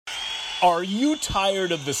Are you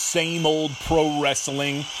tired of the same old pro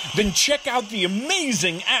wrestling? Then check out the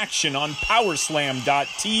amazing action on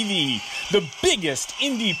Powerslam.tv, the biggest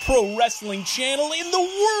indie pro wrestling channel in the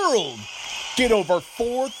world. Get over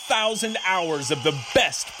 4,000 hours of the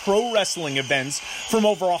best pro wrestling events from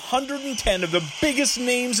over 110 of the biggest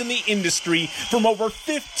names in the industry from over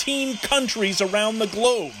 15 countries around the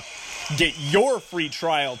globe. Get your free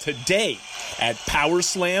trial today at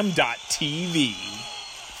Powerslam.tv.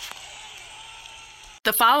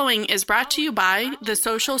 The following is brought to you by the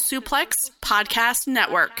Social Suplex Podcast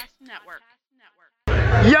Network.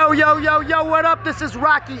 Yo, yo, yo, yo, what up? This is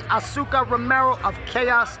Rocky Asuka Romero of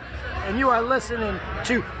Chaos, and you are listening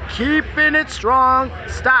to Keeping It Strong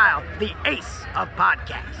Style, the ace of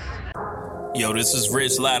podcasts. Yo, this is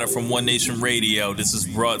Rich Latta from One Nation Radio. This is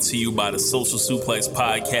brought to you by the Social Suplex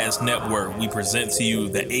Podcast Network. We present to you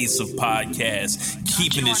the Ace of Podcasts,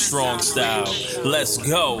 Keeping It Strong Style. Let's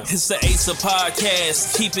go. It's the Ace of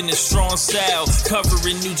Podcasts, Keeping It Strong Style.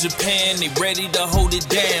 Covering New Japan, they ready to hold it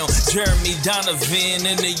down. Jeremy Donovan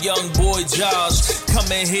and the young boy Josh.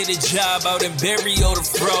 Come and hit a job out and bury all the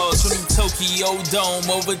frauds. From the Tokyo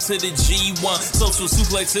Dome over to the G1. Social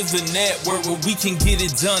Suplex is the network where we can get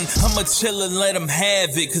it done. I'ma chill and let them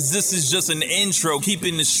have it, cause this is just an intro.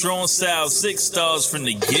 Keeping the strong style, 6 stars from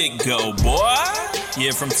the get-go, boy. Yeah,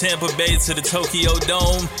 from Tampa Bay to the Tokyo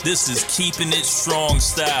Dome, this is Keeping It Strong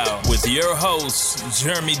Style with your hosts,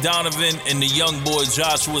 Jeremy Donovan and the young boy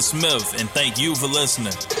Joshua Smith. And thank you for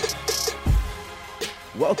listening.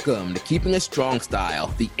 Welcome to Keeping It Strong Style,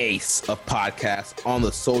 the ace of podcasts on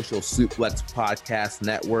the Social Suplex Podcast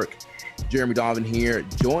Network. Jeremy Donovan here,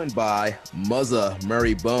 joined by Muzza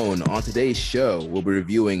Murray Bone. On today's show, we'll be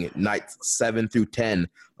reviewing nights 7 through 10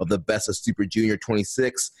 of the Best of Super Junior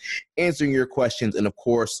 26, answering your questions, and of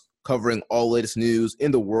course, covering all latest news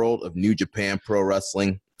in the world of New Japan Pro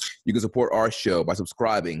Wrestling. You can support our show by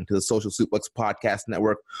subscribing to the Social Suplex Podcast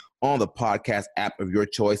Network on the podcast app of your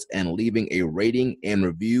choice and leaving a rating and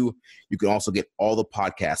review. You can also get all the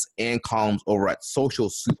podcasts and columns over at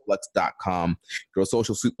socialsuplex.com. Go to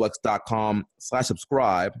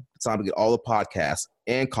socialsuplex.com/subscribe. It's time to get all the podcasts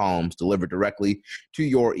and columns delivered directly to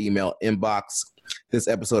your email inbox. This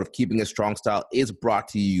episode of Keeping It Strong Style is brought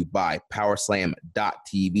to you by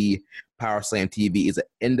Powerslam.tv. Powerslam TV is an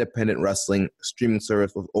independent wrestling streaming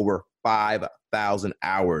service with over 5,000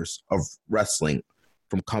 hours of wrestling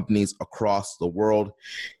from companies across the world.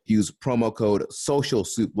 Use promo code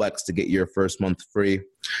SOCIALSUPLEX to get your first month free.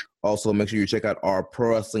 Also, make sure you check out our Pro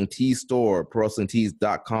Wrestling Tees store,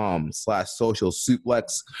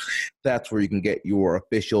 prowrestlingtees.com/socialsuplex. That's where you can get your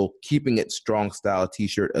official Keeping It Strong Style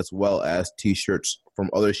t-shirt, as well as t-shirts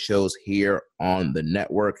from other shows here on the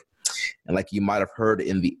network. And like you might have heard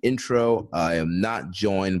in the intro, I am not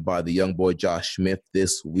joined by the young boy Josh Smith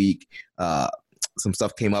this week. Some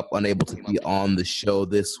stuff came up, unable to be on the show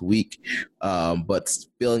this week, but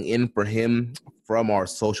filling in for him from our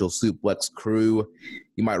Social Suplex crew.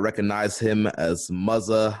 You might recognize him as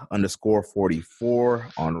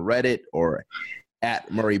Muzza_44 on Reddit or at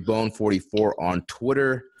MurrayBone44 on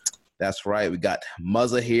Twitter. That's right. We got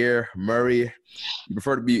Muzza here. Murray. You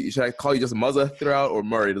prefer to be, should I call you just Muzza throughout or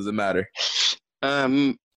Murray? Does it matter?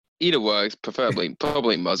 Either works. Probably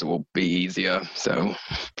Muzza will be easier. So.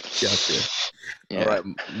 Gotcha. Yeah. All right,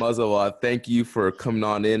 Muzza, well, thank you for coming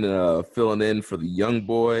on in and filling in for the young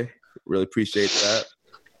boy. Really appreciate that.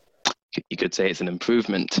 You could say it's an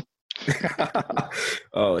improvement.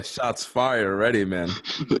 Oh, shots fired already, man.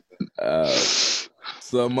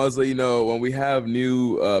 So, Muzza, you know, when we have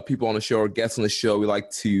new people on the show or guests on the show, we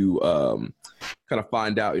like to kind of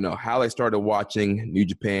find out, you know, how they started watching New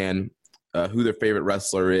Japan, who their favorite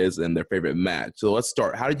wrestler is, and their favorite match. So let's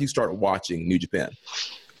start. How did you start watching New Japan?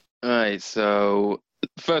 All right, so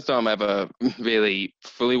the first time I ever really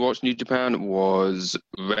fully watched New Japan was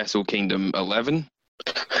Wrestle Kingdom 11.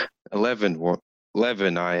 11,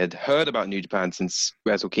 I had heard about New Japan since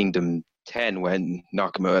Wrestle Kingdom 10 when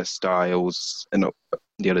Nakamura, Styles, and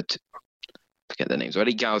the other forget their names,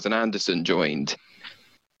 Eddie Gallows and Anderson joined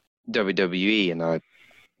WWE, and I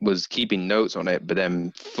was keeping notes on it, but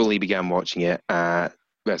then fully began watching it at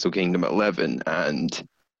Wrestle Kingdom 11, and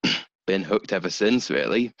been hooked ever since,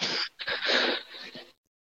 really.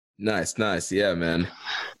 Nice. Yeah, man.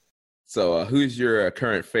 So who's your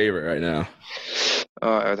current favorite right now?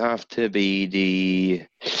 It would have to be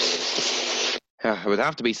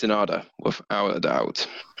Sonata, without a doubt.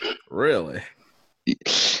 Really?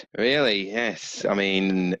 Really, yes. I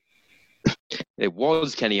mean, it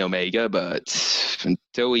was Kenny Omega, but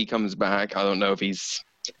until he comes back, I don't know if he's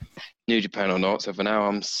New Japan or not. So for now,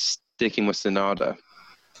 I'm sticking with Sonata.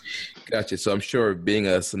 Gotcha. So I'm sure, being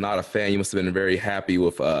a Sonata fan, you must have been very happy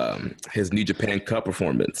with his New Japan Cup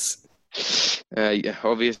performance. Yeah,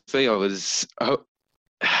 obviously, I was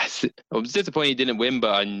disappointed he didn't win,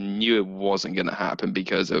 but I knew it wasn't going to happen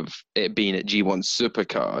because of it being at G1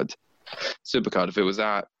 Supercard. If it was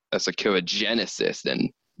at a Sakura Genesis, then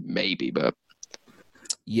maybe, but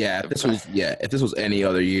if this was any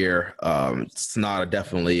other year, Sonata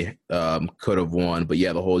definitely could have won. But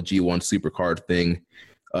yeah, the whole G1 Supercard thing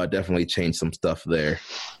definitely changed some stuff there.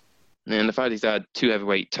 And the fact he's had 2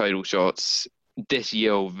 heavyweight title shots this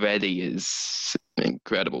year already is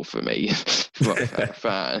incredible for me.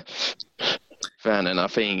 fan, and I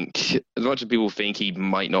think as much as people think he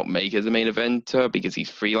might not make it as a main eventer because he's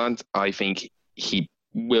freelance, I think he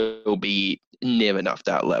will be near enough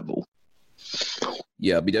that level.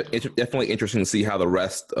 Yeah, it'll be definitely interesting to see how the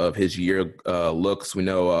rest of his year looks. We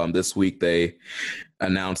know this week they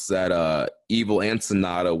announced that Evil and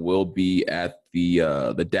Sonata will be at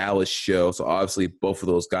the Dallas show. So obviously both of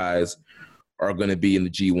those guys are going to be in the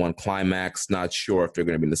G1 Climax. Not sure if they're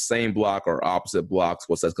going to be in the same block or opposite blocks,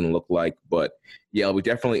 what that's going to look like. But yeah, it'll be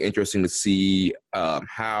definitely interesting to see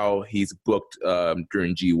how he's booked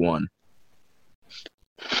during G1.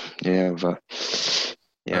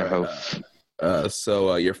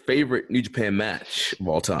 So your favorite New Japan match of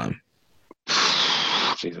all time?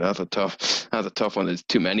 Jeez, that's a tough one. There's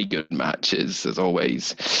too many good matches, as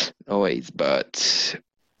always, but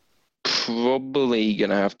probably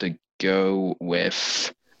gonna have to go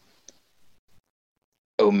with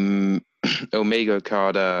Omega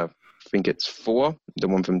Okada. I think it's 4, the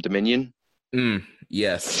one from Dominion.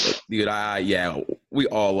 Yes, dude. We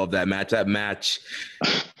all love that match. That match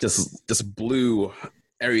just blew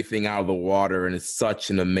everything out of the water, and it's such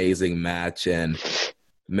an amazing match. And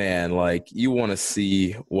man, like, you want to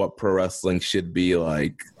see what pro wrestling should be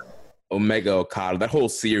like. Omega Okada, that whole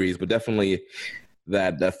series, but definitely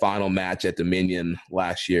that final match at Dominion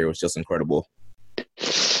last year was just incredible.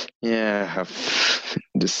 Yeah,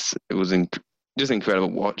 it was just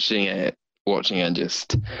incredible watching it and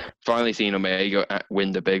just finally seeing Omega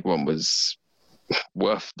win the big one was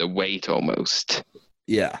worth the wait almost.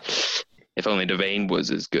 Yeah. If only the vein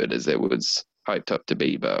was as good as it was hyped up to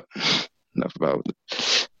be, but enough about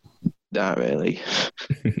that, really.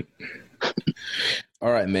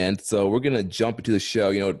 All right, man. So we're going to jump into the show.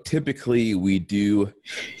 You know, typically we do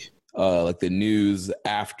like the news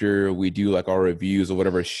after we do like our reviews or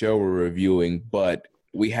whatever show we're reviewing, but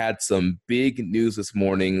we had some big news this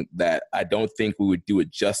morning that I don't think we would do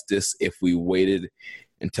it justice if we waited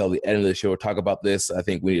until the end of the show to talk about this. I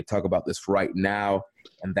think we need to talk about this right now,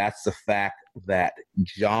 and that's the fact that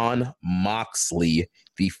Jon Moxley,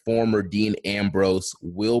 the former Dean Ambrose,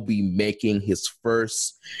 will be making his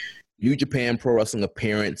first New Japan Pro Wrestling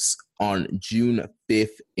appearance on June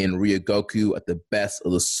 5th in Ryogoku at the Best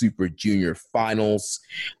of the Super Junior Finals.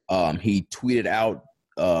 He tweeted out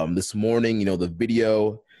this morning, you know, the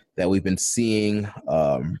video that we've been seeing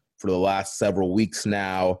for the last several weeks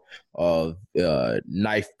now of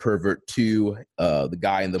Knife Pervert 2, the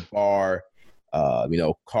guy in the bar, you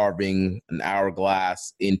know, carving an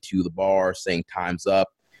hourglass into the bar saying time's up.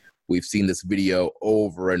 We've seen this video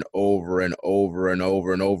over and over and over and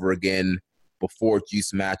over and over again before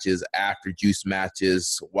Juice matches, after Juice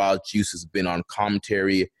matches, while Juice has been on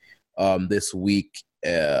commentary this week.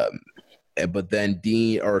 But then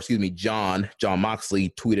Jon Moxley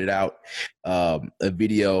tweeted out a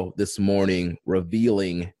video this morning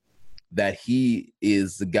revealing that he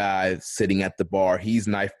is the guy sitting at the bar. He's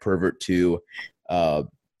Knife Pervert 2.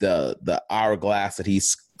 The hourglass that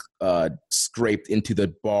he's scraped into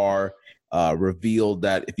the bar revealed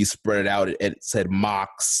that if you spread it out, it said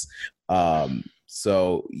Mox.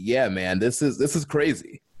 So yeah, man, this is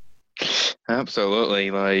crazy.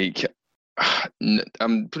 Absolutely. Like,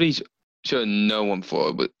 I'm pretty sure no one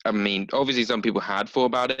thought, but I mean, obviously some people had thought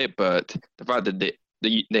about it, but the fact that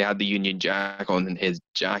they had the Union Jack on his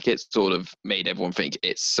jacket sort of made everyone think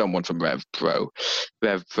it's someone from Rev Pro,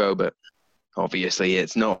 but obviously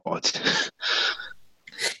it's not.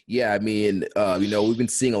 Yeah, I mean, you know, we've been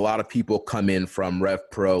seeing a lot of people come in from Rev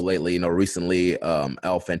Pro lately. You know, recently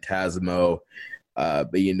El Phantasmo,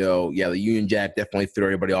 but you know, yeah, the Union Jack definitely threw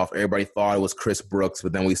everybody off. Everybody thought it was Chris Brooks,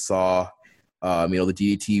 but then we saw you know, the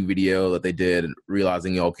DDT video that they did,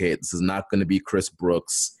 realizing, okay, this is not going to be Chris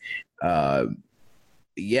Brooks.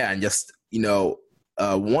 Yeah, and just, you know,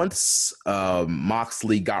 once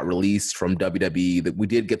Moxley got released from WWE, we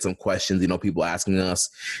did get some questions, you know, people asking us,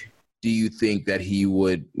 do you think that he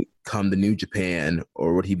would come to New Japan,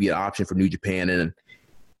 or would he be an option for New Japan? And,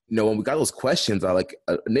 when we got those questions,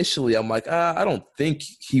 initially I'm like, I don't think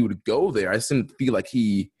he would go there. I just didn't feel like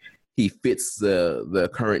he fits the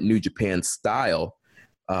current New Japan style.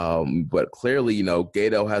 But clearly,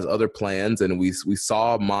 Gato has other plans, and we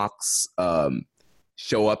saw Mox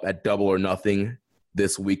show up at Double or Nothing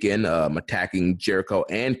this weekend, attacking Jericho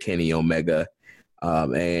and Kenny Omega.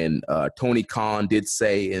 And Tony Khan did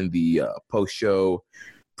say in the post-show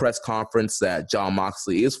press conference that Jon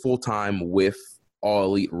Moxley is full-time with All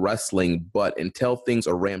Elite Wrestling, but until things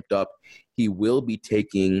are ramped up, he will be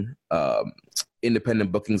taking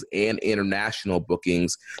independent bookings and international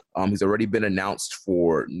bookings. He's already been announced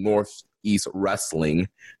for Northeast Wrestling.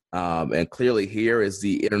 And clearly here is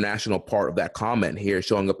the international part of that comment here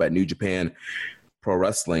showing up at New Japan Pro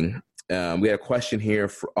Wrestling. We had a question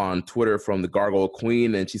here on Twitter from the Gargoyle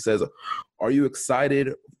Queen, and she says, are you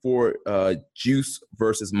excited for Juice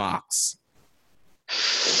versus Mox?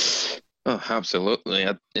 Oh, absolutely.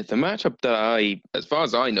 It's a matchup that as far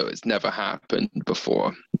as I know, it's never happened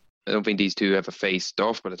before. I don't think these two ever faced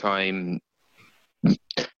off by the time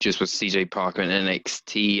Juice was CJ Parker in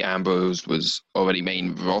NXT. Ambrose was already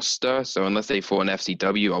main roster, so unless they fought in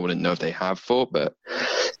FCW, I wouldn't know if they have fought, but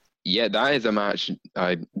yeah, that is a match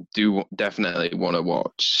I do definitely want to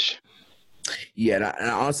watch. Yeah,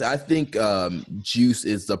 and honestly, I think Juice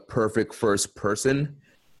is the perfect first person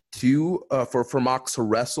for Mox to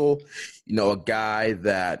wrestle. A guy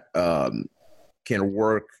that can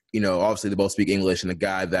work. Obviously they both speak English, and a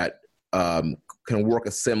guy that can work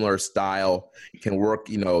a similar style, can work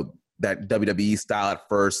that WWE style at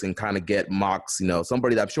first, and kind of get Mox.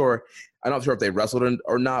 Somebody that I'm not sure if they wrestled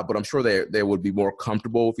or not, but I'm sure they would be more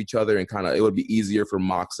comfortable with each other, and it would be easier for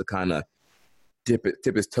Mox to kind of tip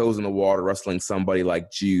his toes in the water, wrestling somebody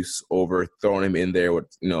like Juice over throwing him in there with,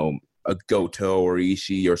 a Goto or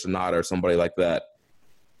Ishii or Sonata or somebody like that.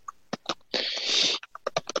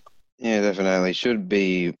 Yeah, definitely. Should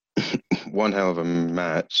be one hell of a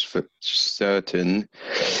match for certain.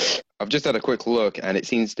 I've just had a quick look, and it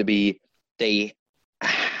seems to be they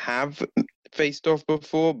have faced off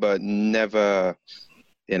before, but never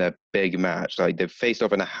in a big match. Like, they've faced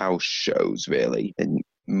off in a house shows, really, in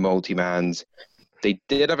multi-mans. They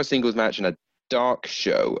did have a singles match in a dark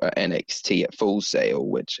show at NXT at Full Sail,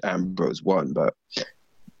 which Ambrose won, but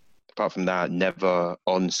apart from that, never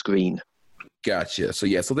on screen. Gotcha.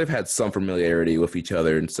 So they've had some familiarity with each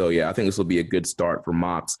other, and so I think this will be a good start for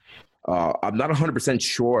Mox. I'm not 100%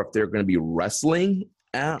 sure if they're going to be wrestling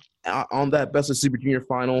on that Best of Super Junior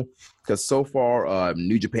final, because so far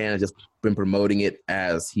New Japan has just been promoting it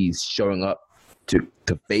as he's showing up to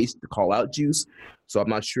call out Juice. So I'm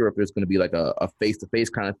not sure if there's going to be like a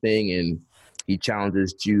face-to-face kind of thing and he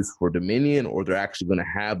challenges Juice for Dominion, or they're actually going to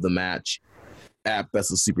have the match at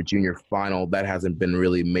Best of Super Junior final. That hasn't been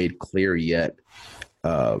really made clear yet.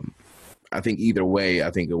 I think either way,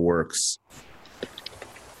 I think it works.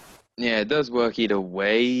 Yeah, it does work either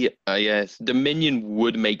way. Yes, Dominion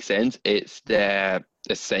would make sense. It's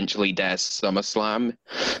essentially their SummerSlam,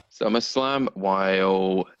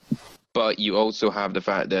 but you also have the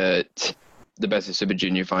fact that the Best of Super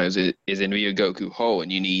Junior finals is in Ryogoku Hall,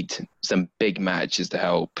 and you need some big matches to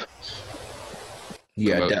help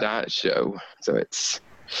promote that show. So it's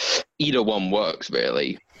either one works,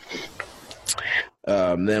 really.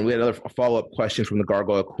 Then we had another follow-up question from the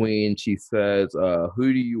Gargoyle Queen. She says,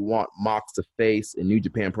 who do you want Mox to face in New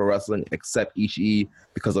Japan Pro Wrestling except Ishii?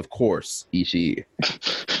 Because, of course, Ishii.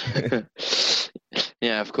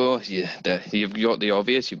 Yeah, of course. You've got the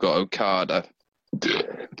obvious. You've got Okada.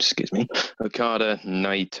 Excuse me. Okada,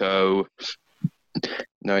 Naito,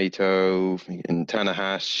 and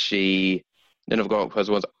Tanahashi. Then I've got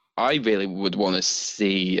ones I really would want to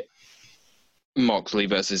see Moxley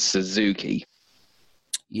versus Suzuki.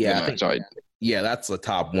 Yeah, that's the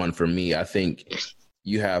top one for me. I think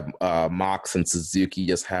you have Mox and Suzuki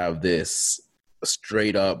just have this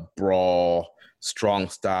straight up brawl, strong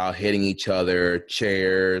style, hitting each other,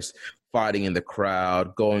 chairs, fighting in the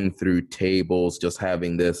crowd, going through tables, just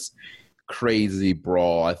having this crazy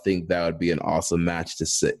brawl. I think that would be an awesome match to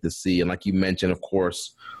see. And like you mentioned, of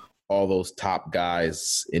course, all those top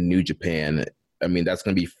guys in New Japan. I mean, that's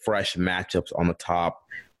going to be fresh matchups on the top.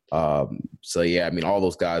 So yeah, I mean, all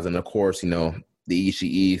those guys, and of course, the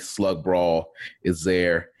Ishii slug brawl is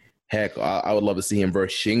there. Heck, I would love to see him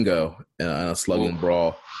versus Shingo in a slugging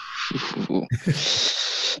brawl.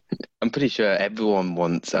 I'm pretty sure everyone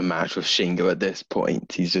wants a match with Shingo at this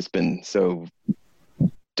point. He's just been so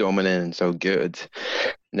dominant and so good.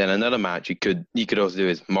 And then another match you could also do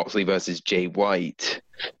is Moxley versus Jay White,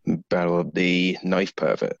 Battle of the Knife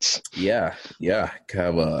Perverts. Yeah,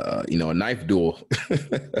 have a knife duel.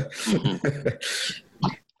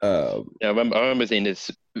 Yeah, I remember seeing this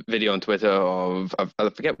video on Twitter of I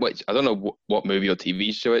forget which, I don't know what movie or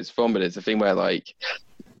TV show it's from, but it's a thing where like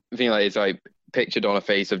it's like pictured on a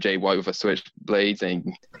face of Jay White with a switchblade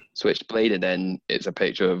saying switchblade, and then it's a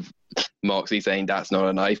picture of Moxley saying that's not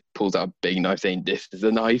a knife, pulls out a big knife saying this is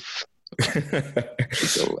a knife.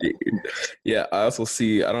 So, yeah, I also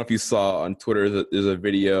see, I don't know if you saw on Twitter, there's a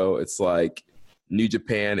video, it's like New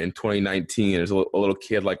Japan in 2019, there's a little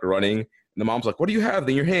kid like running, and the mom's like, what do you have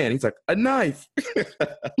in your hand? He's like, a knife.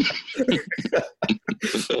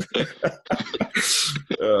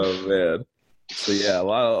 Oh man. So yeah, a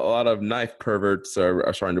lot of knife perverts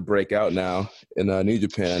are starting to break out now in New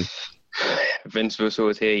Japan. Vince Russo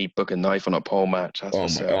was here, he'd book a knife on a pole match.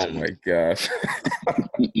 That's oh my gosh.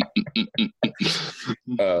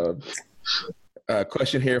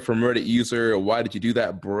 Question here from Reddit user, why did you do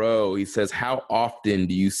that, bro? He says, how often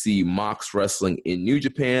do you see Mox wrestling in New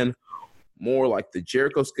Japan? More like the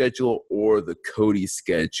Jericho schedule or the Cody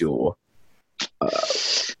schedule?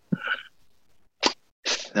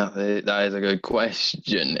 Now, that is a good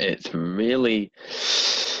question. It's really...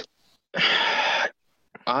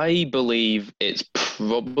 I believe it's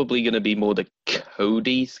probably going to be more the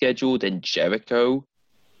Cody schedule than Jericho,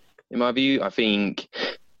 in my view. I think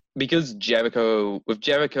because with Jericho,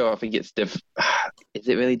 I think it's different. Is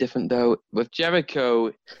it really different, though? With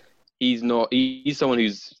Jericho, he's someone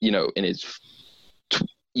who's, in his,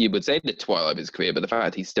 you would say the twilight of his career, but the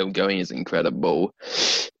fact he's still going is incredible.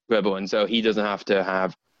 And so he doesn't have to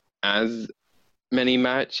have as many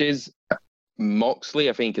matches. Moxley,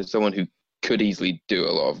 I think, is someone who could easily do a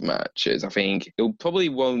lot of matches. I think he'll probably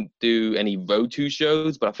won't do any Road 2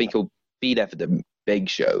 shows, but I think he'll be there for the big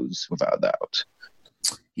shows without a doubt.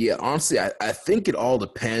 Yeah, honestly, I think it all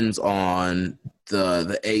depends on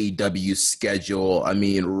the AEW schedule. I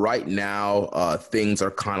mean, right now, things are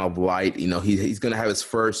kind of light. He's going to have his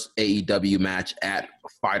first AEW match at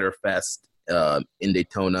Fyter Fest in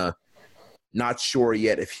Daytona. Not sure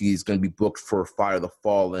yet if he's going to be booked for Fire the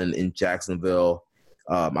Fallen in Jacksonville.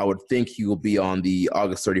 I would think he will be on the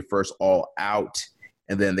August 31st All Out.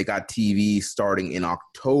 And then they got TV starting in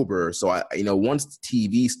October. So, once the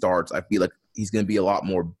TV starts, I feel like he's going to be a lot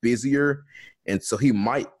more busier. And so he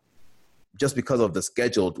might, just because of the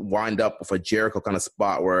schedule, wind up with a Jericho kind of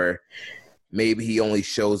spot where maybe he only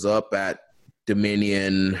shows up at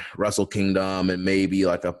Dominion, Wrestle Kingdom, and maybe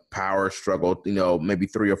like a Power Struggle, maybe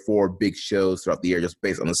 3 or 4 big shows throughout the year just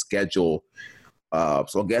based on the schedule.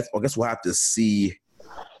 So I guess we'll have to see,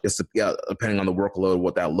 depending on the workload,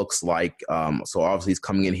 what that looks like. So obviously he's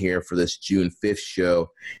coming in here for this June 5th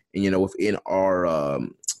show. And, within our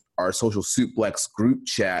Social Suplex group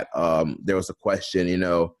chat, there was a question,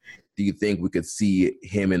 do you think we could see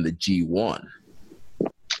him in the G1?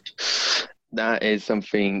 That is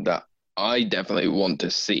something that I definitely want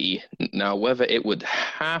to see. Now, whether it would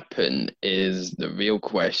happen is the real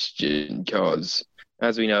question, because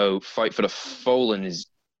as we know, Fight for the Fallen is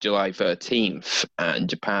July 13th,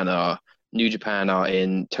 and New Japan are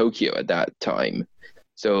in Tokyo at that time.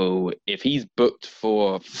 So if he's booked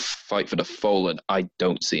for Fight for the Fallen, I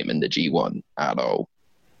don't see him in the G1 at all.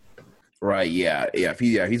 Right, yeah. If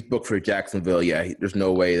he's booked for Jacksonville, there's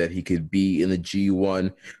no way that he could be in the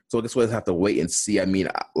G1. So I guess we'll have to wait and see. I mean,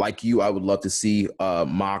 like you, I would love to see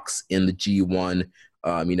Mox in the G1.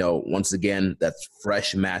 Once again, that's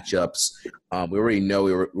fresh matchups. We already know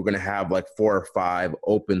we're going to have like 4 or 5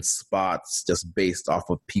 open spots just based off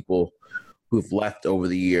of people who've left over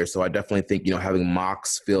the years. So I definitely think, having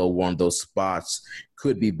Mox fill one of those spots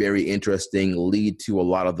could be very interesting, lead to a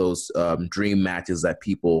lot of those dream matches that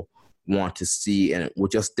people want to see, and it will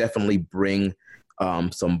just definitely bring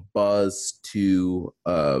some buzz to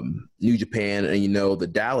New Japan. And, the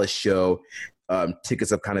Dallas show,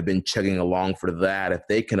 tickets have kind of been chugging along for that. If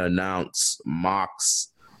they can announce Mox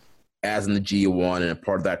as in the G1 and a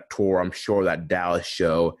part of that tour, I'm sure that Dallas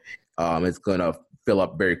show is going to fill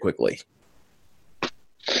up very quickly.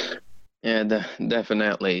 Yeah,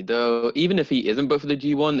 definitely. Though, even if he isn't booked for the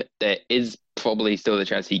G1, there is probably still the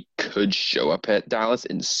chance he could show up at Dallas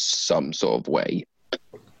in some sort of way.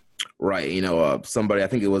 Right. Somebody, I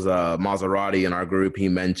think it was Maserati in our group, he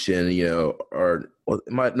mentioned,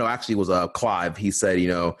 actually it was Clive. He said,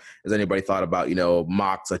 has anybody thought about,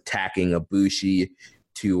 Mox attacking Ibushi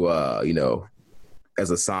to,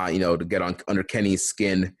 as a sign, to get under Kenny's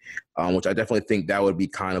skin, which I definitely think that would be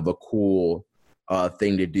kind of a cool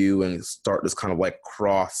thing to do and start this kind of like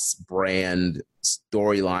cross-brand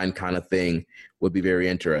storyline kind of thing would be very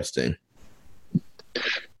interesting.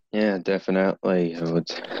 Yeah, definitely.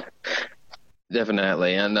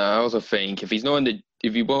 Definitely. And I also think if he's not in the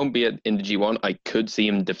if he won't be in the G1, I could see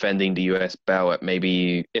him defending the US belt at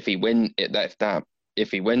maybe if he wins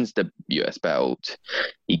the US belt,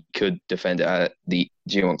 he could defend it at the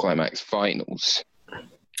G1 Climax finals.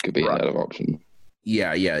 Could be another option.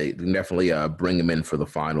 Yeah, you can definitely bring him in for the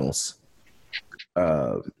finals.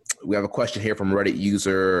 We have a question here from Reddit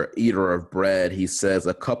user Eater of Bread. He says,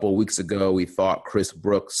 a couple weeks ago, we thought Chris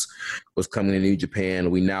Brooks was coming to New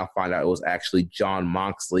Japan. We now find out it was actually Jon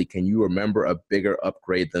Moxley. Can you remember a bigger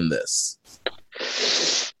upgrade than this?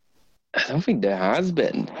 I don't think there has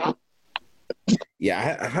been.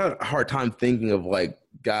 Yeah, I had a hard time thinking of like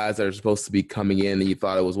guys that are supposed to be coming in and you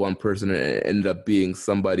thought it was one person and it ended up being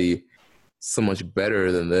somebody so much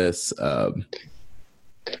better than this.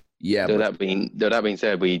 Yeah. That being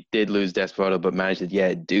said, we did lose Desperado, but managed to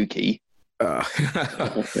get Dookie. Yeah,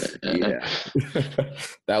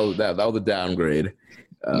 that was a downgrade.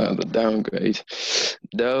 The downgrade.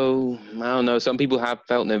 Though I don't know, some people have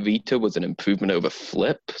felt Navita was an improvement over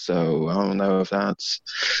Flip, so I don't know if that's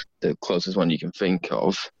the closest one you can think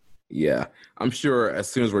of. Yeah, I'm sure as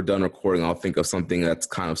soon as we're done recording, I'll think of something that's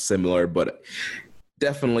kind of similar, but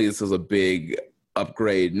definitely this is a big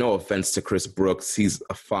upgrade. No offense to Chris Brooks. He's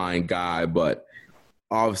a fine guy, but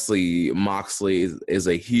obviously Moxley is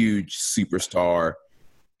a huge superstar.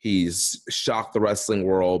 He's shocked the wrestling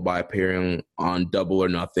world by appearing on Double or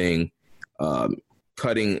Nothing,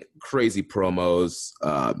 cutting crazy promos.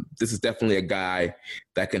 This is definitely a guy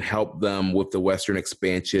that can help them with the Western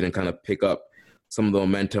expansion and kind of pick up some of the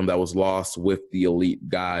momentum that was lost with the elite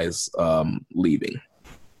guys leaving.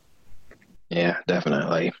 Yeah,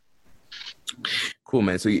 definitely. Cool,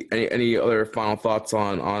 man. So any other final thoughts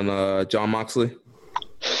on Jon Moxley?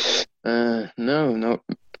 No,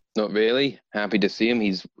 not really. Happy to see him.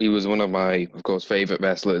 He was one of my, of course, favorite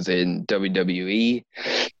wrestlers in WWE.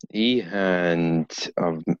 And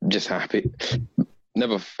I'm just happy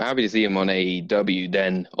to see him on AEW.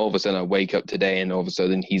 Then all of a sudden I wake up today and all of a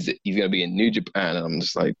sudden he's going to be in New Japan, and I'm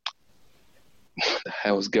just like, what the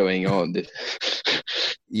hell's going on?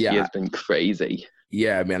 Yeah, he has been crazy.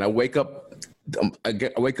 Yeah, man. I wake up,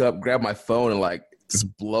 grab my phone, and like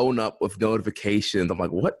just blown up with notifications. I'm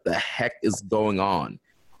like, what the heck is going on?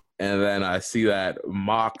 And then I see that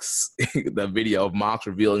the video of Mox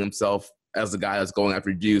revealing himself as the guy that's going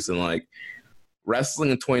after Juice, and like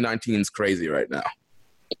wrestling in 2019 is crazy right now.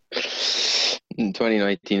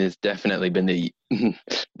 2019 has definitely been the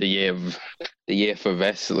year for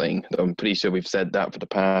wrestling. I'm pretty sure we've said that for the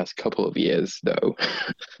past couple of years, though.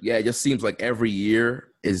 Yeah, it just seems like every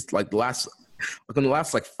year is like in the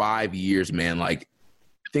last like 5 years, man. Like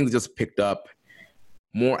things just picked up,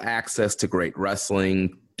 more access to great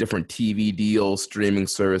wrestling, different TV deals, streaming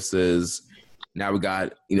services. Now we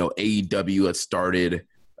got AEW that started.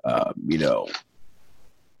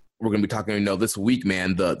 We're going to be talking, this week,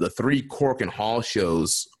 man, the 3 Cork and Hall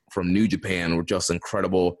shows from New Japan were just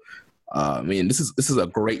incredible. This is a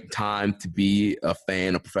great time to be a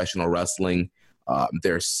fan of professional wrestling.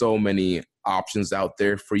 There's so many options out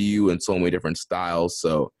there for you and so many different styles.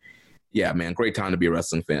 So, yeah, man, great time to be a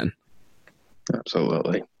wrestling fan.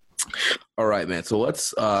 Absolutely. All right, man. So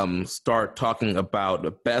let's start talking about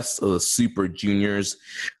the best of the Super Juniors.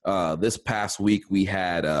 This past week, we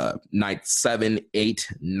had night 7, 8,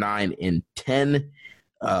 9, and 10.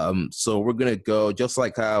 So we're going to go just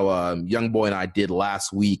like how Young Boy and I did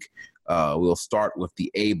last week. We'll start with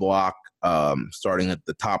the A block, starting at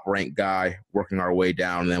the top-ranked guy, working our way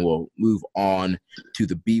down, and then we'll move on to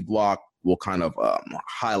the B block. We'll kind of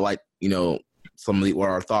highlight, some of what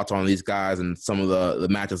our thoughts on these guys and some of the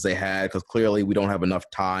matches they had, because clearly we don't have enough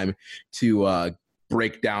time to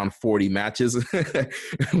break down 40 matches.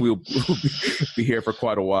 We'll be here for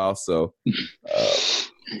quite a while, so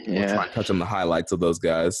we'll try and touch on the highlights of those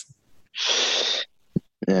guys.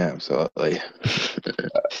 Yeah, absolutely.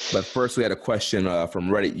 But first, we had a question from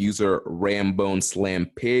Reddit user Rambone Slam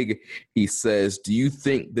Pig. He says, do you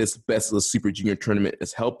think this Best of the Super Junior tournament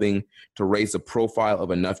is helping to raise the profile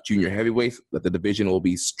of enough junior heavyweights that the division will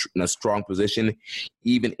be in a strong position,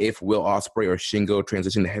 even if Will Ospreay or Shingo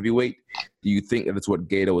transition to heavyweight? Do you think that it's what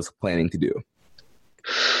Gato is planning to do?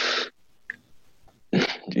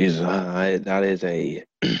 Jesus, that is a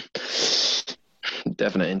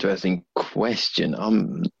definite interesting question.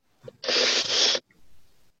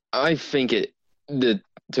 I think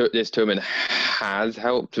this tournament has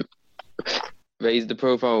helped raise the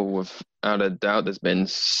profile without a doubt. There's been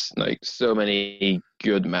so many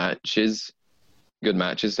good matches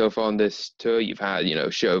so far on this tour. You've had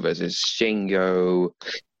Sho versus Shingo,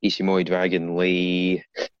 Ishimori Dragon Lee,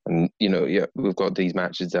 and we've got these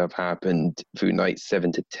matches that have happened through nights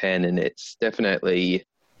 7 to 10, and it's definitely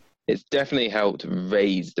it's definitely helped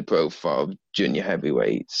raise the profile of junior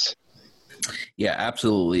heavyweights. Yeah,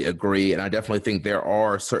 absolutely agree. And I definitely think there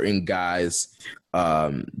are certain guys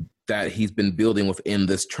that he's been building within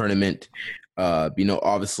this tournament.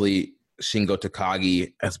 Obviously Shingo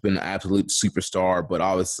Takagi has been an absolute superstar, but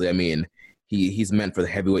obviously, I mean, he's meant for the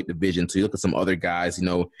heavyweight division. So you look at some other guys,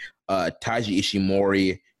 Taiji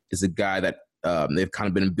Ishimori is a guy that they've kind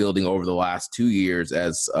of been building over the last 2 years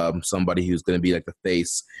as somebody who's going to be like the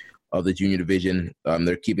face of the junior division.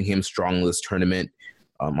 They're keeping him strong in this tournament.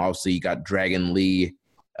 Obviously, you got Dragon Lee,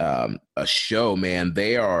 a Show, man.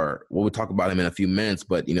 We'll talk about him in a few minutes,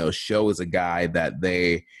 but, Show is a guy that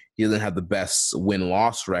he doesn't have the best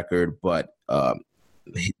win-loss record, but the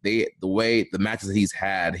matches that he's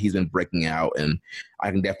had, he's been breaking out, and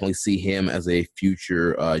I can definitely see him as a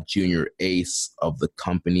future junior ace of the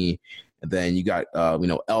company. And then you got,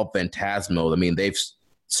 El Phantasmo. I mean, they've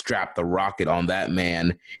strapped the rocket on that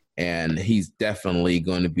man, and he's definitely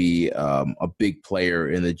going to be a big player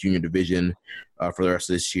in the junior division for the rest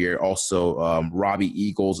of this year. Also, Robbie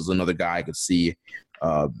Eagles is another guy I could see,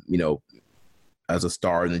 as a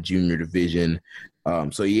star in the junior division. I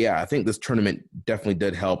think this tournament definitely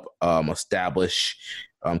did help establish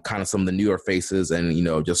kind of some of the newer faces and,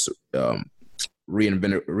 just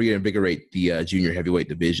reinvigorate the junior heavyweight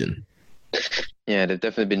division. Yeah, they've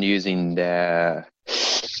definitely been using their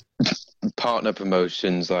partner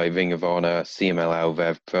promotions like Ring of Honor, CMLL,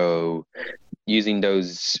 Rev Pro, using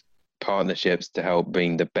those partnerships to help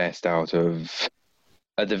bring the best out of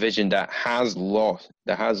a division that has lost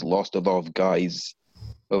a lot of guys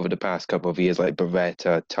over the past couple of years, like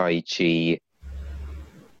Beretta, Tai Chi.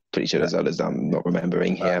 Pretty sure there's others I'm not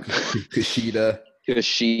remembering here. Kushida.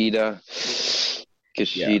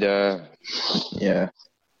 Yeah.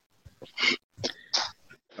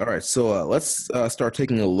 All right, so let's start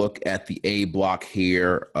taking a look at the A block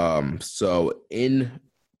here. So in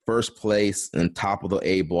first place and top of the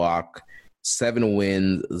A block, 7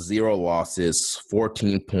 wins, 0 losses,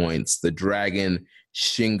 14 points. The Dragon,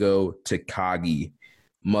 Shingo Takagi.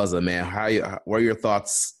 Muzza, man, what are your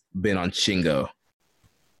thoughts been on Shingo?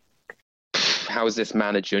 How is this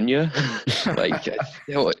man a junior?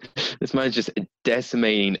 This man is just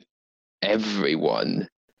decimating everyone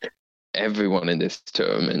in this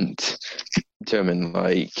tournament.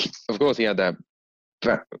 Like, of course, he had that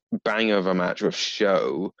banger of a match with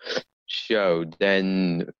Show.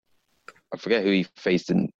 Then I forget who he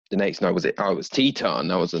faced in the next night. It was Teton.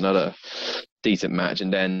 That was another decent match.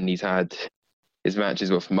 And then he's had his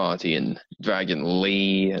matches with Marty and Dragon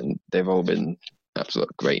Lee, and they've all been absolute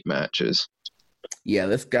great matches. Yeah,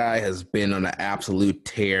 this guy has been on an absolute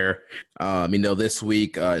tear. This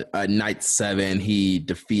week, night 7, he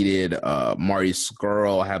defeated Marty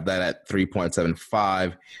Scurll. I have that at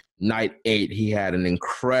 3.75. Night 8, he had an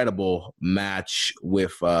incredible match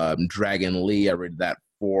with Dragon Lee. I rated that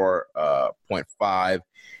 4.5.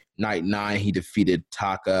 Night 9, he defeated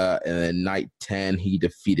Taka, and then night 10, he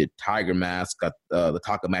defeated Tiger Mask. Got the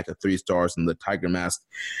Taka match at 3 stars, and the Tiger Mask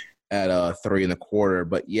at 3.25.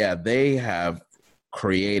 But yeah, they have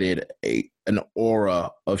created an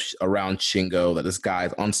aura around Shingo that this guy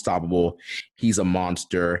is unstoppable. He's a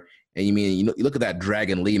monster. And you look at that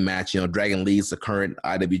Dragon Lee match. Dragon Lee's the current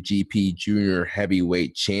IWGP Junior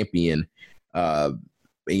Heavyweight Champion.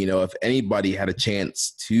 If anybody had a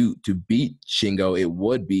chance to beat Shingo, it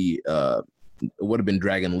would have been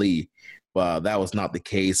Dragon Lee. But that was not the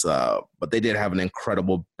case. But they did have an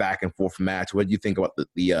incredible back and forth match. What do you think about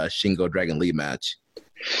the Shingo Dragon Lee match?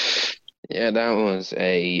 Yeah, that was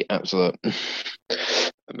a absolute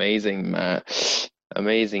amazing match.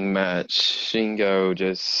 Shingo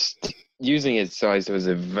just using his size to his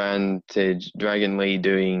advantage. Dragon Lee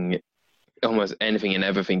doing almost anything and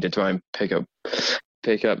everything to try and pick up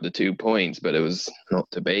the 2 points, but it was not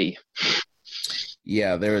to be.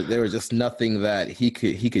 Yeah, there was just nothing that he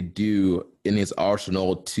could do in his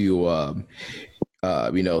arsenal to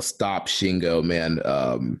stop Shingo, man.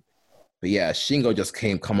 But yeah, Shingo just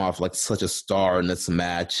come off like such a star in this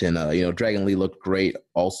match, and Dragon Lee looked great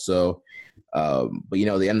also. But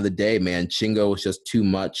at the end of the day, man, Shingo was just too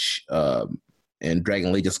much, and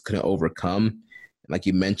Dragon Lee just couldn't overcome. Like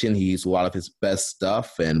you mentioned, he used a lot of his best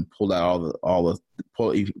stuff and pulled out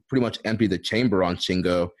he pretty much emptied the chamber on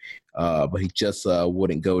Shingo, but he just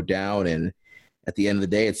wouldn't go down. And at the end of the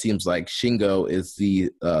day, it seems like Shingo is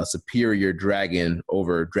the superior dragon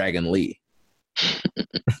over Dragon Lee.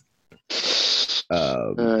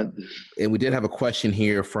 And we did have a question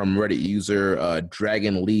here from Reddit user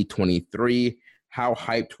Dragon Lee 23. How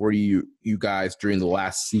hyped were you guys during the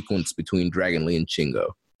last sequence between Dragon Lee and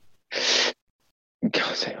Shingo?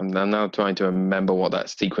 God, I'm now trying to remember what that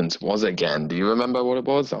sequence was again. Do you remember what it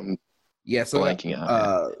was? I'm blanking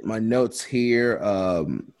out. My notes here.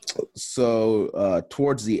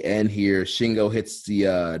 Towards the end here, Shingo hits the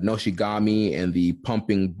Noshigami and the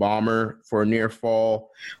pumping bomber for a near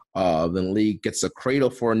fall. Then Lee gets a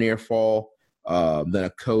cradle for a near fall. Then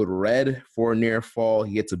a code red for a near fall.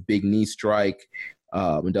 He gets a big knee strike.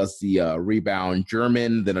 And does the rebound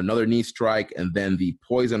German, then another knee strike, and then the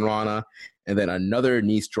poison Rana, and then another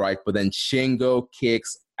knee strike. But then Shingo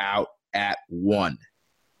kicks out at 1.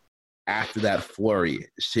 After that flurry,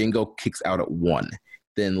 Shingo kicks out at 1.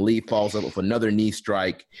 Then Lee follows up with another knee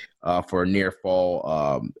strike for a near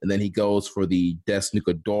fall. And then he goes for the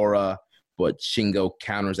Desnukadora, but Shingo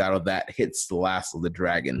counters out of that, hits the last of the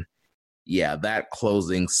dragon. Yeah, that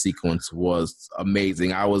closing sequence was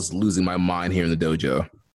amazing. I was losing my mind here in the dojo.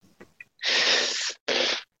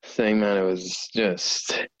 Same, man. It was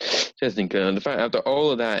just incredible. The fact after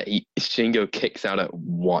all of that, Shingo kicks out at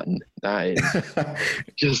 1. That is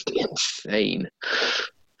just insane.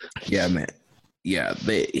 Yeah, man. Yeah,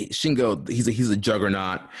 Shingo, he's a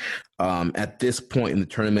juggernaut. At this point in the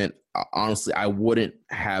tournament, honestly, I wouldn't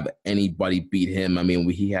have anybody beat him. I mean,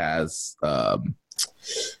 he has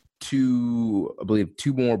two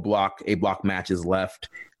more A-block matches left,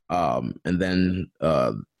 and then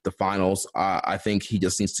the finals. I think he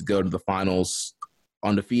just needs to go to the finals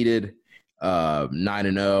undefeated,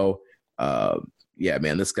 9-0. Yeah,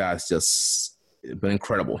 man, this guy's just been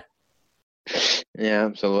incredible. Yeah,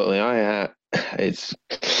 absolutely. I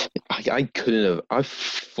couldn't have. I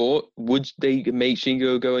thought would they make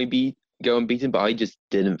Shingo go and beat him, but I just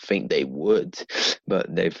didn't think they would.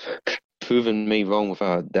 But they've proven me wrong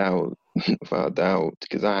without a doubt.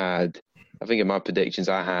 Because I think in my predictions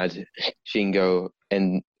I had Shingo,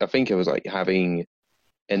 and I think it was like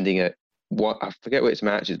ending at what, I forget which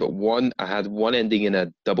matches, but I had one ending in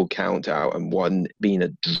a double count out and one being a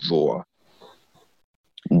draw.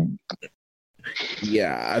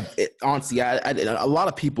 Yeah, honestly, a lot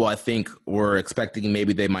of people I think were expecting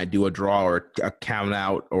maybe they might do a draw or a count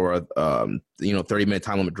out or a 30-minute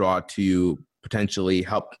time limit draw to potentially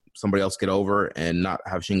help somebody else get over and not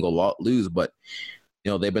have Shingo lose. But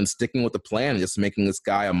they've been sticking with the plan, just making this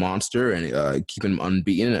guy a monster and keeping him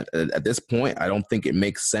unbeaten. At this point, I don't think it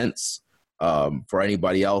makes sense for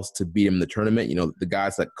anybody else to beat him in the tournament. The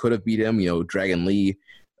guys that could have beat him, Dragon Lee,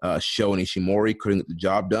 Sho, and Ishimori couldn't get the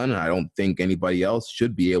job done, and I don't think anybody else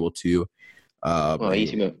should be able to.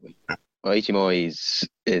 Ishimori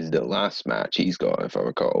is the last match he's got, if I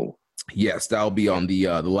recall. Yes, that'll be on the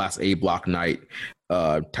last A-block night,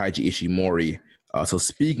 Taiji Ishimori. So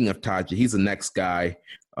speaking of Taiji, he's the next guy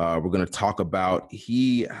we're going to talk about.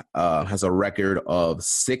 He has a record of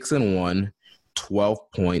 6-1,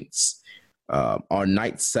 12 points. On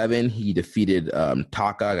night 7, he defeated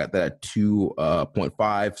Taka, got that at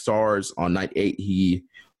 2.5 stars. On night 8, he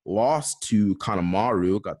lost to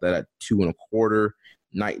Kanemaru, got that at 2.25.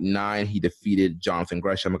 Night 9, he defeated Jonathan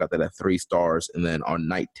Gresham, got that at 3 stars. And then on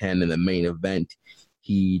night 10, in the main event,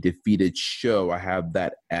 he defeated Sho. I have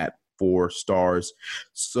that at 4 stars.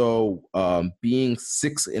 So being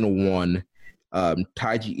 6-1,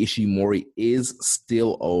 Taiji Ishimori is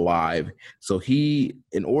still alive. So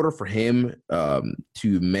in order for him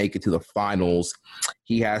to make it to the finals,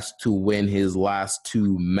 he has to win his last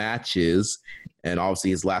 2 matches. And obviously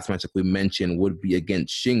his last match, like we mentioned, would be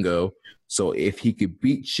against Shingo. So if he could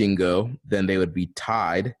beat Shingo, then they would be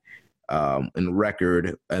tied in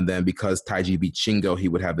record. And then because Taiji beat Shingo, he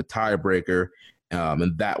would have the tiebreaker.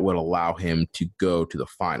 And that would allow him to go to the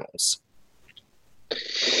finals.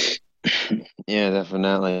 Yeah,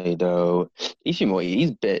 definitely. Though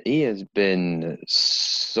Ishimori, he has been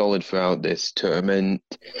solid throughout this tournament,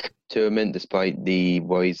 despite the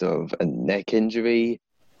worries of a neck injury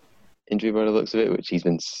by the looks of it, which he's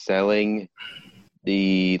been selling.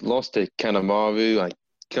 The loss to Kanemaru,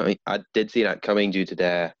 I did see that coming due to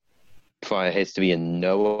their prior history in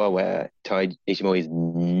Noah, where Ishimori has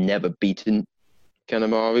never beaten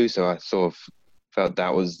Kanemaru. So I sort of felt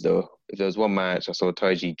that was if there was one match I saw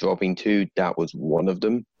Taiji dropping 2, that was one of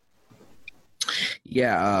them.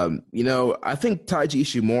 Yeah, I think Taiji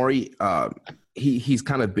Ishimori, he's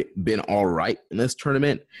kind of been all right in this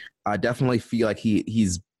tournament. I definitely feel like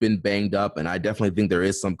he's been banged up, and I definitely think there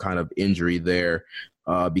is some kind of injury there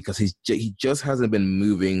because he just hasn't been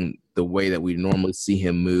moving the way that we normally see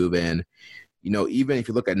him move. And even if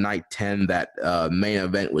you look at night 10, that main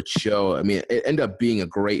event with Sho, I mean, it ended up being a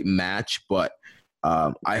great match, but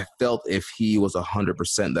I felt if he was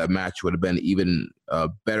 100%, that match would have been even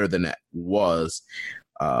better than it was.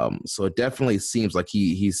 So it definitely seems like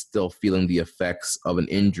he's still feeling the effects of an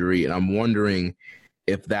injury, and I'm wondering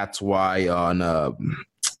if that's why on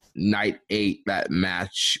night 8 that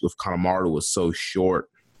match with Kanemaru was so short.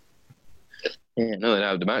 Yeah,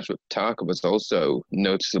 no, the match with Taka was also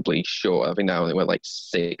noticeably short. I think that only went like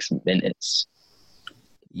 6 minutes.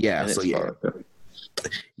 Yeah, so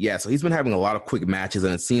he's been having a lot of quick matches,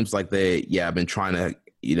 and it seems like they have been trying to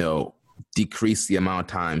decrease the amount of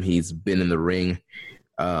time he's been in the ring.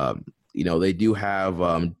 They do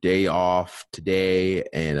have day off today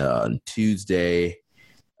and Tuesday,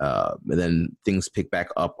 and then things pick back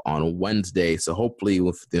up on Wednesday. So hopefully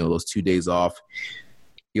with those 2 days off,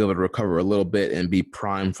 he'll be able to recover a little bit and be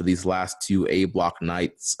primed for these last 2 A block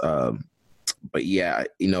nights. But yeah,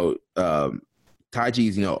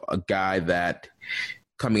 Taiji's, a guy that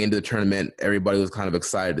coming into the tournament, everybody was kind of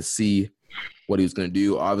excited to see what he was going to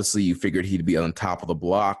do. Obviously, you figured he'd be on top of the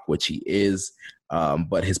block, which he is.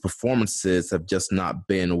 But his performances have just not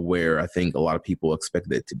been where I think a lot of people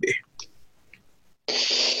expected it to be.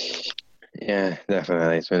 Yeah,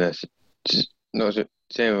 definitely. So that's just not a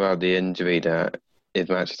shame about the injury that his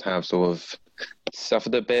matches have sort of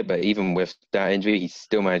suffered a bit, but even with that injury, he's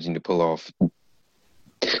still managing to pull off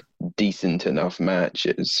decent enough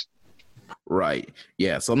matches. Right.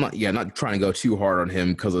 Yeah. So I'm not trying to go too hard on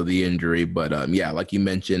him because of the injury, but like you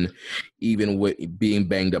mentioned, even with being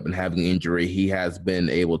banged up and having an injury, he has been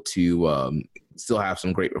able to still have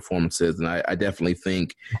some great performances, and I definitely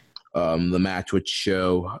think the match with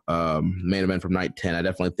Sho, main event from night 10, I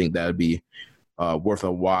definitely think that would be worth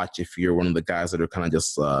a watch if you're one of the guys that are kind of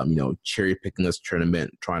just cherry picking this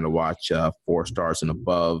tournament, trying to watch 4 stars and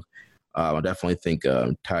above. I definitely think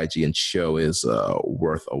Taiji and Sho is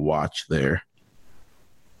worth a watch there.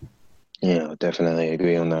 Yeah, definitely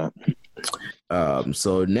agree on that.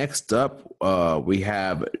 So next up, we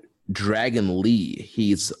have Dragon Lee.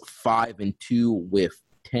 He's 5-2 with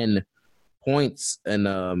 10 points,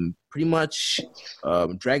 and pretty much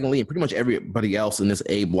Dragon Lee and pretty much everybody else in this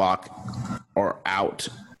A block are out,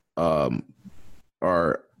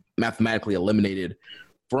 are mathematically eliminated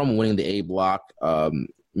from winning the A block.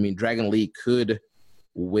 Dragon Lee could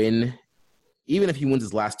win. Even if he wins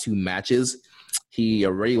his last 2 matches, he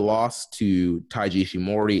already lost to Taiji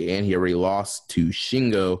Ishimori and he already lost to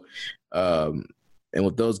Shingo. And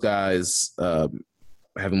with those guys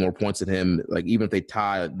having more points than him, like even if they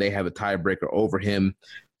tie, they have a tiebreaker over him.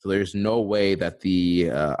 So there's no way that the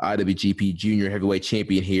IWGP Junior Heavyweight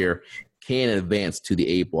Champion here can advance to the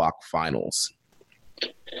A block finals.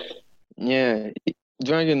 Yeah,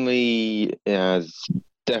 Dragon Lee has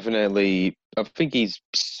definitely, I think he's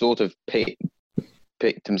sort of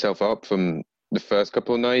picked himself up from the first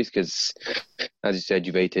couple of nights because, as you said,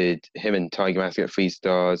 you rated him and Tiger Mask at 3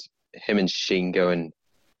 stars, him and Shingo, and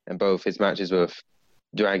both his matches with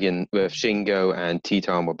Shingo and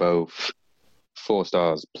Teton were both 4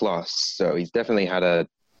 stars plus. So he's definitely had a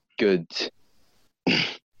good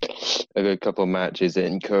couple of matches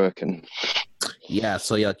in Korakuen. Yeah,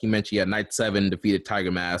 so like you mentioned, night 7 defeated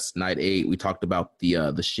Tiger Mask. Night 8, we talked about the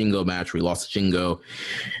Shingo match where he lost to Shingo.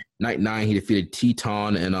 Night 9, he defeated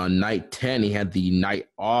Teton, and on night 10, he had the night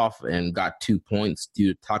off and got 2 points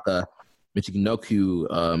due to Taka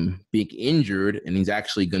Michinoku being injured, and he's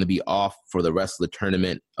actually going to be off for the rest of the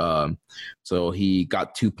tournament. So he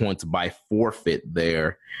got 2 points by forfeit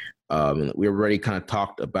there. We already kind of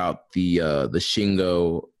talked about the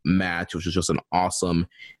Shingo match, which was just an awesome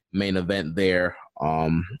main event there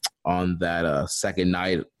on that second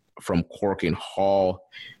night from Korakuen Hall,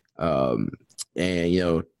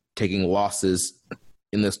 and taking losses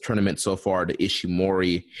in this tournament so far to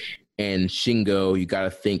Ishimori and Shingo. You got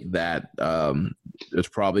to think that there's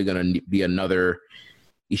probably going to be another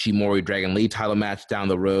Ishimori Dragon Lee title match down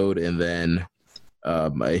the road, and then a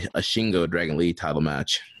Shingo Dragon Lee title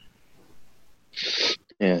match.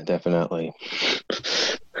 Yeah, definitely.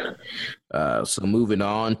 So moving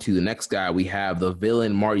on to the next guy, we have the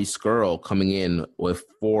villain Marty Scurll coming in with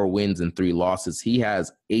 4 wins and 3 losses. He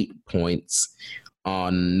has 8 points.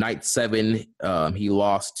 On night 7, he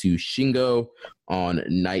lost to Shingo. On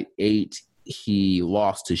night 8, he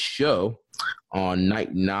lost to Sho. On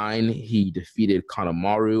night 9, he defeated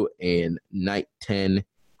Kanemaru. And night 10,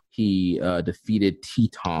 he defeated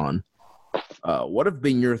Teton. What have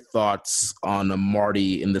been your thoughts on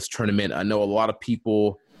Marty in this tournament? I know a lot of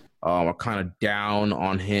people are kind of down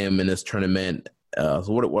on him in this tournament.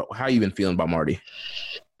 So how you been feeling about Marty?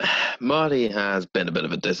 Marty has been a bit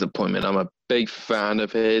of a disappointment. I'm a big fan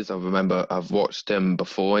of his. I've watched him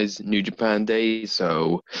before his New Japan days,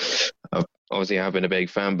 so I've been a big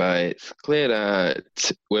fan, but it's clear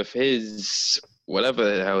that with whatever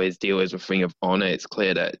the hell his deal is with Ring of Honor, it's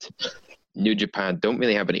clear that New Japan don't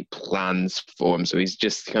really have any plans for him, so he's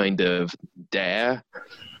just kind of there.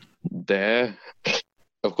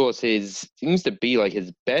 Of course, seems to be like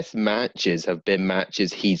his best matches have been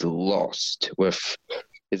matches he's lost, with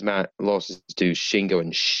his losses to Shingo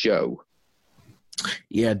and Sho.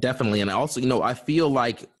 Yeah, definitely. And also, I feel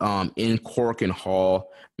like in Korakuen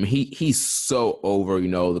Hall, I mean, he's so over,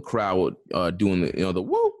 the crowd doing the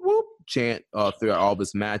whoop whoop chant throughout all of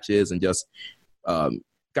his matches, and just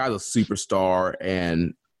guy's a superstar.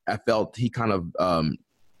 And I felt he kind of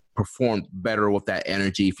performed better with that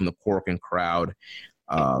energy from the Korakuen crowd.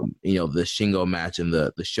 The Shingo match and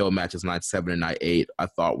the Sho matches, night 7 and night 8, I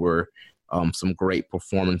thought were some great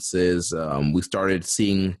performances. We started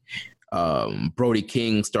seeing Brody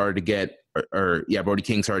King started to get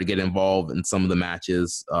involved in some of the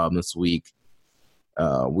matches this week.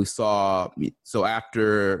 We saw, so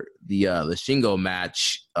after the Shingo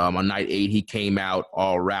match on night 8, he came out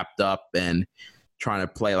all wrapped up and trying to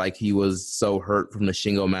play like he was so hurt from the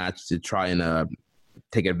Shingo match to try and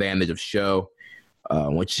take advantage of Sho,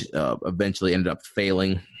 which eventually ended up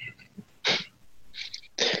failing.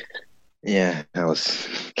 Yeah, that was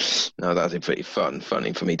pretty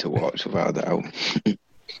funny for me to watch, without a doubt.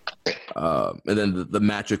 And then the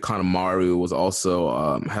match with Kanemaru was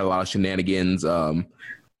also had a lot of shenanigans.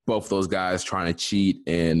 Both those guys trying to cheat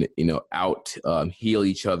and out heal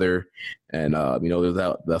each other, and there's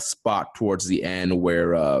the spot towards the end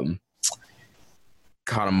where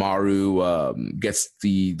Kanemaru gets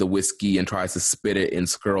the whiskey and tries to spit it in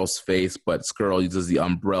Skrull's face, but Skrull uses the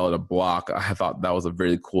umbrella to block. I thought that was a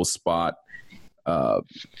really cool spot.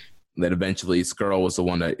 That eventually Skrull was the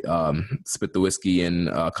one that spit the whiskey in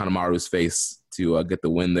Kanemaru's face to get the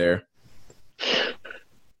win there.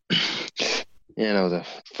 Yeah, that was a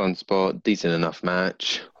fun spot. Decent enough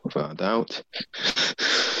match, without a doubt.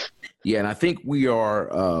 Yeah, and I think we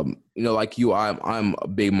are, like you, I'm a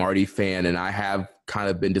big Marty fan, and I have kind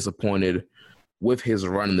of been disappointed with his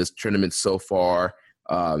run in this tournament so far.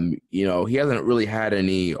 He hasn't really had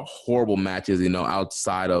any horrible matches,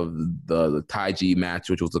 outside of the Taiji match,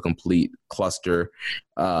 which was a complete cluster.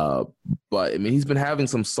 But I mean, he's been having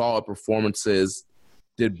some solid performances.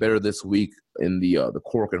 Did better this week in the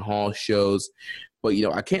Korakuen Hall shows, but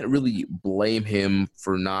I can't really blame him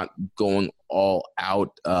for not going all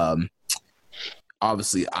out.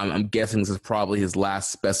 Obviously, I'm guessing this is probably his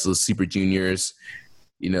last Best of Super Juniors.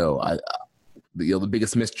 The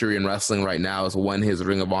biggest mystery in wrestling right now is when his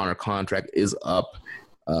Ring of Honor contract is up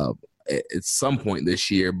at some point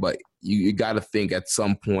this year. But you got to think at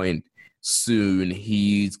some point soon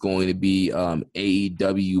he's going to be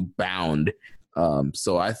AEW bound.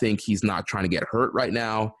 So I think he's not trying to get hurt right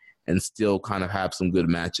now and still kind of have some good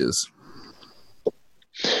matches.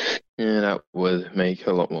 Yeah, that would make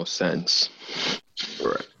a lot more sense.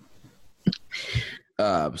 Right.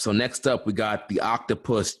 So next up, we got the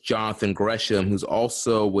Octopus, Jonathan Gresham, who's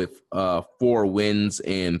also with 4 wins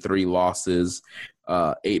and 3 losses,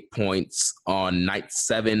 8 points on night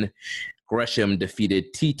 7. Gresham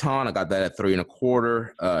defeated Teton. I got that at 3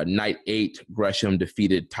 1/4. Night 8, Gresham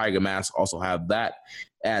defeated Tiger Mask. Also have that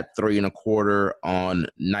at 3 1/4. On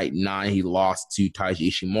night 9, he lost to Taiji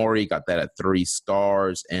Ishimori. Got that at 3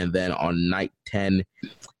 stars. And then on night 10,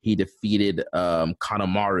 he defeated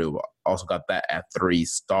Kanemaru. Also got that at 3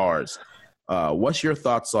 stars. What's your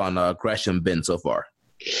thoughts on Gresham been so far?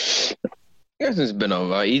 Gresham's been all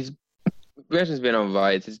right. Gresham's been all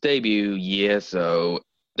right. It's his debut year, so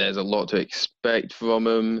there's a lot to expect from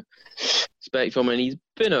him. And he's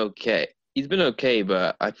been okay.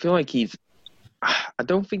 But I feel like I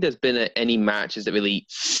don't think there's been any matches that really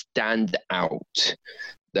stand out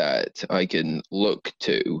that I can look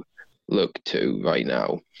to right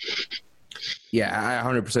now. Yeah, I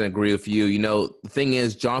 100% agree with you. The thing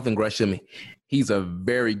is, Jonathan Gresham, he's a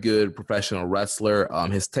very good professional wrestler.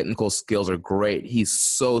 His technical skills are great. He's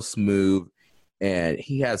so smooth, and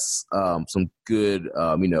he has some good,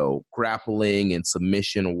 grappling and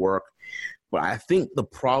submission work. But I think the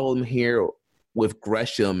problem here with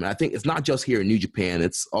Gresham, I think it's not just here in New Japan,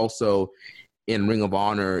 it's also in Ring of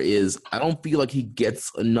Honor, is I don't feel like he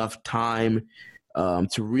gets enough time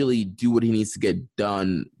to really do what he needs to get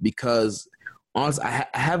done, because honestly, I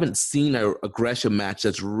haven't seen a Gresham match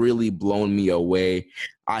that's really blown me away.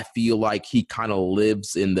 I feel like he kind of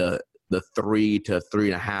lives in the 3 to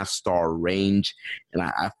 3.5 star range, and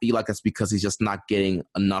I feel like it's because he's just not getting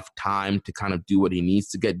enough time to kind of do what he needs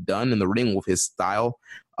to get done in the ring with his style.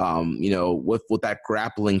 With that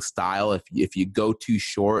grappling style, if you go too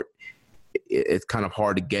short, it's kind of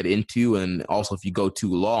hard to get into, and also if you go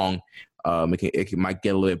too long, It might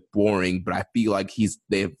get a little bit boring, but I feel like he's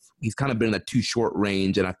kind of been in that too short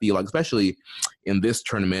range, and I feel like especially in this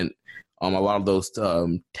tournament, a lot of those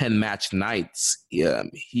 10-match nights,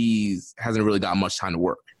 he hasn't really got much time to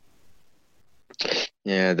work.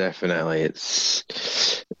 Yeah, definitely.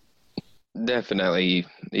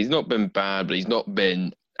 He's not been bad, but he's not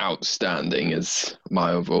been outstanding, is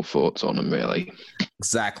my overall thoughts on him, really.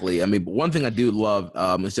 Exactly. I mean, but one thing I do love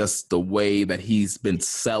is just the way that he's been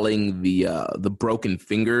selling the broken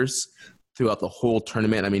fingers throughout the whole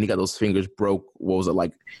tournament. I mean, he got those fingers broke. What was it,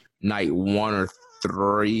 like night 1 or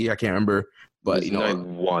 3? I can't remember. But night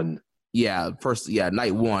 1. Yeah,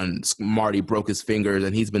 night 1, Marty broke his fingers,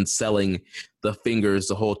 and he's been selling the fingers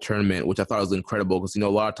the whole tournament, which I thought was incredible because, a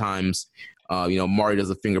lot of times, Marty does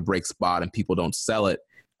a finger break spot and people don't sell it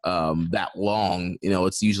that long.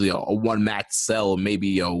 It's usually a one-match sell,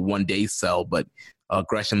 maybe a one-day sell, but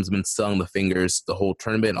Gresham's been selling the fingers the whole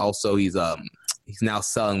tournament. Also, he's now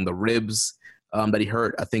selling the ribs that he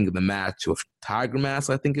hurt, I think, in the match with Tiger Mask,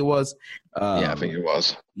 I think it was. I think it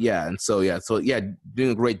was. Yeah, and so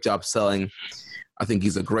doing a great job selling. I think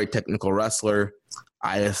he's a great technical wrestler.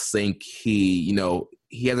 I just think he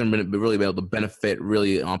hasn't really been able to benefit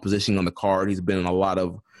really on positioning on the card. He's been in a lot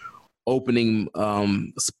of opening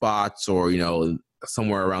spots or,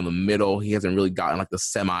 somewhere around the middle. He hasn't really gotten like the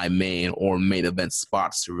semi-main or main event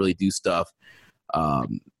spots to really do stuff. I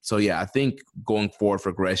think going forward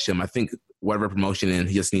for Gresham, I think whatever promotion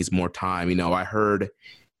he just needs more time. I heard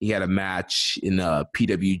he had a match in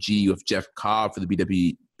PWG with Jeff Cobb for the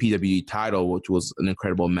PWG title, which was an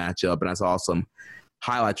incredible matchup. And I saw some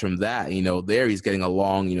highlights from that. There he's getting a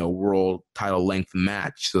long, world title length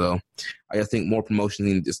match. So I just think more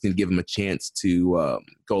promotions just need to give him a chance to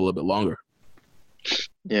go a little bit longer.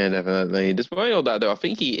 Yeah, definitely. Despite all that, though, I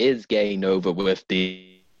think he is getting over with the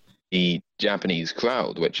Japanese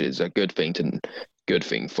crowd, which is a good thing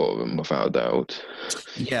for him, without a doubt.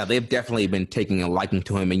 Yeah, they've definitely been taking a liking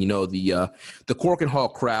to him, and the Cork and Hall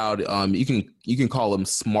crowd. You can call them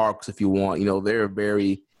smarks if you want. They're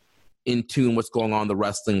very in tune what's going on in the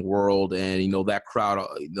wrestling world, and that crowd.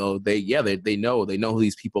 They know who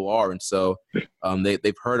these people are, and so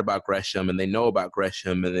they've heard about Gresham and they know about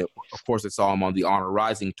Gresham, and of course they saw him on the Honor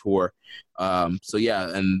Rising tour. And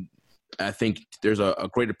I think there's a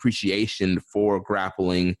great appreciation for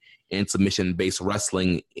grappling and submission-based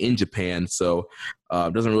wrestling in Japan. So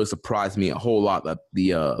it doesn't really surprise me a whole lot that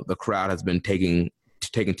the crowd has been taking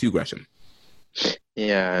to Gresham.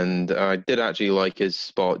 Yeah, and I did actually like his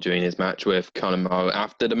spot during his match with Kanemaru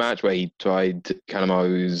after the match where he tried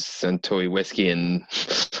Kanemaru's Suntory whiskey and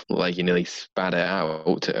he nearly spat it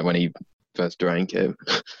out when he first drank it.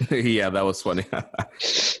 Yeah, that was funny.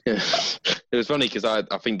 Yeah. It was funny because I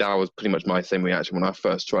think that was pretty much my same reaction when I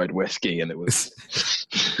first tried whiskey, and it was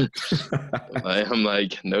I'm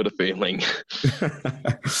like, know the feeling.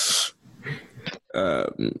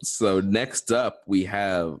 So next up we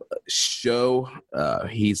have Sho.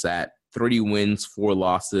 He's at 3 wins, 4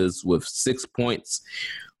 losses with 6 points.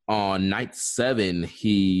 On night 7,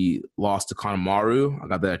 he lost to Kanemaru. I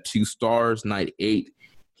got that at 2 stars. Night 8,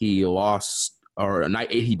 night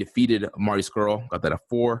 8 he defeated Marty Scurll. Got that at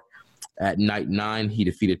 4. At night 9, he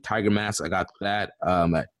defeated Tiger Mask. I got that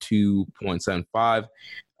at 2.75.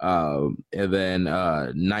 And then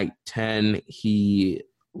night 10, he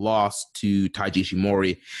lost to Taiji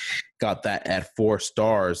Ishimori. Got that at 4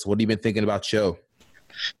 stars. What have you been thinking about Sho?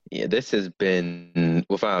 Yeah, this has been,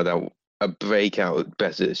 without a doubt, a breakout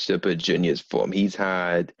Best Super Juniors form. He's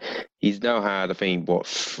now had, I think, 4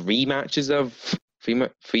 matches that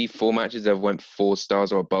went 4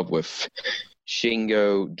 stars or above with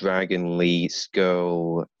Shingo, Dragon Lee,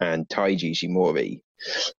 Scurll, and Taiji Ishimori.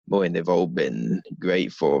 And they've all been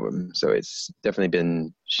great for him. So it's definitely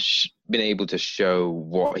been able to show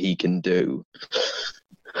what he can do.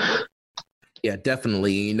 Yeah,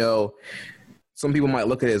 definitely. Some people might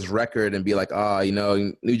look at his record and be like,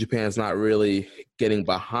 New Japan's not really getting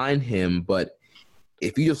behind him. But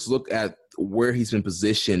if you just look at where he's been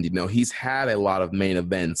positioned, he's had a lot of main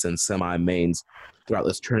events and semi-mains throughout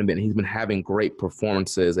this tournament. He's been having great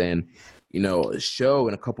performances, and Sho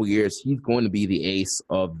in a couple years, he's going to be the ace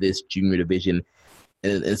of this junior division.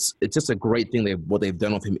 And it's just a great thing what they've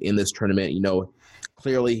done with him in this tournament.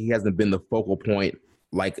 Clearly he hasn't been the focal point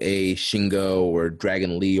like a Shingo or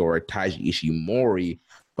Dragon Lee or a Taiji Ishimori,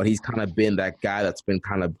 but he's kind of been that guy that's been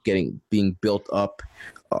kind of being built up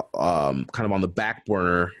kind of on the back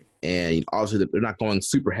burner. And obviously they're not going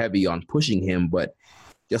super heavy on pushing him, but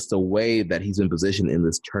just the way that he's in position in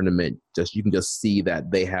this tournament, you can just see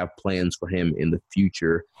that they have plans for him in the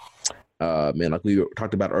future. Man, like we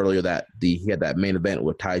talked about earlier, that he had that main event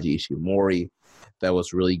with Taiji Ishimori that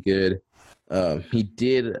was really good. He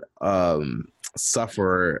did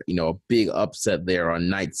suffer, a big upset there on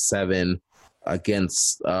night 7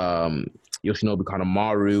 against Yoshinobu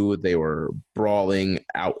Kanemaru. They were brawling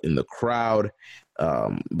out in the crowd.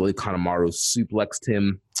 I believe Kanemaru suplexed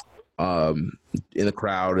him in the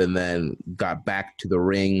crowd and then got back to the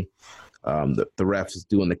ring. The ref is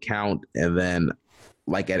doing the count, and then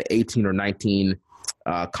like at 18 or 19,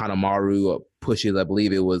 Kanemaru pushes, I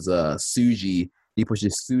believe it was Tsuji. He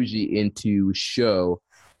pushes Tsuji into Sho,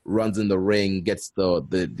 runs in the ring, gets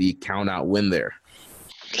the count out win there.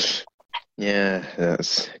 Yeah,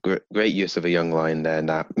 that's great use of a young lion there in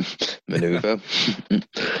that maneuver.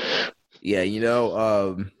 Yeah,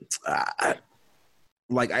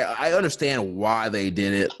 I understand why they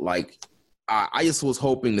did it. Like, I just was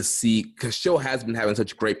hoping to see, because Sho has been having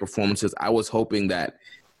such great performances. I was hoping that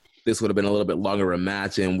this would have been a little bit longer a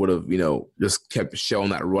match and would have, just kept showing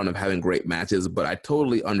that run of having great matches. But I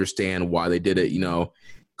totally understand why they did it.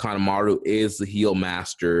 Kanemaru is the heel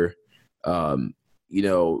master.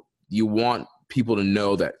 You want people to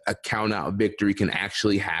know that a count-out victory can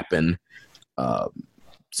actually happen.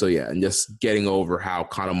 So yeah, and just getting over how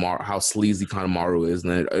sleazy Kanemaru is,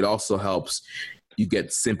 and it also helps you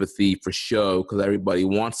get sympathy for Sho, because everybody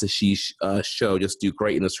wants to see Sho just do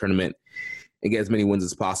great in this tournament and get as many wins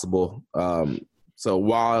as possible. So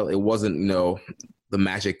while it wasn't, the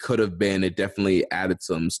match it could have been, it definitely added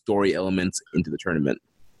some story elements into the tournament.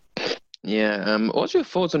 Yeah. What's your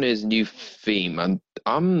thoughts on his new theme? I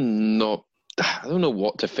don't know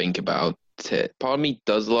what to think about it. Part of me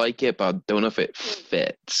does like it, but I don't know if it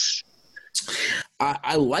fits.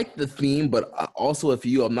 I like the theme, but also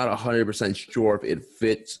I'm not 100% sure if it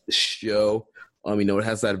fits Sho. It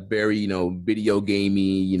has that very, video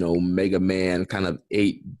gamey, Mega Man kind of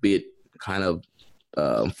 8-bit kind of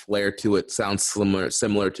flair to it. Sounds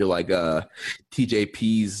similar to like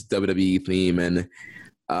TJP's WWE theme. And,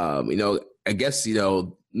 I guess,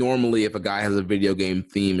 normally if a guy has a video game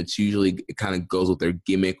theme, it kind of goes with their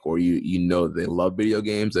gimmick, or they love video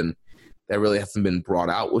games, and that really hasn't been brought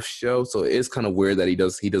out with Sho. So it is kind of weird that he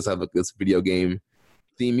does have this video game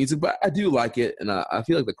theme music, but I do like it, and I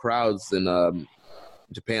feel like the crowds in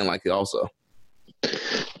Japan like it also.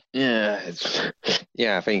 Yeah,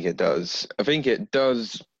 I think it does.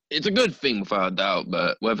 It's a good thing without a doubt,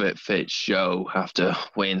 but whether it fits Sho, have to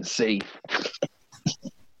wait and see.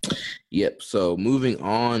 Yep. So moving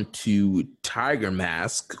on to Tiger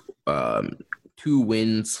Mask, 2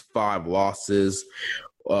 wins, 5 losses,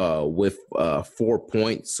 with 4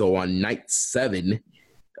 points. So on night 7,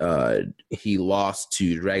 he lost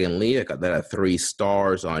to Dragon Lee. I got that at 3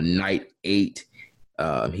 stars. On night 8,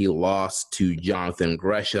 he lost to Jonathan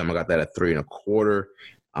Gresham. I got that at 3.25.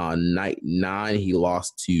 On night 9, he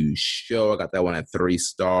lost to Sho. I got that one at 3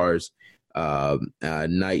 stars.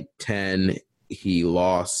 Night 10, he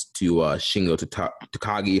lost to Shingo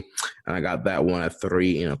Takagi, and I got that one at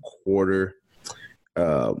 3.25.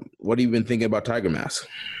 What have you been thinking about Tiger Mask?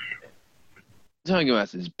 Tiger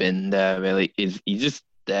Mask has been there, really. He's just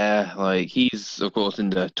there. Like, he's, of course, in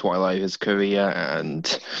the twilight of his career,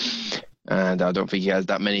 and I don't think he has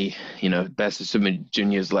that many, best of Super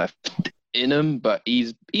Juniors left in him, but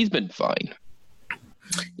he's been fine.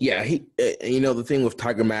 Yeah, the thing with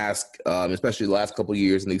Tiger Mask, especially the last couple of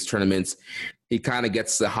years in these tournaments, he kind of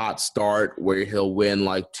gets the hot start where he'll win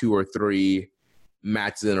like 2 or 3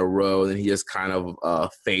 matches in a row, and then he just kind of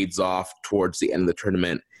fades off towards the end of the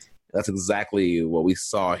tournament. That's exactly what we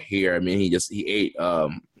saw here. I mean, he ate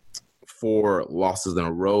 4 losses in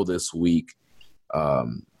a row this week.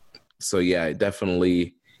 So yeah,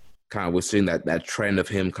 definitely kind of we're seeing that trend of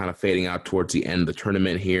him kind of fading out towards the end of the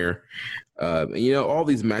tournament here. All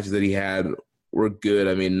these matches that he had were good.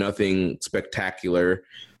 I mean, nothing spectacular,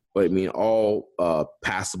 but I mean, all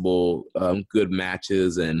passable, good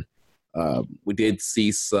matches. And we did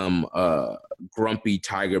see some grumpy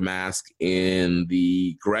Tiger Mask in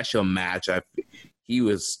the Gresham match. He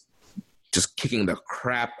was just kicking the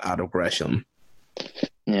crap out of Gresham.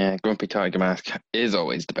 Yeah, grumpy Tiger Mask is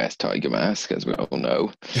always the best Tiger Mask, as we all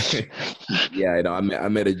know. Yeah, I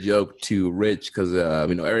made a joke to Rich because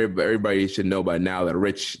everybody should know by now that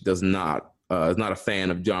Rich is not a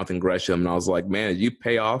fan of Jonathan Gresham, and I was like, man, did you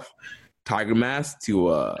pay off Tiger Mask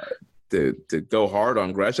to go hard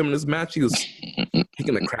on Gresham in this match? He was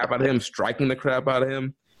kicking the crap out of him, striking the crap out of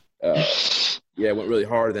him. It went really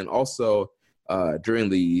hard. And also during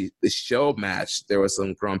the Sho match, there was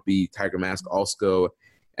some grumpy Tiger Mask also.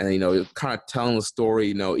 And, kind of telling the story,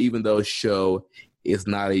 even though Sho is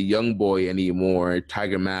not a young boy anymore,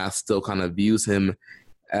 Tiger Mask still kind of views him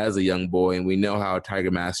as a young boy, and we know how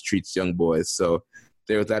Tiger Mask treats young boys. So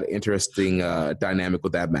there was that interesting dynamic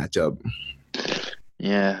with that matchup.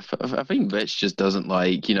 Yeah, I think Rich just doesn't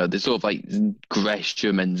like, this sort of like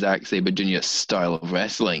Gresham and Zack Sabre Jr. style of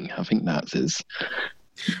wrestling. I think that's his.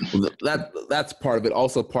 Well, that's part of it.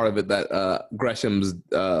 Also part of it that Gresham's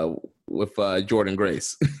with Jordan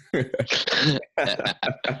Grace. I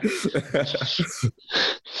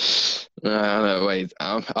don't know. Wait,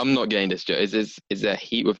 I'm not getting this joke. Is there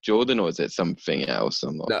heat with Jordan or is it something else?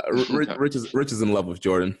 I'm not. No, Rich is in love with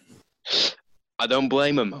Jordan. I don't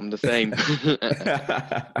blame him. I'm the same.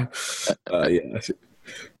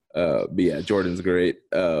 But yeah, Jordan's great.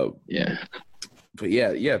 Yeah. But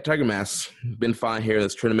yeah, Tiger Mask been fine here in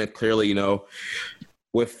this tournament. Clearly,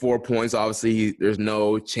 with 4 points, obviously there's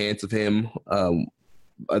no chance of him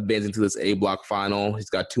advancing to this A block final. He's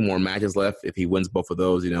got 2 more matches left. If he wins both of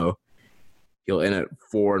those, he'll end at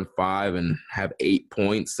 4 and 5 and have 8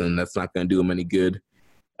 points, and that's not going to do him any good.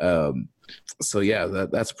 So yeah,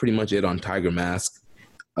 that's pretty much it on Tiger Mask.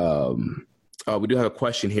 We do have a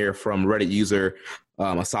question here from Reddit user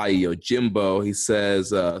Asahi Yojimbo. He says,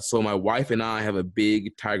 so my wife and I have a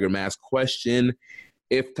big Tiger Mask question.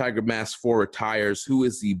 If Tiger Mask 4 retires, who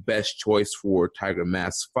is the best choice for Tiger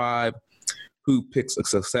Mask 5? Who picks a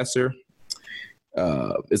successor?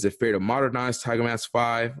 Is it fair to modernize Tiger Mask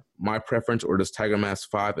 5? My preference, or does Tiger Mask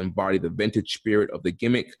 5 embody the vintage spirit of the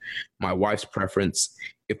gimmick? My wife's preference.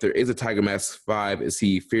 If there is a Tiger Mask 5, is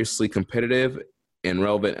he fiercely competitive and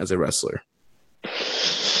relevant as a wrestler?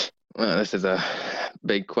 Well, this is a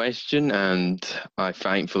big question, and I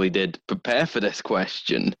thankfully did prepare for this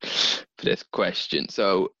question.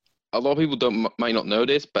 So a lot of people might not know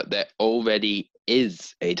this, but there already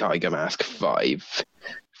is a Tiger Mask 5.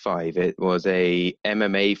 It was a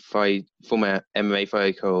MMA fight, former MMA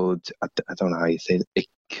fight called, I don't know how you say it,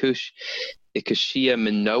 Ikishiya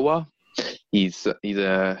Minowa. He's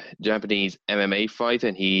a Japanese MMA fighter,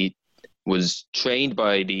 and he was trained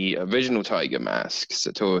by the original Tiger Mask,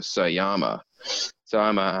 Satoru Sayama,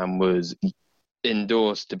 and was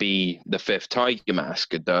endorsed to be the 5th Tiger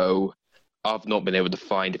Mask, though I've not been able to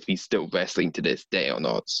find if he's still wrestling to this day or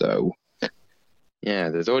not. So, yeah,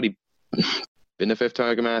 there's already been a 5th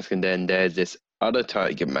Tiger Mask, and then there's this other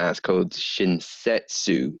Tiger Mask called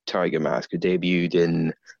Shinsetsu Tiger Mask, who debuted in,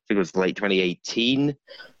 I think it was late 2018.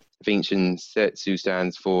 I think Shinsetsu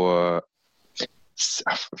stands for,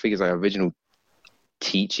 I think it's like original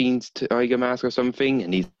teachings Tiger Mask or something,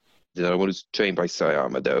 and he's the one who's trained by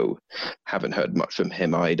Sayama, though haven't heard much from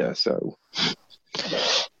him either. So,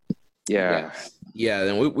 yeah.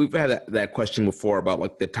 And we've had that question before about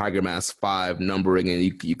like the Tiger Mask 5 numbering, and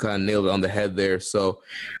you kind of nailed it on the head there. So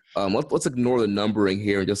let's ignore the numbering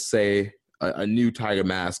here and just say a new Tiger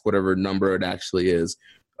Mask, whatever number it actually is.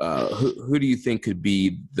 Who do you think could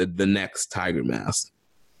be the next Tiger Mask?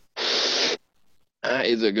 That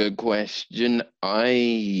is a good question.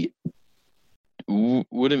 I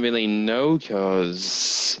wouldn't really know,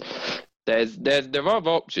 because there are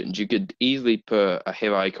options. You could easily put a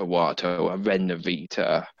Hirai Kawato, a Ren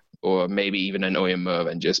Narita, or maybe even an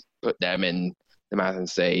Oyamura, and just put them in the mask and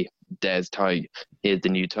say, here's the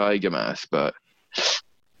new Tiger Mask. But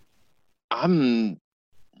I'm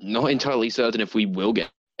not entirely certain if we will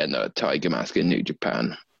get a Tiger Mask in New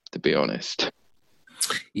Japan, to be honest.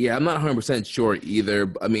 Yeah, I'm not 100% sure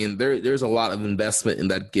either. I mean, there's a lot of investment in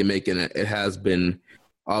that gimmick, and it has been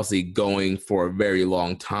obviously going for a very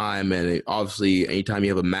long time. And obviously, anytime you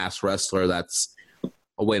have a masked wrestler, that's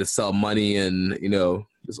a way to sell money, and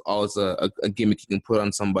there's always a gimmick you can put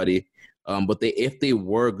on somebody. But if they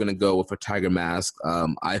were going to go with a Tiger Mask,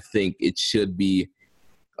 I think it should be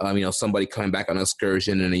somebody coming back on an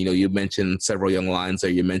excursion. And you mentioned several young lions there.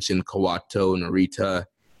 You mentioned Kawato, Narita,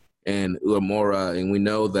 and Uemura, and we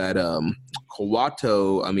know that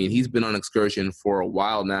Kawato, he's been on excursion for a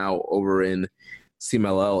while now over in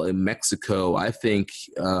CMLL in Mexico. I think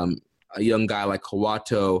a young guy like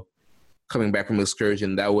Kawato coming back from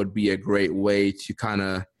excursion, that would be a great way to kind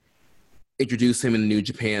of introduce him in New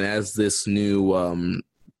Japan as this new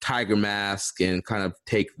Tiger Mask, and kind of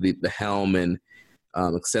take the helm and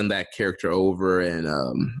extend that character over. And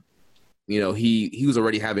he was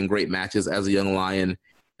already having great matches as a young lion,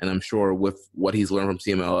 and I'm sure with what he's learned from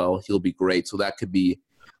CMLL, he'll be great. So that would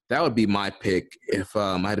be my pick. If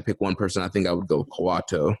I had to pick one person, I think I would go with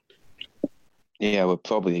Kawato. Yeah, I would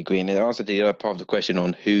probably agree. And also the other part of the question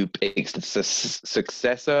on who picks the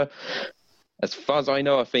successor, as far as I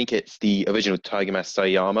know, I think it's the original Tiger Mask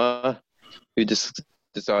Sayama who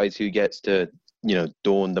decides who gets to,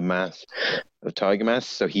 don the mask of Tiger Mask.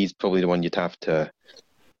 So he's probably the one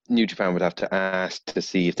New Japan would have to ask to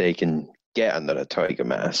see if they can get another Tiger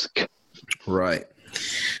Mask. Right.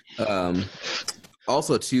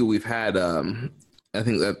 Also, too, we've had, I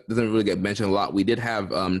think that doesn't really get mentioned a lot. We did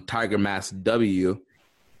have Tiger Mask W.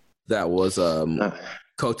 That was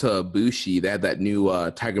Kota Ibushi. They had that new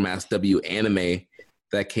Tiger Mask W anime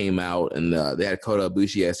that came out, and they had Kota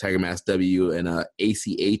Ibushi as Tiger Mask W and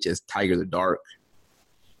ACH as Tiger the Dark.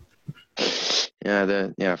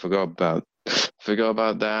 I forgot about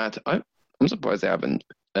that. I'm surprised they haven't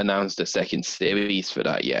announced a second series for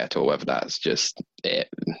that yet, or whether that's just it.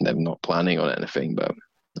 They're not planning on anything, but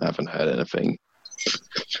I haven't heard anything.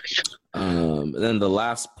 And then the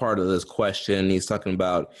last part of this question, he's talking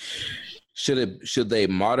about should they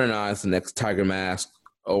modernize the next Tiger Mask,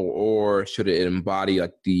 or should it embody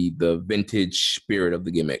like the vintage spirit of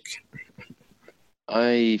the gimmick?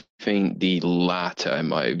 I think the latter, in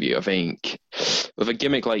my view. I think with a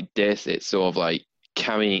gimmick like this, it's sort of like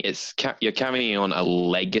you're carrying on a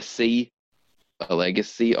legacy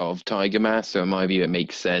of Tiger Mask. So in my view, it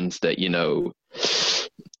makes sense that,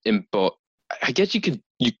 but I guess you could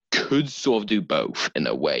sort of do both in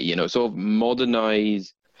a way, sort of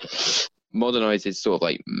modernize his sort of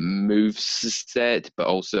like move set, but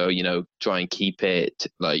also, try and keep it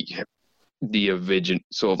like the original,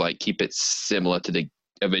 sort of like keep it similar to the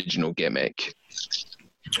original gimmick.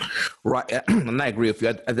 Right. And I agree with you.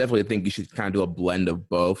 I definitely think you should kind of do a blend of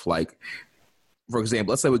both. Like, for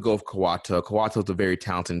example, let's say we go with Kawato. Kawato's a very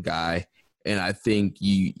talented guy, and I think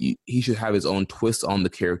he should have his own twist on the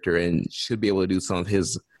character and should be able to do some of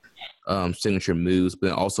his signature moves,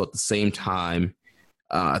 but also at the same time,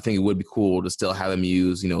 I think it would be cool to still have him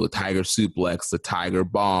use, the Tiger Suplex, the Tiger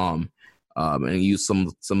Bomb, and use some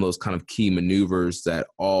of those kind of key maneuvers that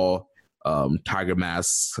all Tiger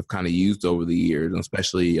Masks have kind of used over the years,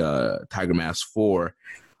 especially Tiger Mask 4.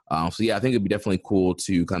 I think it'd be definitely cool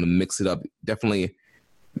to kind of mix it up. Definitely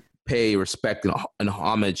pay respect and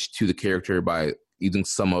homage to the character by using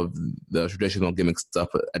some of the traditional gimmick stuff,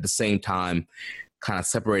 but at the same time, kind of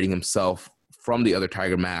separating himself from the other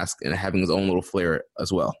Tiger Mask and having his own little flair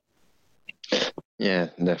as well. Yeah,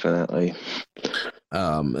 definitely.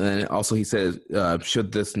 And then also he says,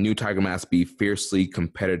 should this new Tiger Mask be fiercely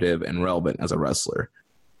competitive and relevant as a wrestler?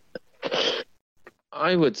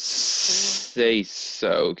 I would say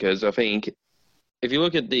so, because I think if you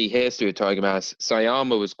look at the history of Tiger Mask,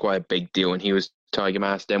 Sayama was quite a big deal when he was Tiger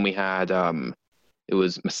Mask. Then we had, it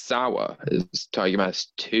was Misawa as Tiger Mask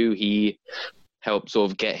 2. He helped sort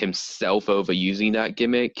of get himself over using that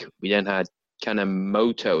gimmick. We then had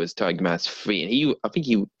Kanemoto as Tiger Mask 3, and I think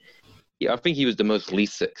he was the most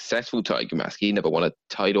least successful Tiger Mask. He never won a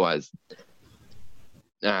title as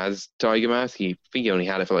Tiger Mask. I think he only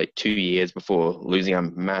had it for like 2 years before losing a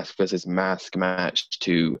mask versus mask match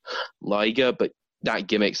to Liger, but that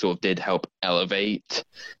gimmick sort of did help elevate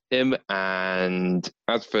him. And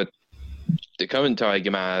as for the current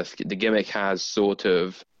Tiger Mask, the gimmick has sort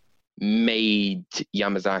of made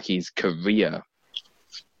Yamazaki's career,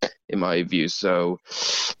 in my view. So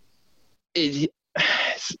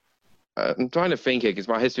I'm trying to think here, because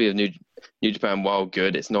my history of New Japan, while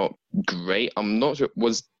good, it's not great. I'm not sure.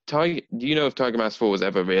 Do you know if Tiger Mask 4 was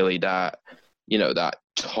ever really that, that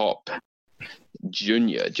top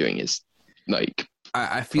junior during his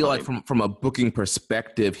I feel like from a booking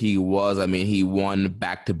perspective, he was. I mean, he won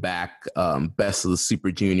back-to-back Best of the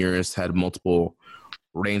Super Juniors, had multiple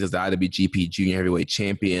reigns as the IWGP Junior Heavyweight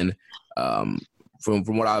Champion. From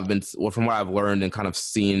what I've learned and kind of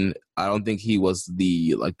seen, I don't think he was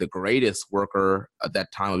the greatest worker at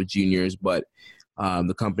that time of juniors, but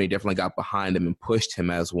the company definitely got behind him and pushed him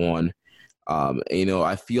as one.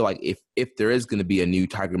 I feel like if there is going to be a new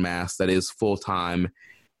Tiger Mask that is full time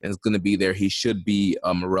and is going to be there, he should be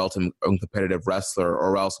a relative competitive wrestler,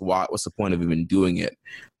 or else what's the point of even doing it?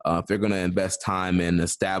 If they're going to invest time in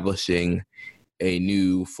establishing a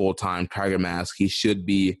new full time Tiger Mask, he should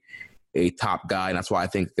be a top guy, and that's why I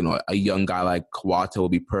think a young guy like Kawato will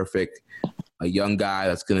be perfect. A young guy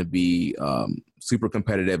that's going to be super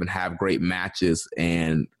competitive and have great matches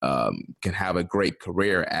and can have a great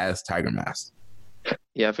career as Tiger Mask.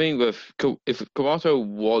 Yeah, I think if Kawato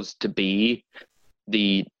was to be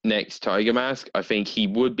the next Tiger Mask, I think he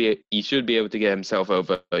should be able to get himself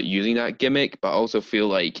over using that gimmick, but I also feel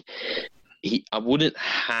like I wouldn't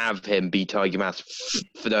have him be Tiger Mask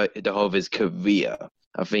for the whole of his career.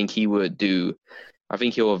 I think he would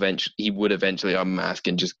eventually unmask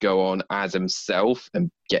and just go on as himself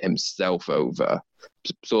and get himself over,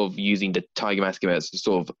 sort of using the Tiger Mask as a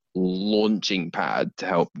sort of launching pad to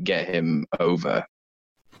help get him over.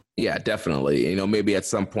 Yeah, definitely. Maybe at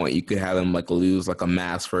some point you could have him lose a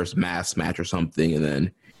mask versus mask match or something, and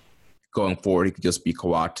then going forward he could just be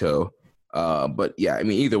Kawato. But yeah, I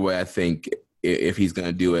mean, either way, I think if he's going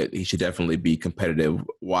to do it, he should definitely be competitive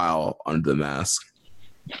while under the mask.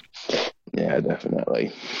 Yeah,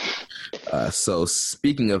 definitely. So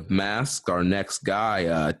speaking of masks, our next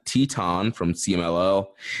guy, Teton from CMLL,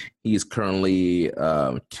 he's currently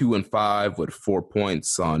 2-5 with 4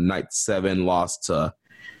 points on night 7. Lost to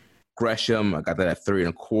Gresham. I got that at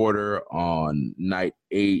 3.25. On night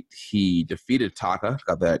 8, he defeated Taka.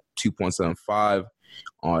 Got that at 2.75.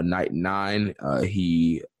 On night 9,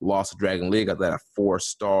 he lost to Dragon Lee. Got that at 4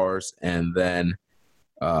 stars. And then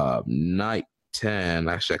night 10,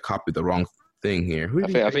 actually, I copied the wrong thing here.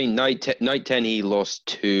 I think night 10 he lost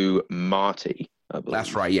to Marty, I believe.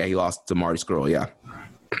 That's right. Yeah, he lost to Marty Scurll. Yeah.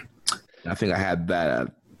 I think I had that at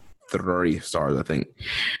 30 stars, I think.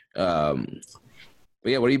 But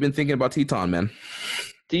yeah, what have you been thinking about Teton, man?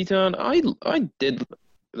 Teton, I did.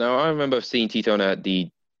 Now, I remember seeing Teton at the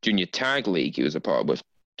Junior Tag League he was a part of with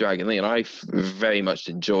Dragon Lee, and I very much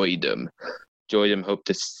enjoyed him. Hope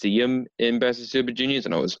to see him in Best of Super Juniors,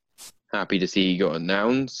 and I was happy to see he got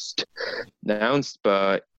announced,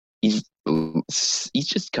 but he's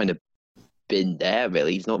just kind of been there,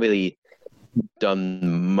 really. He's not really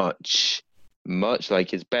done much. Like,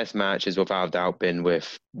 his best match has without doubt been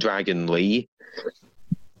with Dragon Lee,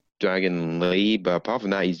 but apart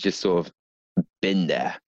from that, he's just sort of been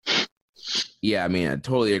there. Yeah, I mean, I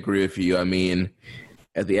totally agree with you. I mean,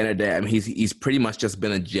 at the end of the day, I mean, he's pretty much just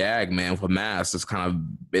been a jag, man, with a mask. Just kind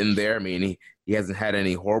of been there. I mean, he hasn't had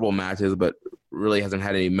any horrible matches, but really hasn't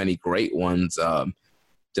had many great ones.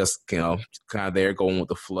 Just, kind of there going with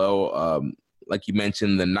the flow. Like you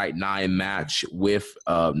mentioned, the night 9 match with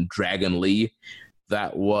Dragon Lee,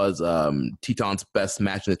 that was Teton's best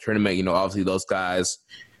match in the tournament. Obviously those guys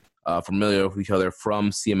familiar with each other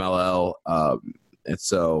from CMLL, and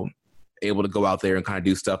so able to go out there and kind of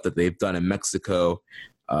do stuff that they've done in Mexico.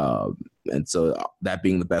 And so that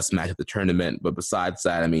being the best match of the tournament. But besides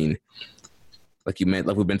that, I mean, like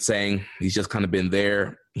we've been saying, he's just kind of been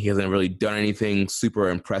there. He hasn't really done anything super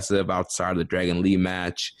impressive outside of the Dragon Lee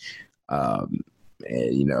match. And,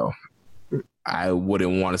 I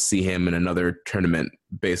wouldn't want to see him in another tournament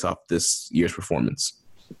based off this year's performance.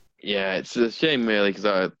 Yeah, it's a shame, really, because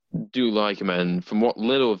I do like him. And from what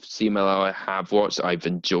little of CMLL I have watched, I've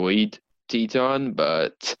enjoyed Teton.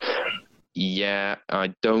 But, yeah,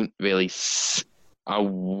 I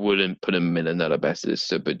wouldn't put him in another Best of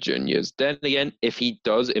Super Juniors. Then again, if he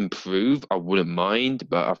does improve, I wouldn't mind.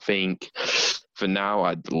 But I think for now,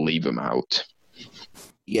 I'd leave him out.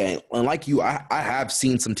 Yeah, and like you, I have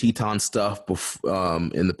seen some Teton stuff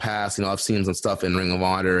in the past. I've seen some stuff in Ring of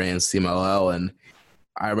Honor and CMLL, and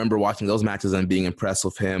I remember watching those matches and being impressed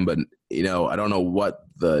with him. But, I don't know what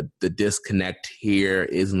the disconnect here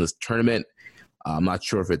is in this tournament. I'm not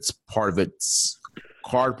sure if it's part of its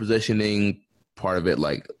card positioning, part of it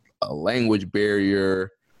like a language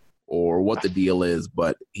barrier, or what the deal is,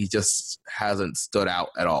 but he just hasn't stood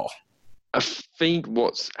out at all. I think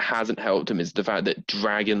what hasn't helped him is the fact that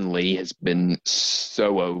Dragon Lee has been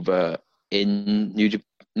so over in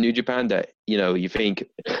New Japan that, you think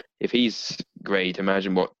if he's great,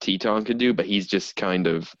 imagine what Teton could do, but he's just kind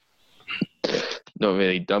of not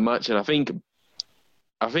really done much. And I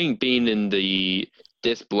think being in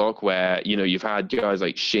this block where, you've had guys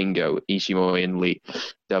like Shingo, Ishimori, and Lee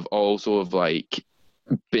that have all sort of like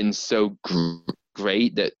been so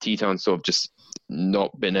great that Teton's sort of just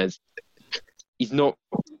not been as...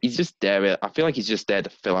 He's just there. I feel like he's just there to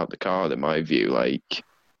fill out the card, in my view. Like,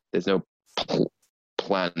 there's no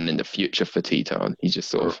plan in the future for Teton. He's just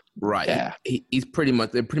sort of right. there. They pretty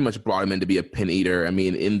much brought him in to be a pin eater. I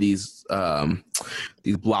mean, in these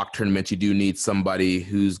block tournaments, you do need somebody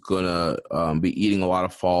who's gonna be eating a lot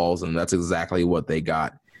of falls, and that's exactly what they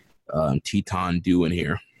got Teton doing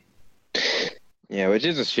here. Yeah, which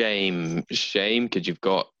is a shame because you've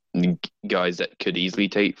got guys that could easily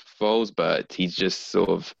take falls, but he's sort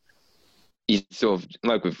of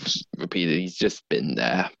like we've repeated, he's just been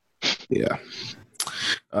there. Yeah.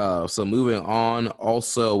 So moving on,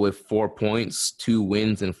 also with 4 points, 2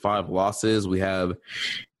 wins and 5 losses, we have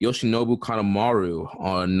Yoshinobu Kanemaru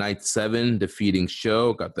on night 7 defeating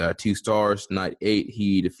Sho, got that 2 stars. Night 8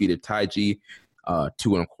 he defeated Taiji,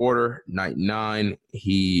 2.25. Night 9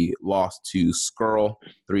 he lost to Scurll,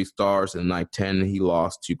 3 stars, and night 10 he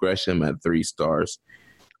lost to Gresham at 3 stars.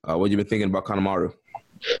 What have you been thinking about Kanemaru?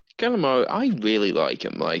 Kanemaru, I really like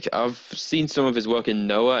him. Like, I've seen some of his work in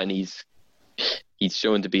Noah, and he's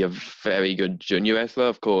shown to be a very good junior wrestler.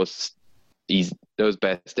 Of course, those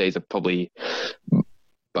best days are probably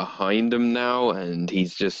behind him now, and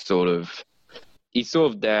he's sort of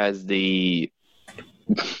there as the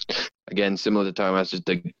again, similar to Thomas, just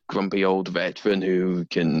a grumpy old veteran who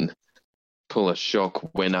can pull a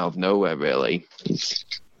shock win out of nowhere, really.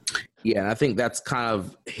 Yeah, and I think that's kind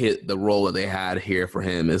of hit the role that they had here for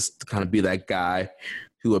him, is to kind of be that guy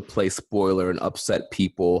who would play spoiler and upset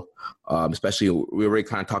people. Especially, we already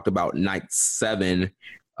kind of talked about Night 7,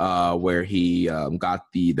 where he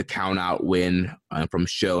got the count out win from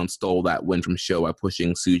Sho and stole that win from Sho by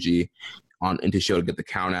pushing Tsuji on into Sho to get the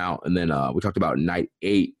count out. And then we talked about Night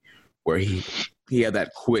 8, where he had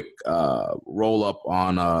that quick roll up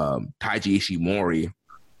on Taiji Ishimori.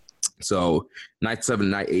 So Night 7,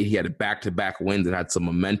 Night 8, he had back-to-back wins and had some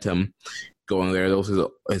momentum going there. Those are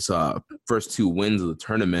his first 2 wins of the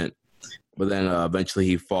tournament. But then eventually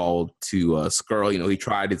he fell to Skrull. He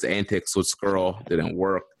tried his antics with Skrull, didn't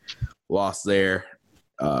work, lost there.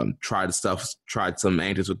 Tried some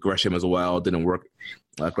antics with Gresham as well, didn't work.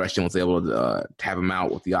 Gresham was able to tap him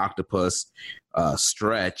out with the octopus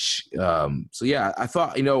stretch. So yeah, I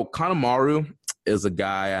thought, Kanemaru is a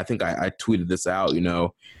guy, I think I tweeted this out,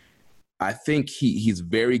 I think he's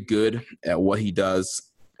very good at what he does,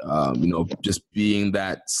 just being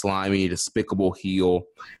that slimy, despicable heel.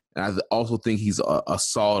 And I also think he's a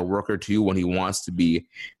solid worker too when he wants to be.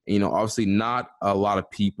 Obviously not a lot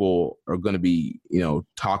of people are going to be,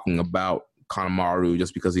 talking about Kanemaru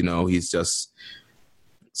just because, he's just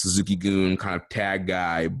Suzuki-gun kind of tag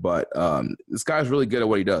guy. But this guy's really good at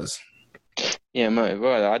what he does. Yeah,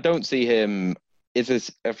 I don't see him.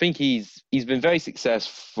 I think he's been very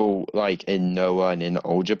successful, like in Noah and in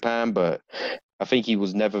Old Japan, but I think he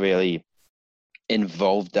was never really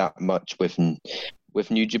involved that much with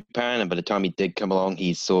New Japan. And by the time he did come along,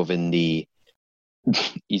 he's sort of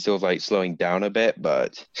like slowing down a bit.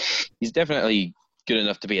 But he's definitely good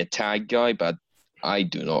enough to be a tag guy. But I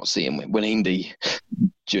do not see him winning the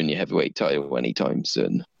junior heavyweight title anytime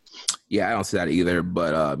soon. Yeah, I don't see that either.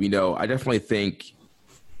 But I definitely think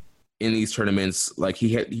in these tournaments, like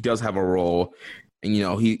he does have a role, and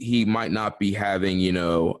he might not be having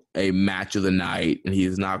a match of the night, and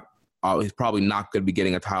he's probably not going to be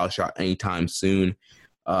getting a title shot anytime soon.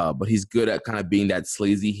 But he's good at kind of being that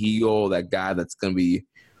sleazy heel, that guy that's going to be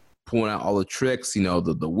pulling out all the tricks,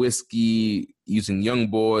 the whiskey, using young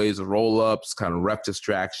boys, roll ups, kind of ref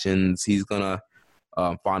distractions. He's gonna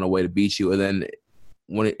find a way to beat you, and then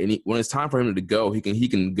when it's time for him to go, he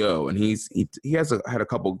can go, and he has had a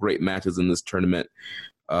couple great matches in this tournament.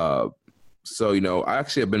 So I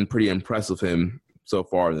actually have been pretty impressed with him so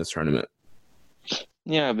far in this tournament.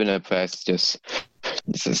 Yeah, I've been impressed. It's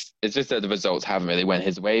just that the results haven't really went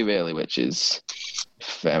his way, really, which is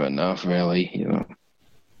fair enough, really.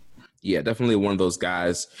 Yeah, definitely one of those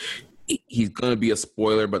guys. He's going to be a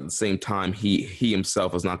spoiler, but at the same time, he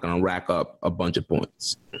himself is not going to rack up a bunch of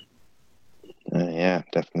points. Yeah,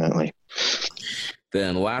 definitely.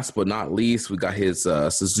 Then last but not least, we got his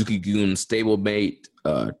Suzuki-gun stablemate,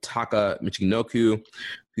 Taka Michinoku,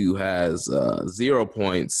 who has 0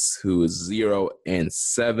 points, who is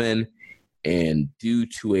 0-7. And due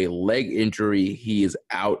to a leg injury, he is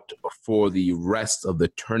out for the rest of the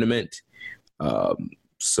tournament.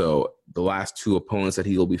 So the last 2 opponents that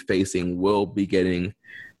he will be facing will be getting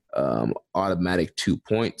automatic 2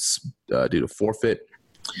 points due to forfeit.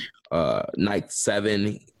 Night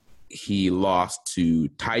 7, he lost to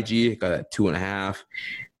Taiji, got that 2.5.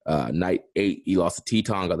 Night 8, he lost to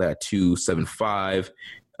Teton, got that 2.75.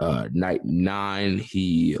 Night 9,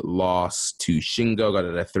 he lost to Shingo, got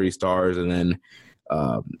it at 3 stars. And then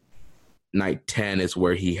night 10 is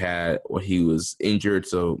where he was injured.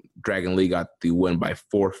 So Dragon Lee got the win by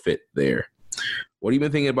forfeit there. What have you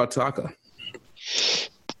been thinking about Taka?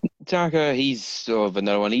 Taka, he's sort of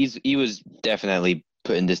another one. He was definitely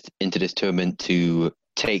put into this tournament to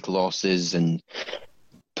take losses and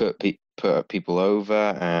put people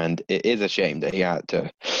over. And it is a shame that he had to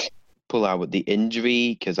pull out with the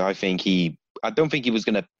injury, because I don't think he was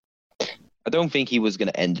gonna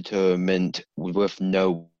end the tournament with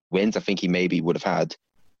no wins. I think he maybe would have had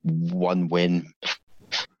one win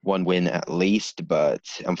at least, but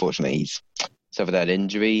unfortunately he's suffered that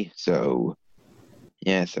injury. So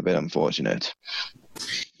yeah, it's a bit unfortunate.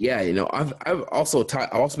 Yeah, I've also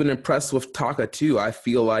been impressed with Taka too. I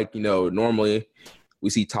feel like normally we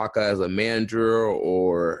see Taka as a manager,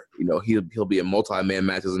 or he'll be in multi-man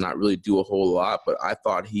matches and not really do a whole lot. But I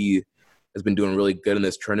thought he has been doing really good in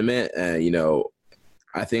this tournament, and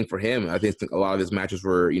I think for him, I think a lot of his matches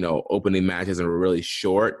were opening matches and were really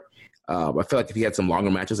short. I feel like if he had some longer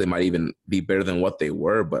matches, they might even be better than what they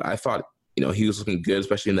were. But I thought he was looking good,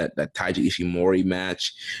 especially in that Taiji Ishimori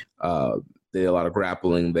match. They did a lot of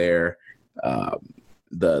grappling there.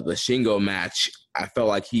 The Shingo match, I felt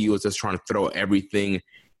like he was just trying to throw everything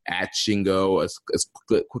at Shingo as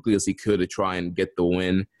quickly as he could to try and get the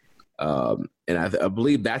win. And I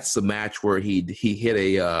believe that's the match where he hit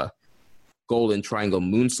a golden triangle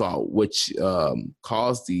moonsault, which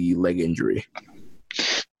caused the leg injury.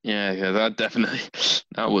 Yeah,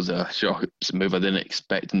 that was a shock. It's a move I didn't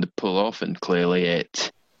expect him to pull off, and clearly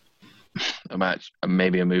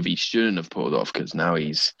maybe a move he shouldn't have pulled off because now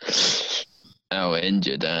he's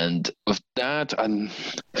injured. And with that, I've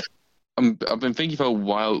been thinking for a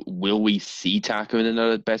while, will we see Taka in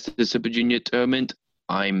another Best of the Super Junior tournament?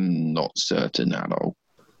 I'm not certain at all.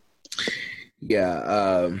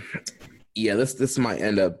 Yeah, this might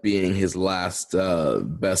end up being his last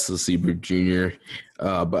Best of the Super Junior.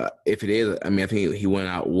 But if it is, I think he went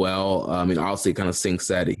out well. Obviously it kind of sinks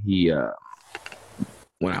that he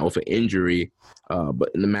went out with an injury. But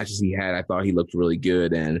in the matches he had, I thought he looked really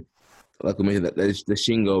good. And like we mentioned, the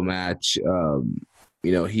Shingo match,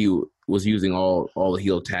 he was using all the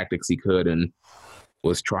heel tactics he could and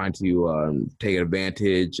was trying to take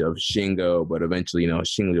advantage of Shingo, but eventually,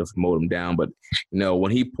 Shingo just mowed him down. But,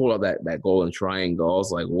 when he pulled out that golden triangle, I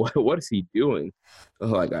was like, what is he doing?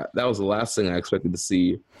 That was the last thing I expected to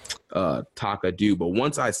see Taka do. But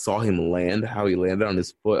once I saw him land, how he landed on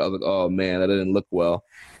his foot, I was like, oh, man, that didn't look well.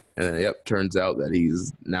 And then, turns out that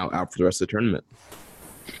he's now out for the rest of the tournament.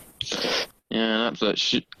 Yeah, that's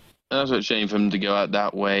a shame for him to go out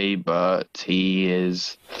that way, but he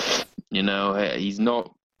is... he's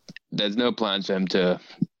not. There's no plans for him to,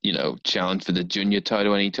 challenge for the junior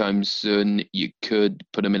title anytime soon. You could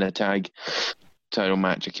put him in a tag title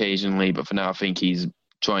match occasionally, but for now, I think he's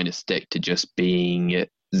trying to stick to just being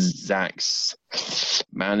Zack's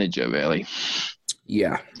manager, really.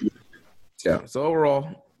 Yeah. So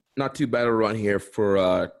overall, not too bad a run here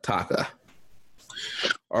for Taka.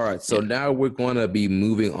 All right, so now we're going to be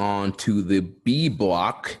moving on to the B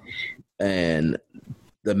block, and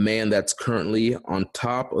the man that's currently on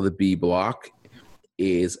top of the B block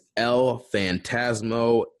is El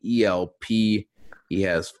Phantasmo, ELP. He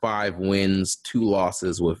has 5 wins, 2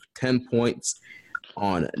 losses with 10 points.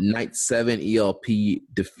 On night 7, ELP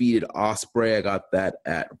defeated Ospreay. I got that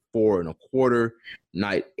at 4 1/4.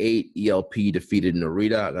 Night 8, ELP defeated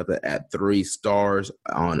Narita. I got that at 3 stars.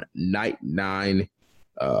 On night 9,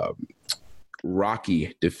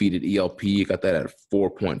 Rocky defeated ELP. Got that at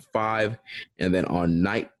 4.5. And then on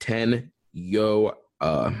night 10, Yo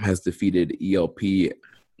has defeated ELP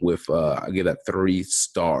with I give that 3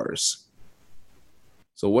 stars.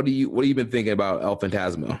 So what have you been thinking about El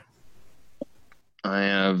Phantasmo? I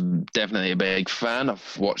am definitely a big fan.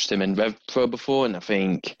 I've watched him in Rev Pro before, and I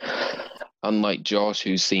think, unlike Josh,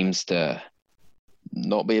 who seems to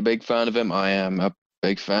not be a big fan of him, I am a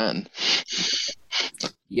big fan.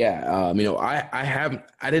 Yeah,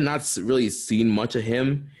 I did not really seen much of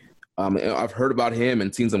him. I've heard about him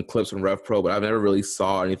and seen some clips from Rev Pro, but I've never really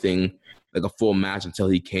saw anything like a full match until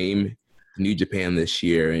he came to New Japan this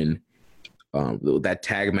year, and that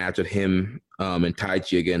tag match with him and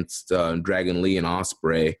Taichi against Dragon Lee and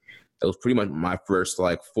Ospreay. That was pretty much my first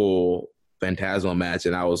full Phantasmo match,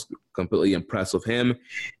 and I was completely impressed with him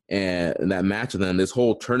and that match. And then this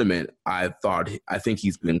whole tournament, I think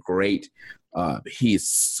he's been great. He has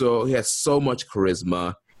so much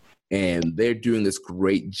charisma, and they're doing this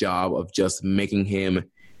great job of just making him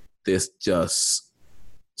this just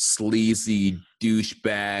sleazy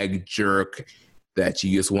douchebag jerk that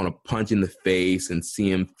you just want to punch in the face and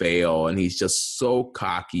see him fail. And he's just so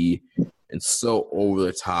cocky and so over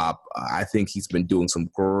the top. I think he's been doing some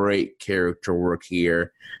great character work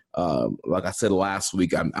here. Like I said last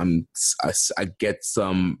week, I get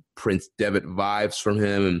some Prince Devitt vibes from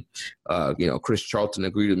him, and Chris Charlton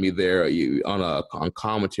agreed with me there on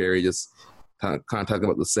commentary, just kind of talking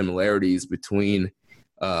about the similarities between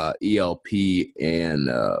ELP and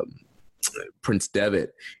Prince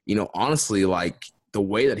Devitt. Honestly, the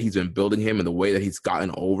way that he's been building him and the way that he's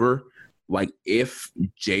gotten over, if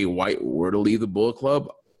Jay White were to leave the Bullet Club,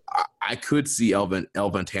 I could see El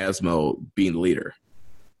Phantasmo being the leader.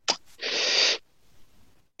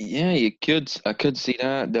 Yeah, I could see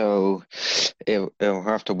that, though. It'll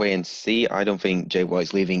have to wait and see. I don't think Jay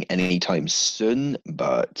White's leaving anytime soon,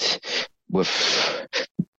 but with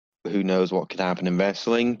who knows what could happen in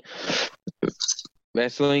wrestling. I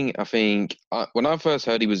think when I first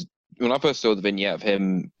saw the vignette of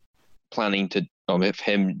him planning to, of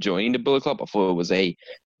him joining the Bullet Club, I thought it was a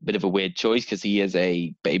bit of a weird choice because he is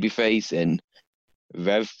a babyface in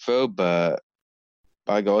Rev Pro, but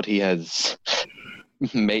by God, he's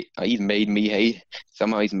made me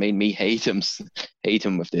hate him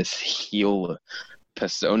with this heel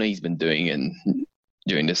persona he's been doing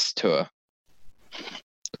during this tour.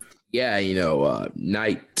 Yeah,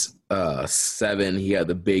 night 7, he had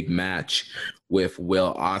the big match with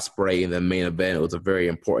Will Ospreay in the main event. It was a very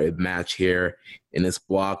important match here in this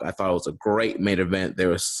block. I thought it was a great main event. There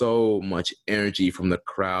was so much energy from the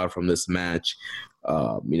crowd from this match.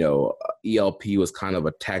 ELP was kind of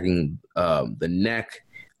attacking the neck.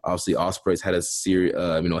 Obviously, Ospreay's had a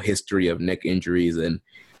history of neck injuries, and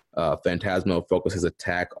Phantasmo focused his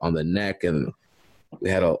attack on the neck, and we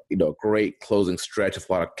had a great closing stretch with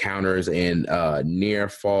a lot of counters and near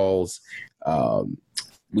falls.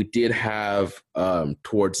 We did have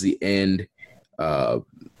towards the end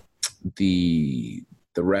the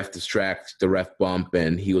ref bump,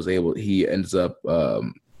 and he ends up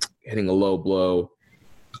hitting a low blow,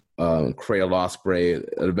 cradled Ospreay,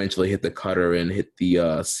 eventually hit the cutter and hit the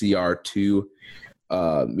CR2.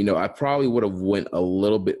 I probably would have went a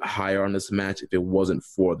little bit higher on this match if it wasn't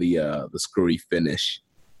for the screwy finish.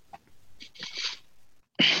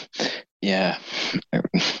 Yeah.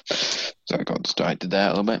 So I got distracted there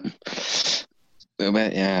a little bit.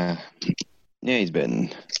 Yeah. Yeah, he's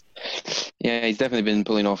definitely been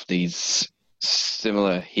pulling off these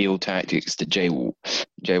similar heel tactics to Jay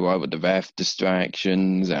White with the ref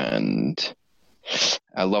distractions, and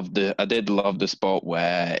I did love the spot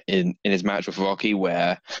where in his match with Rocky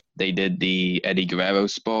where they did the Eddie Guerrero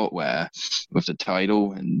spot with the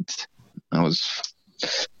title, and that was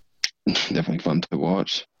definitely fun to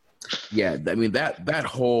watch. Yeah, I mean that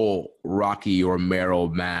whole Rocky Romero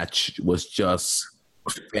match was just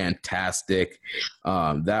fantastic.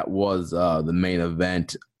 That was the main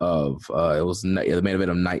event of the main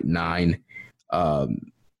event of night 9.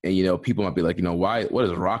 And people might be like, what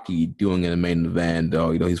is Rocky doing in the main event?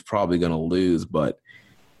 Oh, he's probably going to lose. But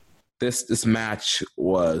this match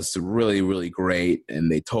was really, really great,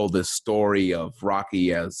 and they told this story of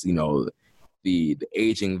Rocky as the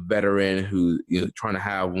aging veteran who trying to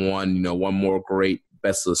have one more great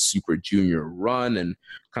Best of Super Junior run, and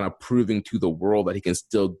kind of proving to the world that he can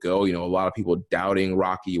still go. A lot of people doubting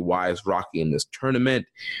Rocky. Why is Rocky in this tournament?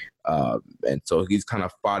 And so he's kind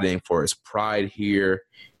of fighting for his pride here.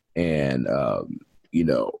 And,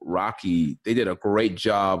 Rocky, they did a great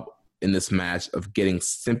job in this match of getting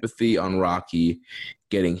sympathy on Rocky,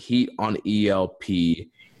 getting heat on ELP.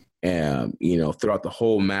 And, throughout the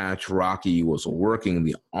whole match, Rocky was working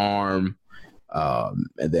the arm.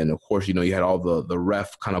 And then, of course, you had all the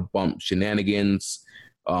ref kind of bump shenanigans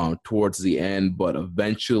towards the end. But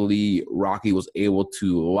eventually, Rocky was able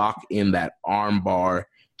to lock in that arm bar,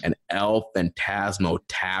 and El Phantasmo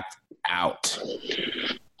tapped out.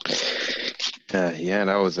 Yeah,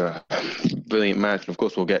 that was a brilliant match. And of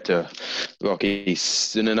course, we'll get to Rocky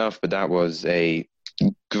soon enough, but that was a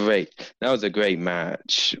great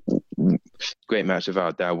match. Great match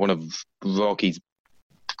without doubt.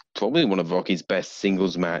 Probably one of Rocky's best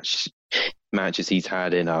singles matches he's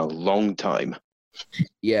had in a long time.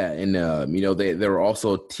 Yeah, and they were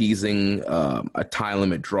also teasing a time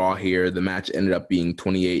limit draw here. The match ended up being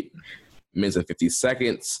 28 minutes and 50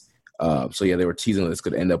 seconds. So yeah, they were teasing this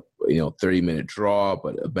could end up 30-minute draw,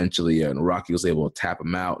 but eventually Rocky was able to tap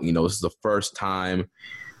him out. This is the first time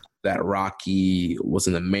that Rocky was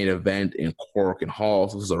in the main event in Korakuen Hall.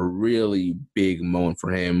 So this is a really big moment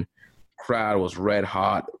for him. Crowd was red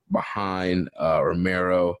hot behind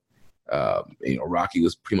Romero. Rocky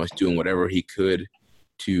was pretty much doing whatever he could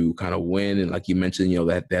to kind of win. And like you mentioned,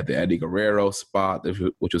 they had the Eddie Guerrero spot,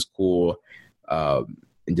 which was cool.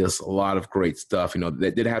 And just a lot of great stuff.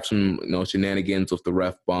 They did have some, shenanigans with the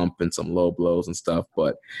ref bump and some low blows and stuff,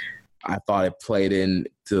 but I thought it played into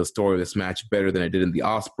the story of this match better than it did in the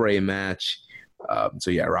Ospreay match.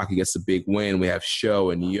 So yeah, Rocky gets a big win. We have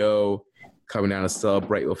Sho and Yo coming down to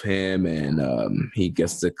celebrate with him, and he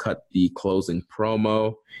gets to cut the closing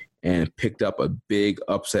promo and picked up a big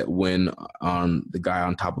upset win on the guy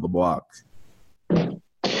on top of the block.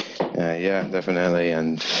 Yeah, definitely.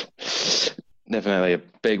 And definitely a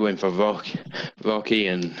big win for Rocky,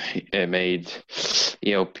 and it made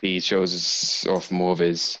ELP shows off more of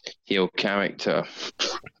his heel character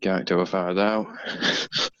without a doubt.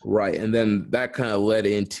 Right, and then that kind of led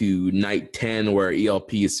into night 10 where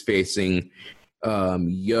ELP is facing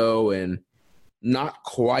Yo, and not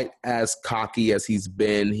quite as cocky as he's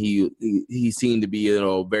been. He seemed to be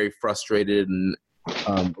very frustrated and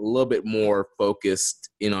a little bit more focused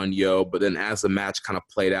in on Yo, but then as the match kind of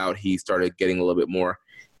played out, he started getting a little bit more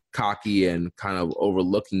cocky and kind of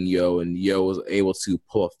overlooking Yo, and Yo was able to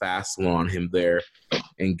pull a fast one on him there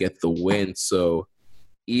and get the win. So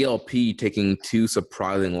ELP taking 2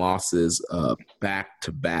 surprising losses back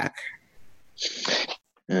to back.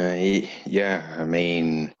 Yeah, I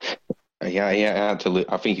mean, Yeah, he had to.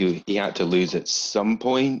 I think he had to lose at some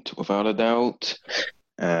point, without a doubt.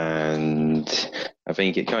 And I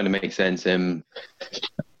think it kind of makes sense. Him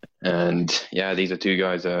and yeah, these are two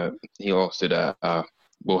guys he lost it.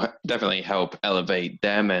 Will definitely help elevate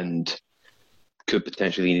them and could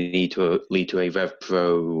potentially lead to a Rev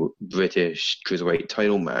Pro British Cruiserweight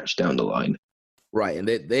title match down the line. Right, and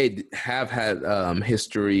they have had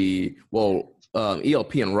history. Well,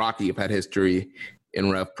 ELP and Rocky have had history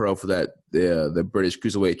in Rev Pro for the British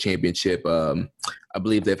Cruiserweight Championship. I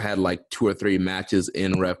believe they've had like 2 or 3 matches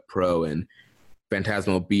in Rev Pro, and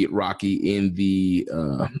Phantasmo beat Rocky in the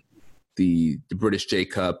British J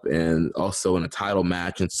Cup and also in a title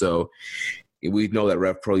match. And so we know that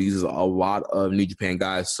Rev Pro uses a lot of New Japan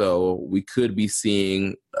guys, so we could be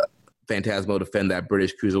seeing Phantasmo defend that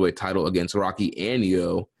British Cruiserweight title against Rocky and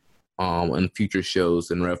Io in future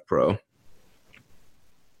shows in Rev Pro.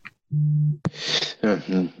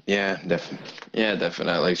 Yeah,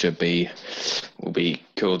 definitely. Will be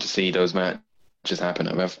cool to see those matches happen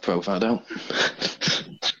at Rev Pro. Found out.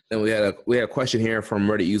 Then we had a question here from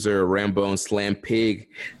Reddit user Rambone Slam Pig.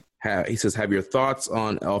 He says, "Have your thoughts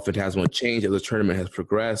on El Phantasmo change as the tournament has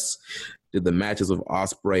progressed? Did the matches of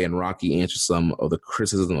Ospreay and Rocky answer some of the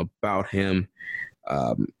criticism about him?"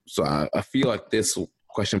 So I feel like this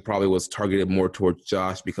question probably was targeted more towards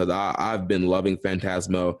Josh, because I've been loving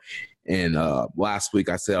Phantasmo. And last week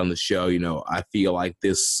I said on the show, I feel like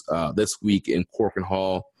this week in Corkin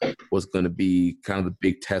Hall was going to be kind of the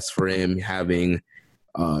big test for him, having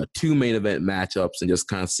 2 main event matchups and just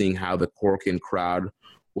kind of seeing how the Corkin crowd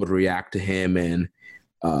would react to him. And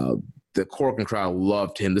the Corkin crowd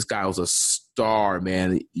loved him. This guy was a star,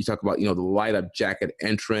 man. You talk about, the light up jacket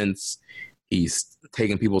entrance. He's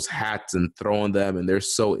taking people's hats and throwing them, and they're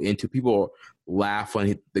so into. People laugh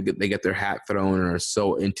when they get their hat thrown and are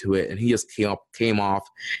so into it. And he just came off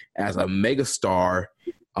as a megastar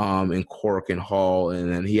in Corkin Hall,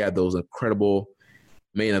 and then he had those incredible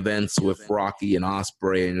main events with Rocky and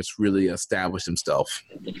Ospreay, and just really established himself.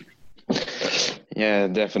 Yeah,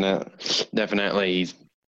 definitely. He's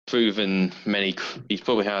proven many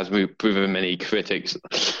critics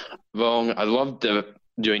wrong. I loved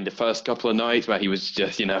during the first couple of nights where he was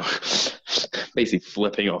just, basically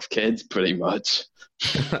flipping off kids pretty much.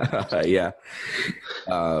 Yeah.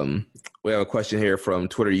 We have a question here from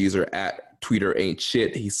Twitter user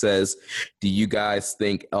 @TweeterAintShit. He says, "Do you guys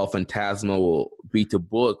think El Phantasmo will be to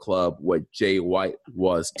Bullet Club what Jay White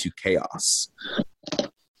was to Chaos?"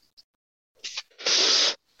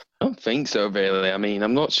 I don't think so, really. I mean,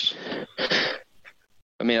 I'm not sure.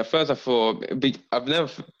 I mean, at first I thought,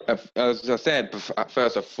 as I said, at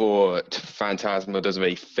first I thought Phantasmo doesn't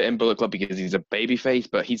really fit in Bullet Club because he's a babyface,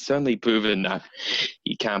 but he's certainly proven that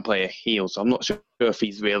he can play a heel. So I'm not sure if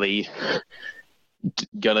he's really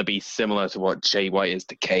going to be similar to what Jay White is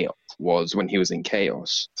to Chaos was when he was in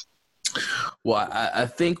Chaos. Well, I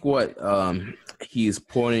think what he's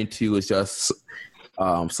pointing to is just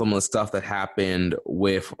some of the stuff that happened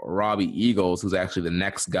with Robbie Eagles, who's actually the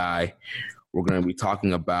next guy we're going to be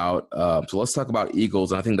talking about. So let's talk about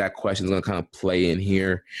Eagles. And I think that question is going to kind of play in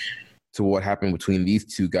here to what happened between these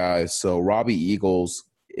two guys. So Robbie Eagles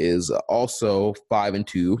is also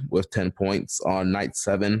 5-2 with 10 points on night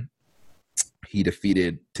 7. He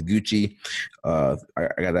defeated Taguchi. I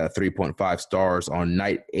got that 3.5 stars. On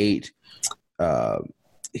night 8,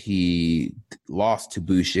 he lost to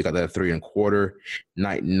Bushi, got that at 3.25.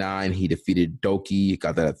 Night 9, he defeated Doki,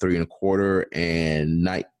 got that at 3.25. And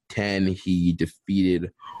night 10, he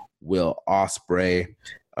defeated Will Ospreay.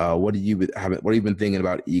 What have you been thinking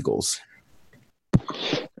about Eagles?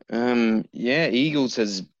 Eagles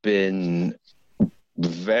has been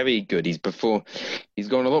very good. He's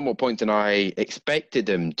gone a lot more points than I expected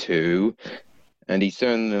him to, and he's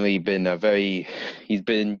certainly been he's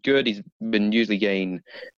been good. He's been usually gained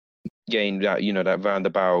that that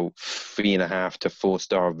roundabout 3.5 to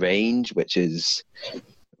 4-star range, which is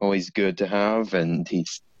always good to have. And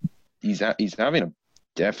he's having a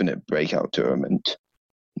definite breakout tournament.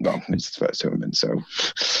 Well, it's his first tournament, so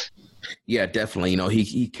yeah, definitely.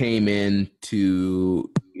 He came into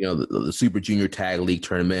the Super Junior Tag League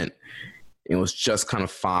tournament. It was just kind of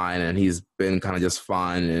fine, and he's been kind of just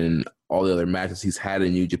fine in all the other matches he's had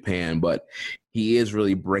in New Japan. But he is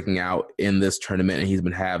really breaking out in this tournament, and he's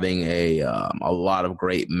been having a lot of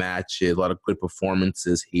great matches, a lot of good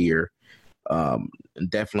performances here. And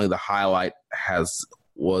definitely the highlight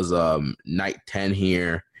was night 10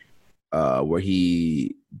 here, where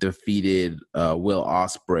he defeated Will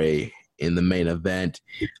Ospreay in the main event.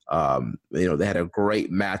 They had a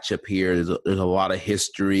great matchup here. There's a lot of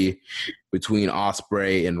history between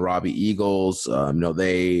Ospreay and Robbie Eagles.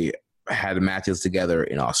 They had matches together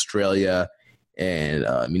in Australia. And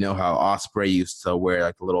you know how Ospreay used to wear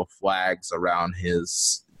like little flags around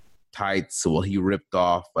his tights? Well, he ripped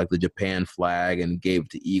off like the Japan flag and gave it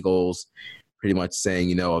to Eagles, pretty much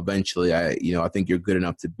saying, eventually I think you're good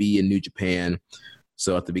enough to be in New Japan.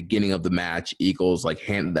 So at the beginning of the match, Eagles like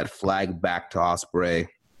handed that flag back to Ospreay.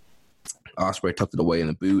 Ospreay tucked it away in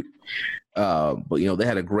the boot. But they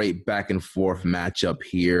had a great back and forth matchup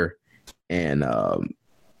here. And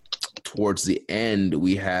towards the end,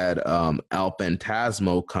 we had El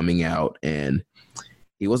Phantasmo coming out, and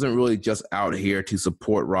he wasn't really just out here to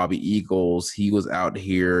support Robbie Eagles. He was out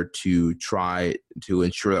here to try to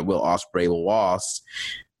ensure that Will Ospreay lost,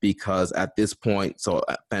 because at this point, so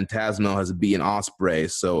Phantasmo has beaten Ospreay.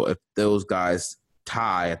 So if those guys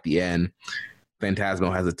tie at the end,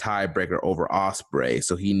 Phantasmo has a tiebreaker over Ospreay.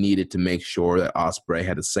 So he needed to make sure that Ospreay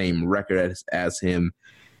had the same record as him.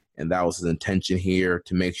 And that was his intention here,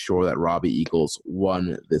 to make sure that Robbie Eagles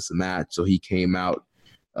won this match. So he came out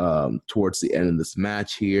towards the end of this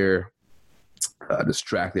match here,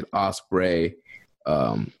 distracted Ospreay.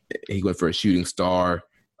 He went for a shooting star,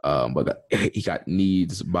 but he got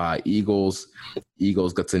knees by Eagles.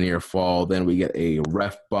 Eagles gets a near fall. Then we get a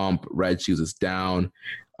ref bump. Red Shoes is down.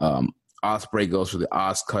 Ospreay goes for the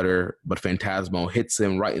Oz Cutter, but Phantasmo hits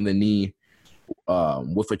him right in the knee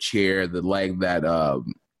with a chair, the leg that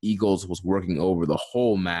Eagles was working over the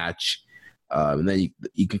whole match. And then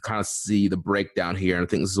you can kind of see the breakdown here. And I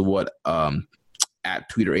think this is what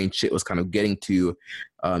at Tweeter Ain't Shit was kind of getting to.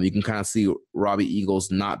 You can kind of see Robbie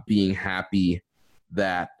Eagles not being happy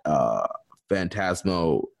that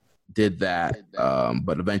Phantasmo did that.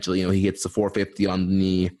 But eventually, he hits the 450 on the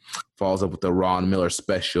knee, follows up with the Ron Miller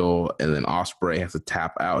special, and then Ospreay has to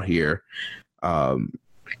tap out here.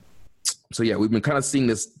 So, yeah, we've been kind of seeing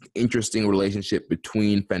this interesting relationship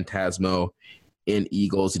between Phantasmo and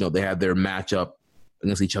Eagles. They had their matchup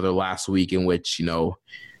against each other last week, in which,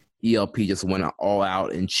 ELP just went all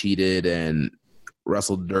out and cheated and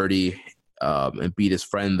wrestled dirty and beat his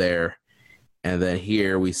friend there. And then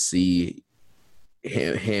here we see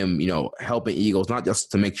him, helping Eagles, not just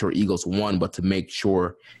to make sure Eagles won, but to make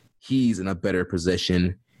sure he's in a better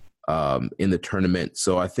position in the tournament.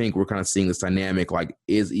 So I think we're kind of seeing this dynamic. Like,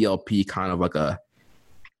 is ELP kind of like a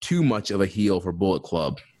too much of a heel for Bullet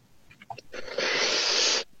Club?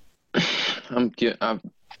 I'm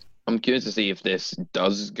curious to see if this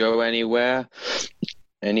does go anywhere.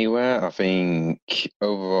 I think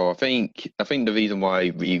overall, I think the reason why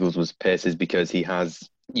Eagles was pissed is because he has,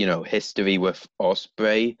 history with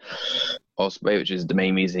Ospreay, which is the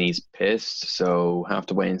main reason he's pissed. So have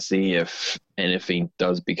to wait and see if anything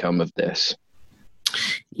does become of this.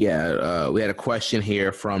 Yeah, we had a question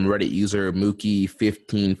here from Reddit user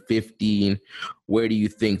Mookie1515. Where do you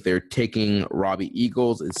think they're taking Robbie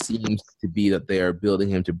Eagles? It seems to be that they are building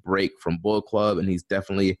him to break from Bullet Club, and he's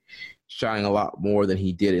definitely shining a lot more than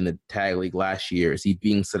he did in the tag league last year. Is he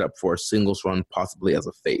being set up for a singles run, possibly as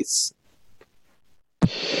a face?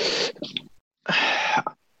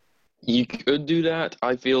 You could do that.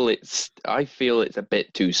 I feel it's a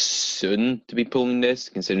bit too soon to be pulling this,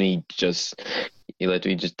 considering he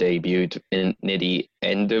literally just debuted near the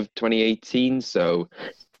end of 2018. So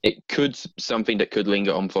it could something that could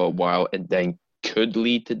linger on for a while and then could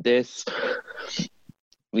lead to this,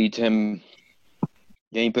 lead to him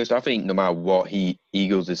getting pushed. I think no matter what,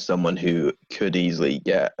 Eagles is someone who could easily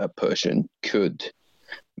get a push and could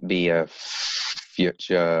be a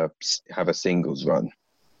future, have a singles run.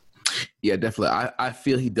 Yeah, definitely. I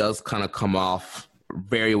feel he does kind of come off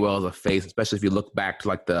very well as a face, especially if you look back to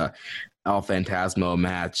like the El Phantasmo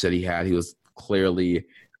match that he had. He was clearly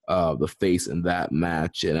the face in that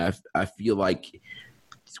match. And I feel like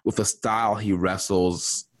with the style he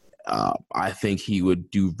wrestles, I think he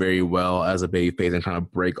would do very well as a babyface and kind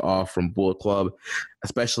of break off from Bullet Club,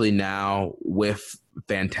 especially now with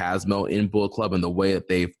Phantasmo in Bullet Club and the way that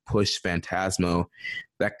they've pushed Phantasmo.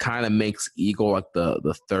 That kind of makes Eagle like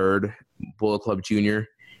the third Bullet Club Junior.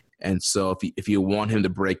 And so if you want him to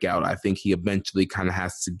break out, I think he eventually kind of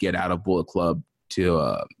has to get out of Bullet Club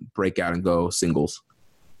to break out and go singles.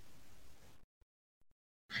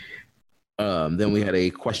 Then we had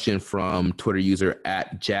a question from Twitter user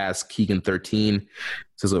at JazzKeegan13. It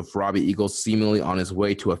says, if Robbie Eagles seemingly on his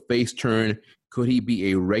way to a face turn, could he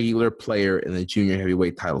be a regular player in the junior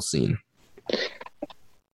heavyweight title scene?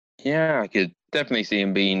 Yeah, I could definitely see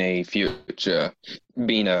him being a future,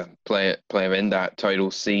 being a player in that title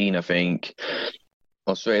scene. I think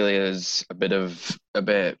Australia is a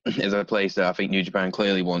place that I think New Japan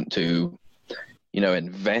clearly want to,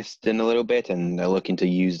 invest in a little bit, and they're looking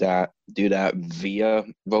to do that via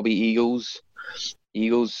Robbie Eagles.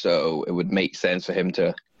 Eagles, so it would make sense for him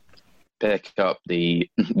to pick up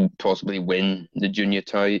possibly win the junior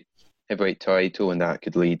heavyweight title, and that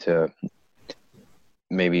could lead to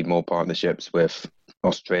maybe more partnerships with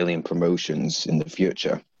Australian promotions in the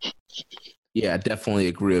future. Yeah, I definitely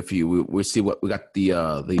agree with you. We see what we got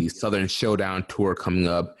the Southern Showdown tour coming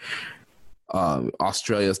up.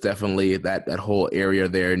 Australia's definitely that whole area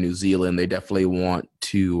there, New Zealand, they definitely want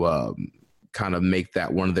to kind of make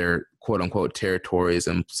that one of their quote unquote territories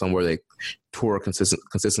and somewhere they tour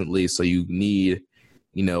consistently. So you need,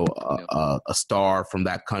 a star from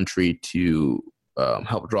that country to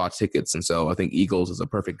help draw tickets. And so I think Eagles is a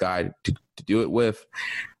perfect guy to do it with.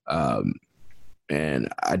 And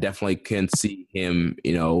I definitely can see him,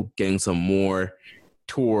 getting some more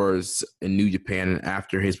tours in New Japan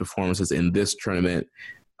after his performances in this tournament,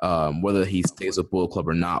 whether he stays with Bullet Club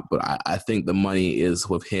or not. But I think the money is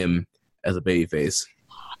with him as a babyface.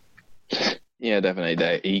 Yeah, definitely.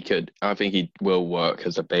 I think he will work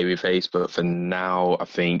as a babyface, but for now, I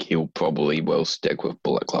think he'll probably will stick with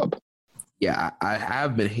Bullet Club. Yeah, I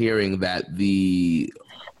have been hearing that the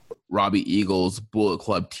Robbie Eagles Bullet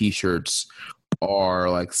Club T-shirts are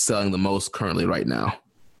like selling the most currently right now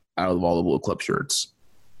out of all the Bullet Club shirts.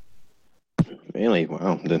 Really?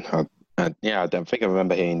 Wow. Then I don't think I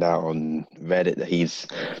remember hearing that on Reddit that his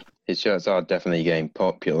shirts are definitely getting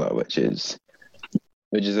popular, which is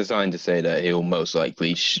a sign to say that he'll most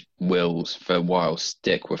likely will for a while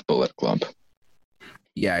stick with Bullet Club.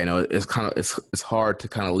 Yeah, it's hard to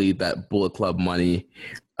kind of leave that Bullet Club money,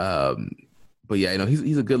 but yeah,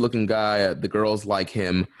 he's a good looking guy. The girls like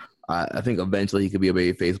him. I think eventually he could be a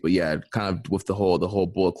babyface, but yeah, kind of with the whole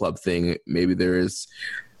Bullet Club thing, maybe there is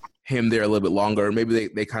him there a little bit longer. Maybe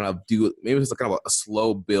they kind of do. Maybe it's kind of a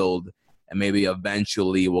slow build, and maybe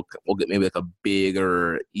eventually we'll get maybe like a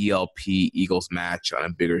bigger ELP Eagles match on a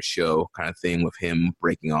bigger show kind of thing with him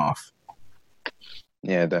breaking off.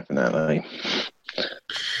 Yeah, definitely.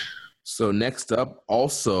 So next up,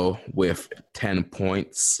 also with 10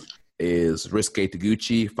 points, is Ryusuke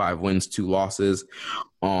Taguchi, 5 wins, 2 losses.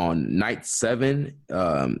 On night 7,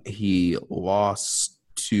 he lost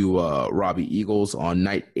to Robbie Eagles. On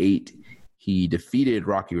night 8, he defeated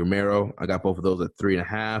Rocky Romero. I got both of those at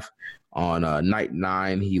 3.5. On night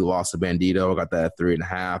 9, he lost to Bandito. I got that at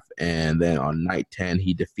 3.5. And then on night 10,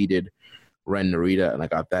 he defeated Ren Narita, and I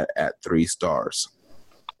got that at 3 stars.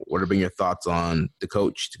 What have been your thoughts on the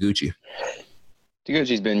coach, Taguchi?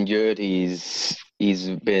 Taguchi's been good. He's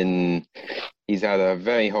had a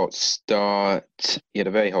very hot start. He had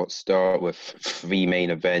a very hot start with 3 main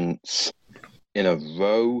events in a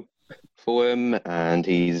row for him, and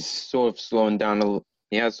he's sort of slowing down a little.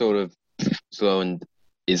 He has slowing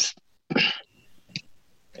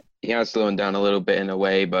down a little bit in a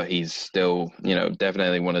way, but he's still,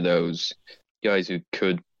 definitely one of those guys who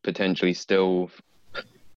could potentially still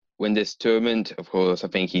win this tournament. Of course, I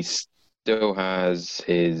think he still has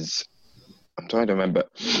his. I'm trying to remember.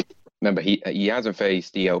 He hasn't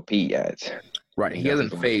faced ELP yet. Right, he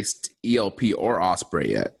hasn't faced ELP or Ospreay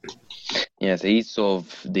yet. Yeah, so he's sort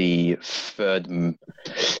of the third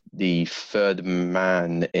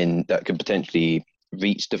man in that could potentially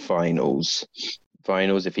reach the finals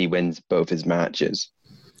if he wins both his matches.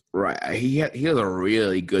 Right, he has a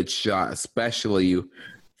really good shot, especially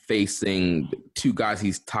facing 2 guys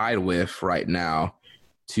he's tied with right now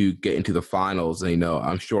to get into the finals. And,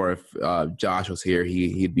 I'm sure if Josh was here,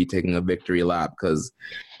 he'd be taking a victory lap, because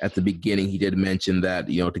at the beginning he did mention that,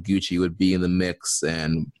 Taguchi would be in the mix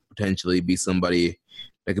and potentially be somebody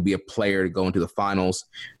that could be a player to go into the finals.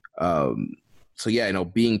 So yeah,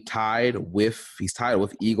 being tied with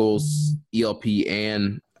Eagles, ELP,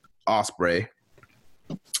 and Ospreay.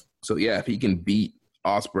 So yeah, if he can beat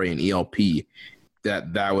Ospreay and ELP,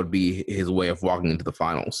 that would be his way of walking into the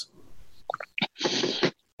finals.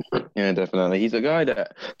 Yeah, definitely. He's a guy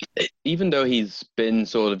that, even though he's been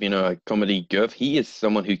sort of, a comedy goof, he is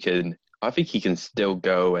someone who I think he can still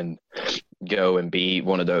go and be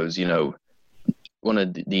one of those, one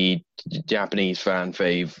of the Japanese fan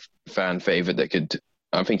favorite that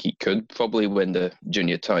I think he could probably win the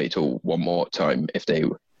junior title one more time if they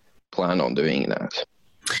plan on doing that.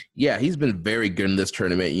 Yeah, he's been very good in this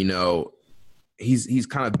tournament. He's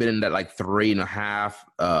kind of been in that like 3.5,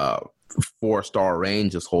 4-star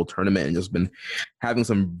range this whole tournament, and just been having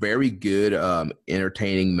some very good,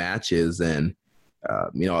 entertaining matches. And I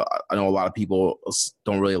know a lot of people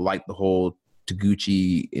don't really like the whole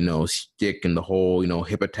Taguchi, stick in the whole,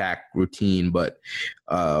 hip attack routine. But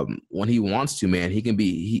when he wants to, man, he can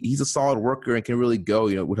be, he's a solid worker and can really go.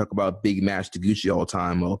 We talk about big match Taguchi all the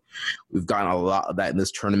time. Well, we've gotten a lot of that in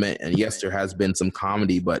this tournament. And yes, there has been some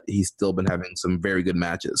comedy, but he's still been having some very good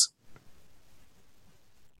matches.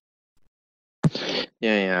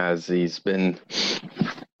 Yeah, he has. He's been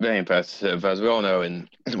very impressive. As we all know, and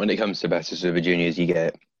when it comes to Best of Super Juniors,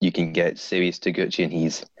 you can get serious Taguchi, and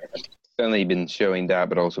he's certainly been showing that,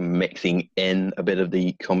 but also mixing in a bit of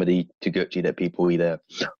the comedy Taguchi that people either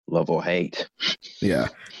love or hate. Yeah.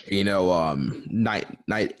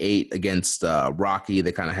 Night 8 against Rocky,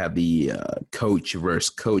 they kind of had the coach versus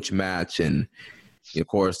coach match, and of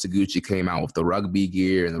course, Taguchi came out with the rugby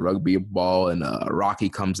gear and the rugby ball, and Rocky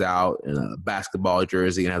comes out in a basketball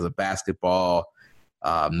jersey and has a basketball.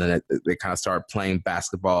 Then they kind of start playing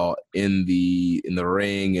basketball in the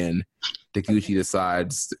ring, and Taguchi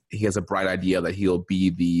decides he has a bright idea that he'll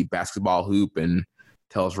be the basketball hoop and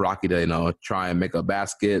tells Rocky to try and make a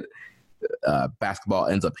basket. Basketball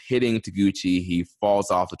ends up hitting Taguchi. He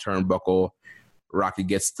falls off the turnbuckle. Rocky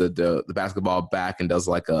gets the basketball back and does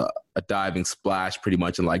like a diving splash pretty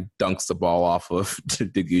much, and like dunks the ball off of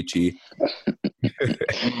Taguchi.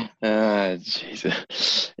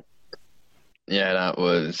 Jesus. Yeah, that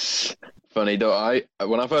was funny. Though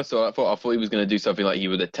when I first saw it, I thought he was going to do something like he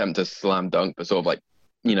would attempt a slam dunk, but sort of like,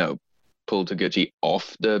 pull Taguchi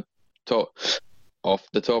off the top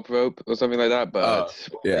rope or something like that. But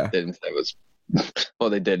what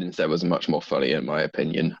they did instead was much more funny, in my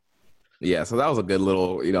opinion. Yeah, so that was a good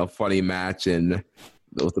little, funny match, and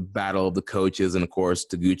it was the battle of the coaches, and of course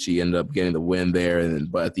Taguchi ended up getting the win there.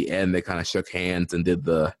 But at the end, they kind of shook hands and did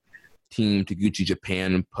the Team Taguchi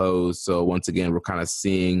Japan pose. So once again, we're kind of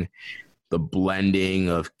seeing the blending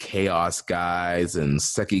of Chaos guys and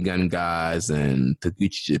Sekigun guys and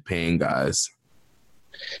Taguchi Japan guys.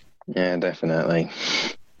 Yeah, definitely.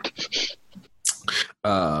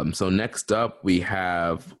 So next up, we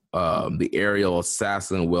have the aerial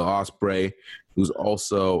assassin Will Ospreay, who's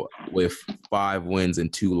also with 5 wins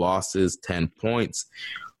and 2 losses, 10 points.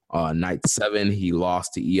 Night 7, he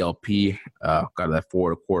lost to ELP, got that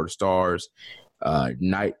 4.25 stars.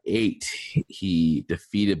 Night 8, he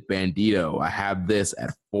defeated Bandito. I have this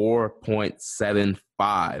at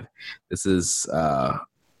 4.75. This is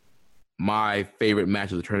my favorite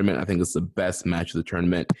match of the tournament. I think it's the best match of the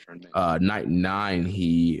tournament. Night 9,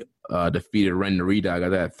 he defeated Ren Narita. I got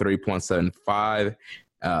that at 3.75.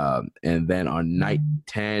 And then on night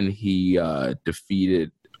 10, he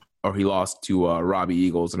lost to Robbie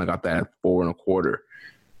Eagles, and I got that at 4.25.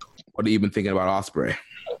 What have you been thinking about Ospreay?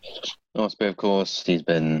 Ospreay, of course, he's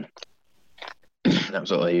been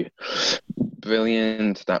absolutely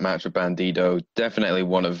brilliant. That match with Bandito, definitely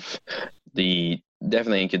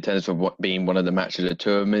in contenders for being one of the matches of the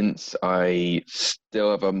tournaments. I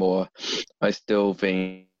still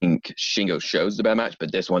think Shingo shows the better match,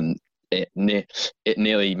 but this one, it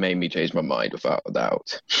nearly made me change my mind without a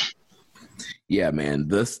doubt. Yeah, man,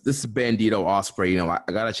 this Bandito Ospreay,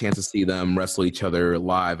 I got a chance to see them wrestle each other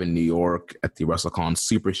live in New York at the WrestleCon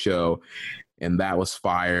Super Show, and that was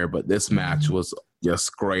fire. But this match was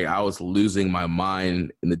just great. I was losing my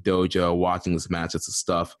mind in the dojo watching this match. It's the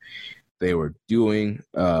stuff they were doing.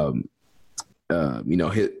 Bandito,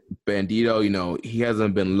 he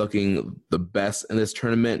hasn't been looking the best in this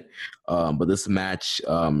tournament, but this match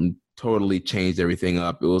totally changed everything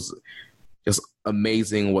up. It was just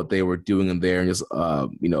amazing what they were doing in there, and just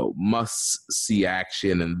must-see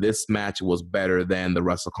action. And this match was better than the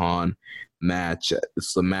WrestleCon match.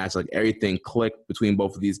 It's a match like everything clicked between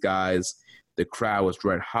both of these guys. The crowd was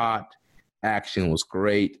red hot. Action was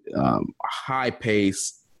great. High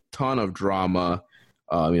pace, ton of drama.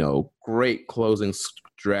 Great closing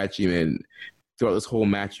stretch. Even throughout this whole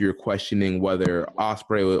match, you're questioning whether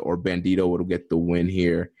Ospreay or Bandito would get the win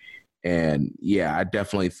here. And yeah, I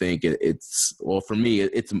definitely think for me,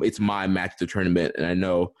 it's my match of the tournament. And I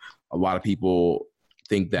know a lot of people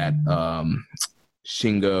think that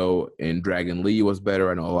Shingo and Dragon Lee was better.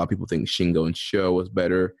 I know a lot of people think Shingo and Sho was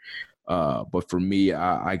better. But for me,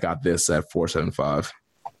 I got this at 4.75.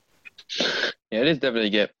 Yeah, it is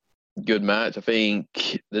definitely a good match. I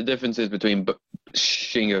think the differences between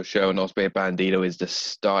Shingo Sho and Ospreay Bandito is the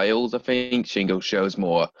styles. I think Shingo Sho's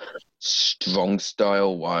more strong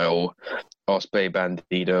style, while Ospreay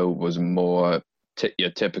Bandito was more your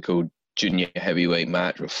typical junior heavyweight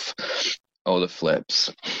match with all the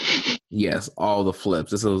flips. Yes, all the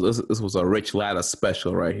flips. This was a Rich Latta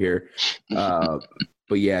special right here.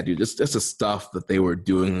 But yeah, dude, just the stuff that they were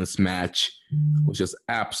doing in this match was just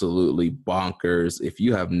absolutely bonkers. If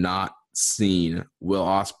you have not seen Will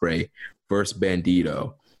Ospreay versus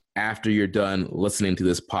Bandito. After you're done listening to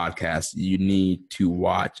this podcast, you need to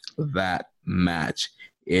watch that match.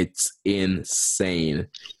 It's insane.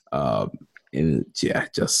 And yeah,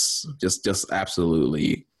 just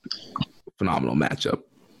absolutely phenomenal matchup.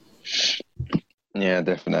 Yeah,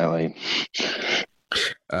 definitely.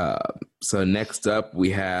 So next up,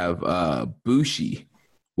 we have Bushi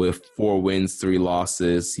with 4 wins, 3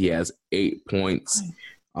 losses. He has 8 points.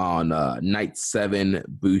 On night 7,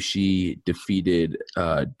 Bushi defeated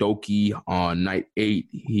Doki. On night 8,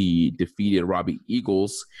 he defeated Robbie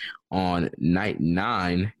Eagles. On night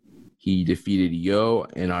 9, he defeated Yo.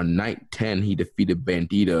 And on night 10, he defeated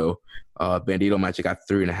Bandito. Bandito match, I got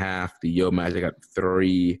 3.5. The Yo match, I got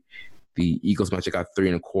 3. The Eagles match, I got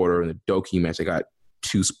 3.25. And the Doki match, I got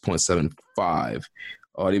 2.75.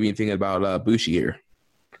 What do you been thinking about Bushi here?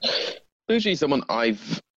 Bushi's someone I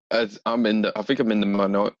think I'm in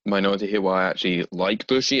the minority here where I actually like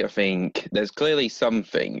Bushi. I think there's clearly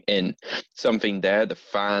something there.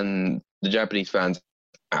 The Japanese fans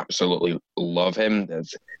absolutely love him.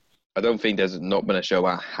 I don't think there's not been a show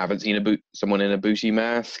where I haven't seen someone in a Bushi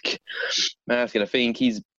mask, and I think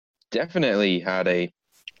he's definitely had a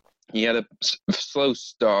slow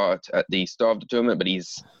start at the start of the tournament, but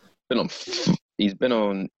he's been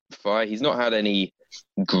on fire. He's not had any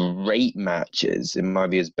great matches. In my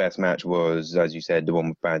view, his best match was, as you said, the one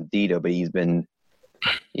with Bandito, but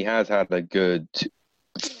he has had a good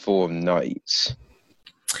 4 nights.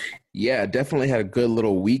 Yeah, definitely had a good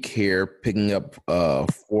little week here, picking up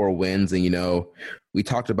 4 wins. And, we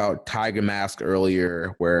talked about Tiger Mask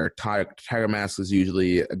earlier, where Tiger Mask is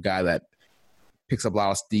usually a guy that picks up a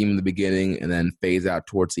lot of steam in the beginning and then fades out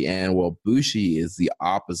towards the end. Well, Bushi is the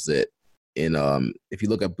opposite. And if you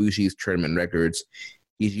look at Bushi's tournament records,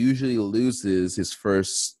 he usually loses his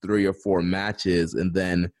first 3 or 4 matches and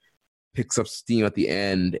then picks up steam at the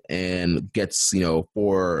end and gets, 4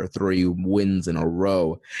 or 3 wins in a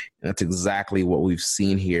row. And that's exactly what we've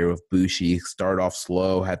seen here with Bushi. Started off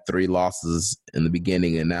slow, had 3 losses in the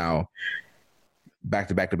beginning, and now back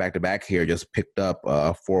to back here, just picked up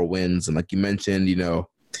 4 wins. And like you mentioned,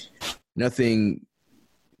 nothing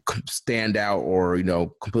stand out or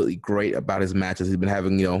completely great about his matches. He's been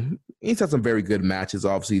having he's had some very good matches.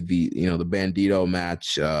 Obviously the the Bandito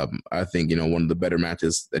match, I think one of the better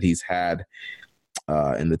matches that he's had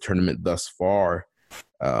in the tournament thus far.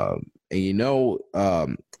 And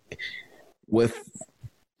with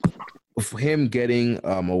him getting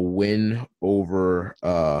a win over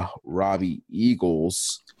Robbie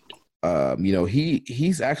Eagles,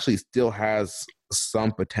 he's actually still has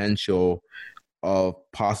some potential of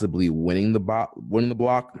possibly winning the block.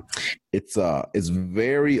 It's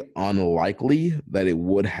very unlikely that it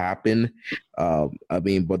would happen.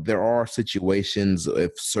 But there are situations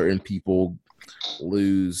if certain people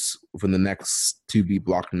lose within the next 2 B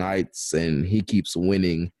block nights and he keeps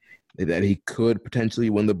winning, that he could potentially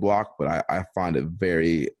win the block. But I find it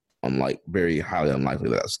very highly unlikely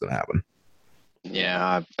that that's going to happen.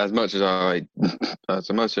 Yeah, as much as I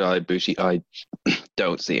like Bushi, I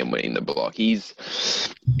don't see him winning the block. He's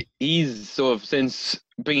sort of, since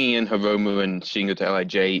bringing in Hiromu and Shingo to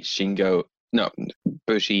LIJ,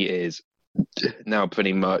 Bushi is now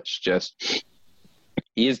pretty much just,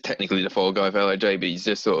 he is technically the fall guy for LIJ, but he's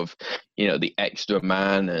just sort of, the extra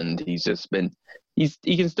man, and he's just been,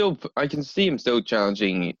 I can see him still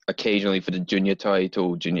challenging occasionally for the junior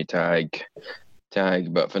title, junior tag,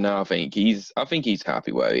 but for now I think he's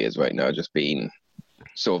happy where he is right now, just being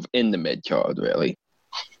sort of in the mid card, really.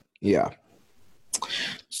 Yeah.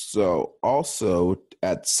 So also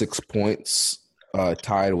at 6 points,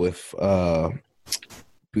 tied with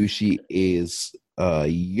Bushi is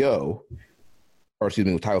Yo. Or excuse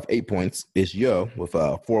me, tied with 8 points is Yo with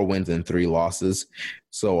 4 wins and 3 losses.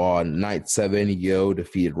 So on night 7, Yo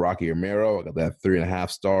defeated Rocky Romero. I got that at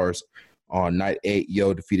 3.5 stars. On night 8,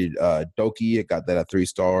 Yo defeated Doki. I got that at 3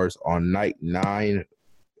 stars. On night 9,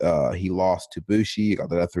 he lost to Bushi. I got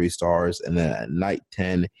that at 3 stars. And then at night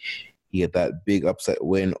 10, he had that big upset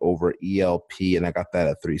win over ELP, and I got that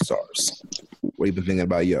at 3 stars. What have you been thinking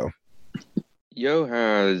about Yo? Yo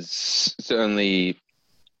has certainly,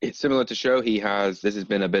 it's similar to Sho. This has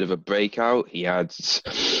been a bit of a breakout. He had,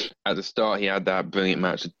 at the start, he had that brilliant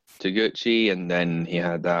match with Taguchi, and then he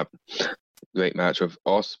had that great match with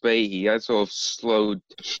Ospreay. He has sort of slowed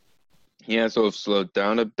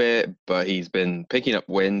down a bit, but he's been picking up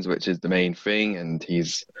wins, which is the main thing, and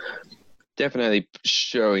he's definitely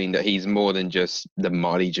showing that he's more than just the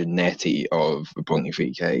Marty Jannetty of Roppongi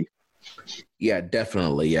 3K. Yeah,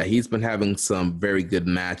 definitely. Yeah, he's been having some very good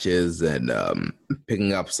matches and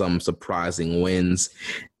picking up some surprising wins.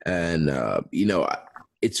 And,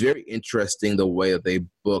 it's very interesting the way that they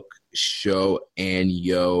book Sho and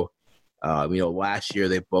Yo. Last year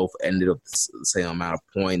they both ended up the same amount of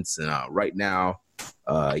points, and right now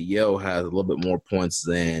Yo has a little bit more points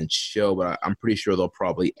than Sho, but I'm pretty sure they'll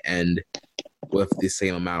probably end with the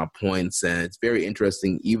same amount of points. And it's very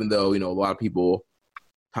interesting, even though, a lot of people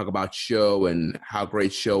talk about Sho and how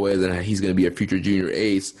great Sho is and he's going to be a future junior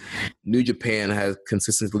ace. New Japan has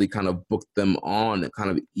consistently kind of booked them on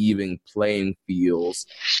kind of even playing fields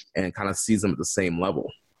and kind of sees them at the same level.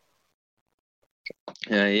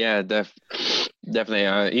 Definitely.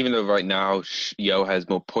 Even though right now Yo has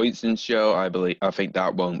more points than Sho, I think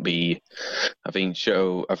that won't be. I think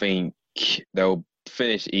they'll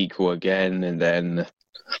finish equal again, and then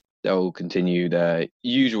they'll continue the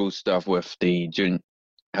usual stuff with the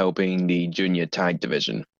helping the junior tag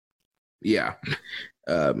division. Yeah.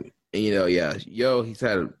 Yo, he's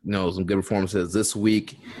had, some good performances this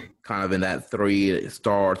week, kind of in that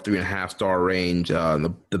 3.5 star range.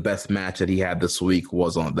 The best match that he had this week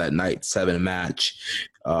was on that Night 7 match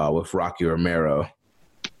with Rocky Romero.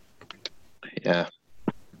 Yeah.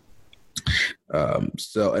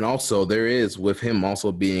 And also there is, with him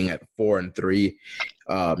also being at 4-3,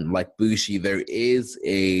 like Bushi, there is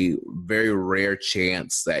a very rare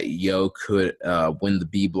chance that Yo could win the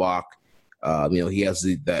B block. He has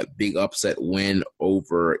that big upset win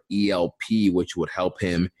over ELP, which would help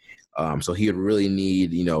him. So he would really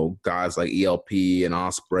need, guys like ELP and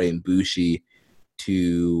Ospreay and Bushi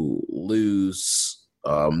to lose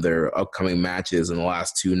their upcoming matches in the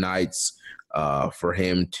last 2 nights for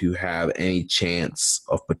him to have any chance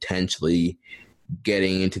of potentially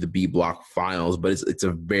getting into the B block finals. But it's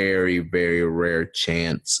a very, very rare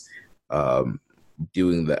chance of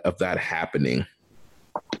that happening.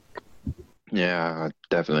 Yeah, I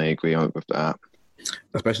definitely agree with that.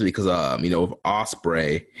 Especially because, with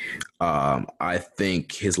Ospreay, I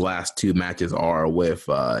think his last 2 matches are with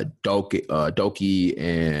Doki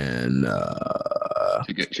and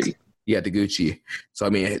Taguchi. Yeah, Taguchi. So,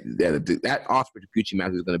 that Ospreay-Taguchi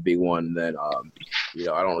match is going to be one that,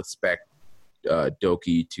 I don't expect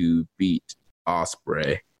Doki to beat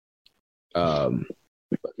Ospreay. But,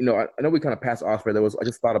 I know we kind of passed Ospreay.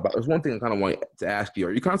 There's one thing I kind of wanted to ask you.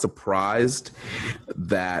 Are you kind of surprised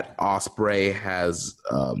that Ospreay has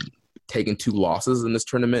taken 2 losses in this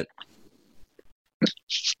tournament?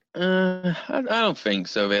 I don't think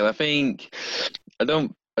so, really. I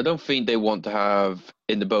don't think they want to have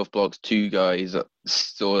in the both blocks 2 guys that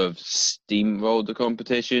sort of steamroll the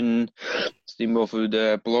competition, steamroll through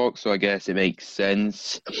the block. So I guess it makes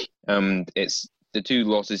sense. It's the 2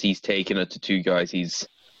 losses he's taken are to 2 guys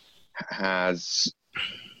has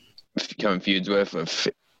come feuds with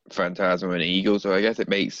Phantasmo and Eagle. So I guess it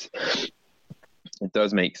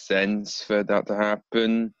does make sense for that to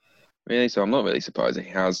happen, really. So I'm not really surprised that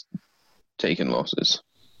he has taken losses.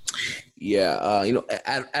 Yeah,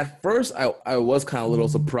 at first I was kind of a little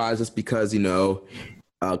surprised just because,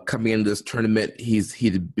 coming into this tournament,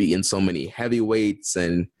 he'd beaten so many heavyweights,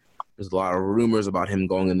 and there's a lot of rumors about him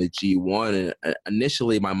going in the G1. And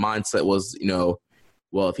initially my mindset was,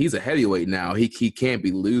 well, if he's a heavyweight now, he can't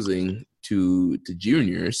be losing to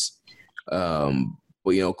juniors. But,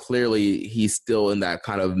 clearly he's still in that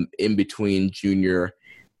kind of in between junior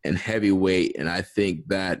and heavyweight. And I think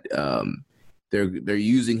that they're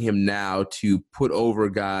using him now to put over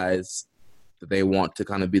guys that they want to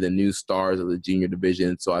kind of be the new stars of the junior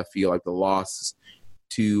division. So I feel like the loss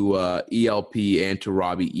to ELP and to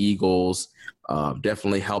Robbie Eagles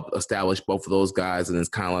definitely helped establish both of those guys, and it's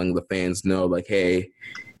kind of letting the fans know, like, hey,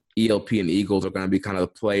 ELP and Eagles are going to be kind of the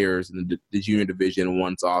players in the junior division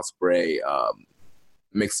once Ospreay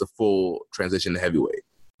makes the full transition to heavyweight.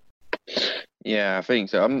 Yeah, I think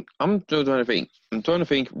so. I'm trying to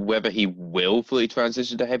think whether he will fully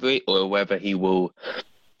transition to heavyweight or whether he will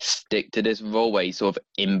stick to this role where he's sort of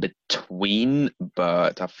in between.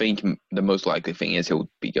 But I think the most likely thing is he'll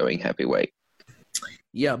be going heavyweight.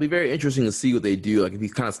 Yeah, it'll be very interesting to see what they do. Like if he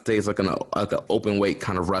kind of stays like an open weight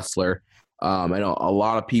kind of wrestler. I know a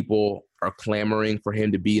lot of people are clamoring for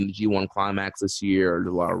him to be in the G1 Climax this year.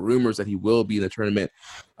 There's a lot of rumors that he will be in the tournament.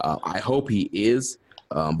 I hope he is.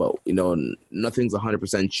 But, nothing's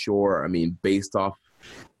 100% sure. Based off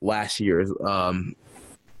last year's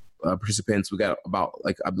participants, we got about,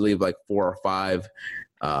 I believe 4 or 5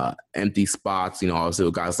 empty spots. Obviously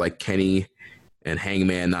with guys like Kenny and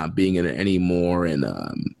Hangman not being in it anymore. And,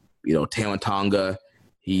 Tama Tonga,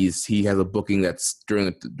 he has a booking that's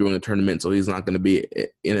during the tournament, so he's not going to be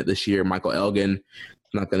in it this year. Michael Elgin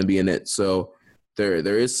is not going to be in it. So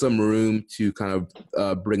there is some room to kind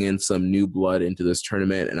of bring in some new blood into this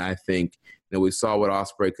tournament, and I think we saw what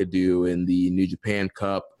Ospreay could do in the New Japan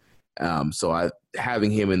Cup. So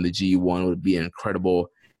having him in the G1 would be incredible.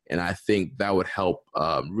 And I think that would help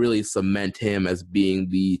really cement him as being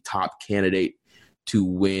the top candidate to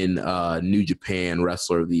win New Japan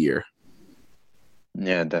Wrestler of the Year.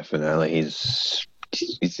 Yeah, definitely. It's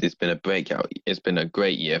been a breakout. It's been a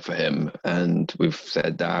great year for him, and we've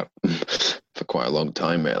said that for quite a long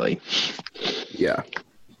time, really. Yeah.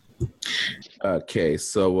 Okay,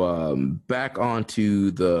 so back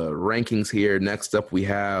onto the rankings here. Next up, we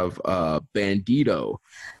have Bandito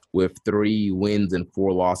with 3 wins and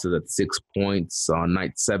 4 losses at 6 points. On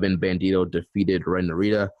night 7, Bandito defeated Ren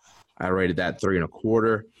Narita. I rated that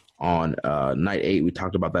 3.25. On night 8, we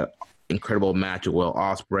talked about that incredible match with Will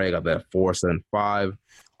Ospreay. Got that 4.75.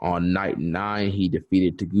 On night 9, he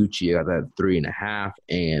defeated Taguchi. I got that 3.5.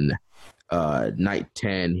 And night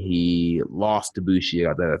 10, he lost to Bushi. I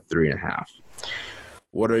got that at 3.5.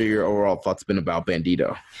 What are your overall thoughts been about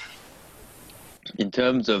Bandito? In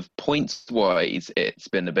terms of points-wise, it's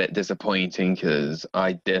been a bit disappointing because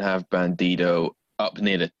I did have Bandito up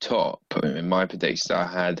near the top. In my predictions,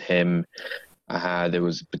 it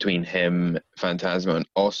was between him, Phantasmo, and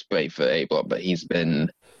Ospreay for A block, but he's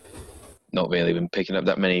not really been picking up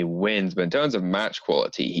that many wins. But in terms of match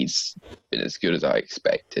quality, he's been as good as I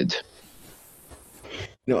expected.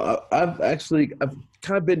 I've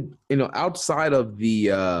kind of been, outside of the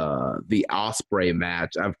Ospreay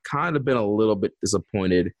match, I've kind of been a little bit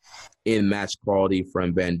disappointed in match quality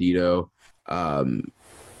from Bandito.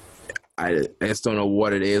 I just don't know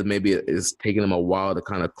what it is. Maybe it's taking him a while to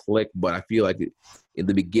kind of click, but I feel like in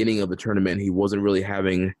the beginning of the tournament, he wasn't really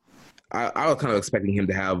having. I was kind of expecting him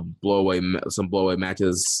to have some blowaway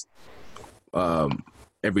matches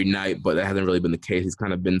every night, but that hasn't really been the case. He's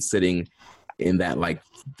kind of been sitting in that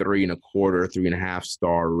 3.25, 3.5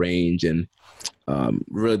 star range, and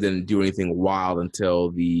really didn't do anything wild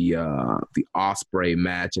until the Ospreay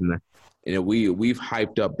match. And we've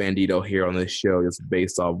hyped up Bandito here on this show just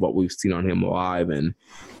based off what we've seen on him live and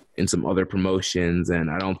in some other promotions,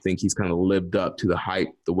 and I don't think he's kind of lived up to the hype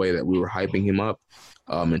the way that we were hyping him up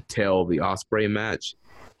until the Ospreay match.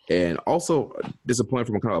 And also disappointed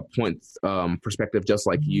from a kind of a point perspective, just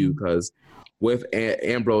like you, because with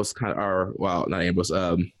Ambrose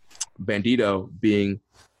Bandito being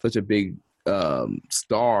such a big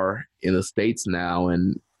star in the States now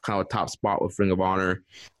and kind of a top spot with Ring of Honor,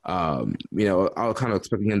 I was kind of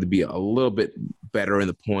expecting him to be a little bit better in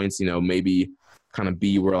the points, maybe kind of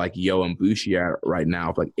be where Yo and Bushi are right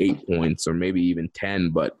now with 8 points or maybe even 10,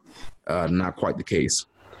 but not quite the case.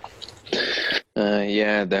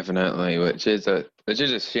 Yeah, definitely, which is a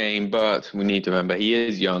shame, but we need to remember he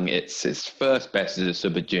is young. It's his first best as a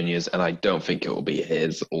Super Juniors, and I don't think it will be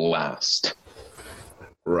his last.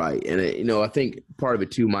 Right, and I think part of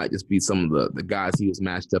it too might just be some of the guys he was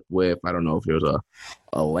matched up with. I don't know if there's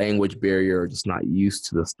a language barrier, just not used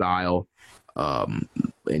to the style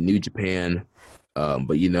in New Japan.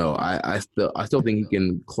 But I still think he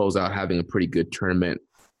can close out having a pretty good tournament.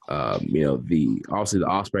 The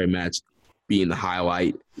Ospreay match being the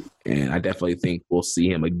highlight, and I definitely think we'll see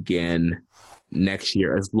him again next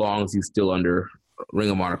year as long as he's still under Ring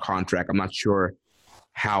of Honor contract. I'm not sure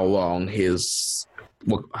how long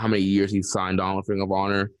how many years he's signed on with Ring of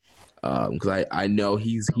Honor, because I know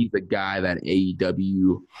he's the guy that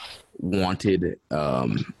AEW wanted,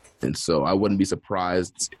 and so I wouldn't be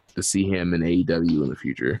surprised to see him in AEW in the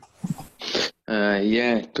future.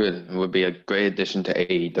 Yeah, good. It would be a great addition to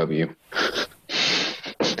AEW.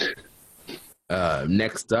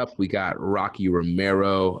 Next up, we got Rocky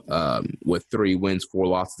Romero with 3 wins, 4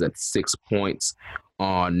 losses at 6 points.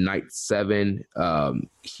 On night 7,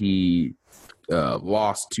 he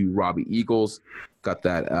lost to Robbie Eagles, got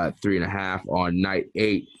that 3.5. On night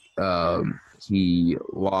 8, he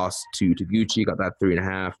lost to Taguchi, got that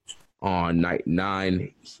 3.5. On night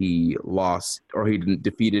 9, he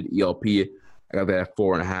defeated ELP. I got that at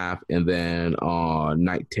 4.5. And then on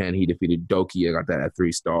night 10, he defeated Doki. I got that at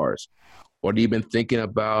 3 stars. What have you been thinking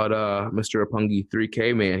about Mr. Roppongi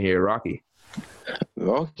 3K man here, Rocky?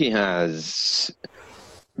 Rocky has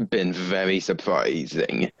been very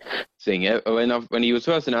surprising. When he was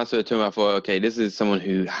first announced for the tournament, I thought, okay, this is someone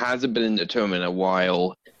who hasn't been in the tournament in a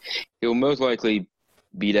while. He'll most likely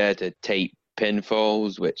be there to take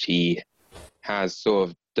pinfalls, which he has sort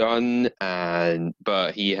of done,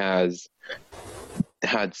 but he has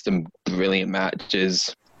had some brilliant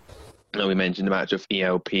matches. We mentioned the match of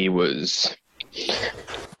ELP was, in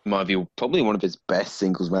my view, probably one of his best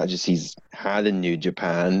singles matches he's had in New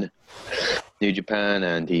Japan,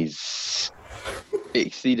 and he's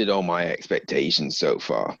exceeded all my expectations so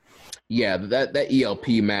far. Yeah, that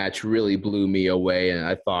ELP match really blew me away, and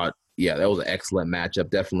I thought, yeah, that was an excellent matchup.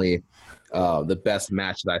 Definitely the best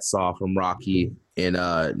match that I saw from Rocky in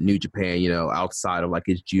New Japan, outside of like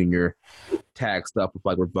his junior tag stuff with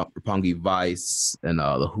like Roppongi Vice and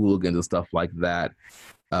the Hooligans and stuff like that.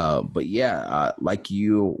 But yeah, like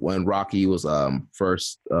you, when Rocky was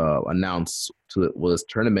first announced to this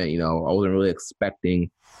tournament, I wasn't really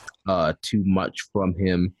expecting too much from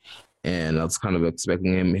him. And I was kind of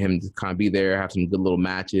expecting him to kind of be there, have some good little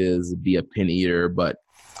matches, be a pin eater. But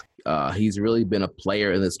he's really been a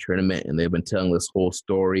player in this tournament, and they've been telling this whole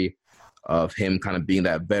story of him kind of being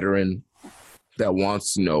that veteran that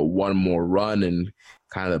wants, one more run and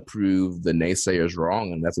kind of prove the naysayers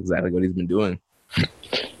wrong. And that's exactly what he's been doing.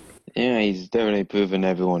 Yeah, he's definitely proven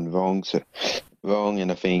everyone wrong.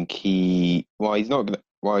 And I think he's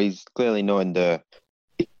clearly not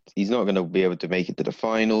he's not going to be able to make it to the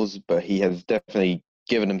finals, but he has definitely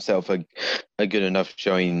given himself a good enough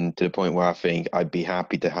showing to the point where I think I'd be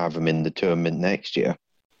happy to have him in the tournament next year.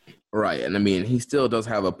 Right. And I mean, he still does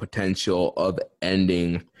have a potential of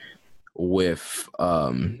ending with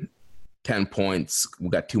 10 points.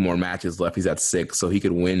 We've got 2 more matches left. He's at 6, so he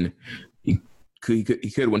could win. He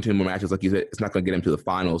could win 2 more matches. Like you said, it's not going to get him to the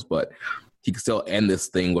finals, but he could still end this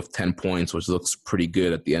thing with 10 points, which looks pretty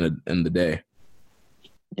good at the end of the day.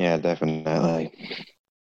 Yeah, definitely.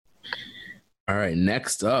 All right,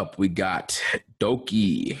 next up, we got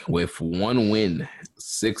Doki with 1 win,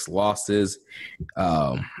 6 losses,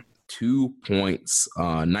 2 points.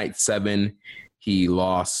 Night 7, he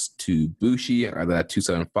lost to Bushi. I got that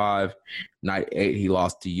 275. Night 8, he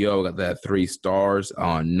lost to Yo. I got that 3 stars.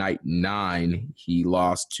 On night 9, he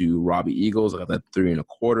lost to Robbie Eagles. I got that 3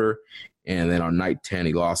 1/4. And then on night 10,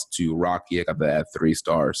 he lost to Rocky. I got that at 3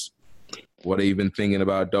 stars. What have you been thinking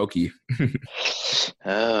about Doki?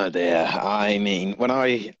 Oh dear. I mean, one of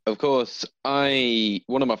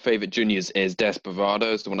my favorite juniors is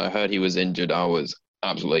Desperado. So when I heard he was injured, I was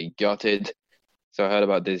absolutely gutted. So I heard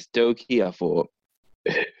about this Doki. I thought,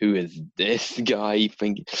 who is this guy?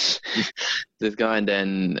 This guy, and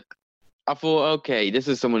then I thought, okay, this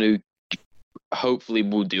is someone who hopefully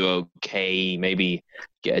will do okay, maybe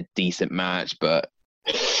get a decent match, but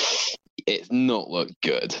it's not looked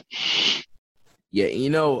good. Yeah,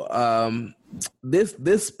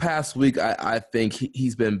 this past week, I think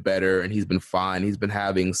he's been better and he's been fine. He's been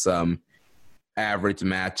having some average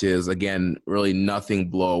matches. Again, really nothing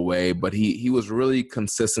blow away, but he was really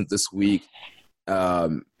consistent this week.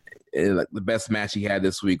 And like the best match he had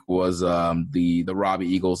this week was the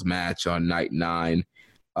Robbie Eagles match on night 9.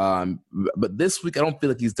 But this week, I don't feel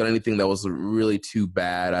like he's done anything that was really too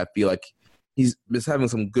bad. I feel like he's just having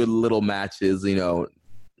some good little matches,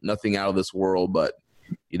 nothing out of this world, but,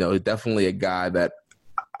 he's definitely a guy that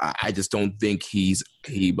I just don't think he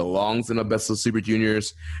belongs in the best of Super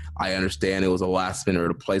Juniors. I understand it was a last-minute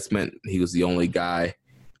replacement. He was the only guy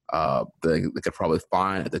that they could probably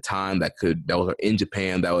find at the time that was in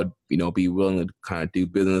Japan that would, be willing to kind of do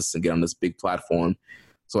business and get on this big platform.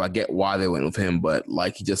 So I get why they went with him, but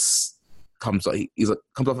like he just comes off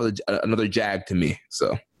as another Jag to me.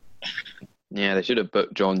 So. Yeah, they should have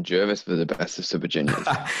booked John Jervis for the best of Super Juniors.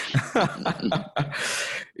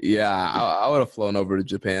 Yeah, I would have flown over to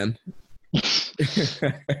Japan.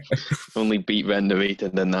 Only beat Ren Narita,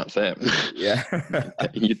 and then that's it. Yeah.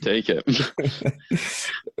 You take it.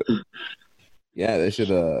 Yeah, they should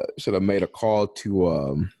have made a call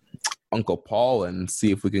to Uncle Paul and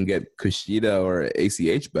see if we can get Kushida or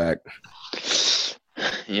ACH back.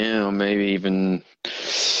 Yeah, or maybe even...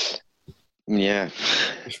 Yeah.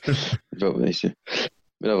 But they should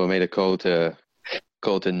have made a call to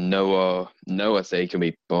Noah say, can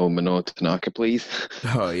we bowl Minoru Tanaka, please?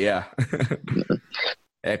 Oh yeah.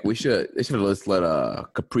 Heck, they should have just let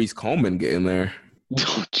Caprice Coleman get in there.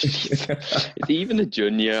 Oh, jeez. Is he even a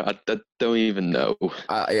junior? I don't even know.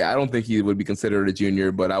 I don't think he would be considered a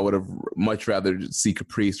junior, but I would have much rather see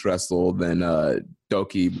Caprice wrestle than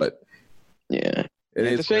Doki. But yeah,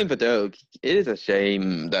 it's a shame for Doki. It is a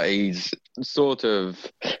shame that he's sort of.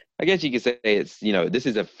 I guess you could say it's this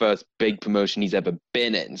is the first big promotion he's ever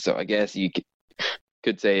been in. So I guess you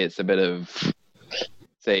could say it's a bit of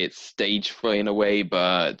it's stage fright in a way.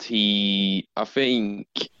 But I think.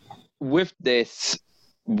 With this,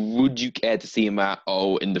 would you care to see him at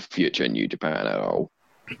all in the future in New Japan at all?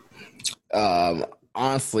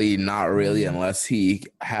 Honestly, not really, unless he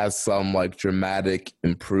has some like dramatic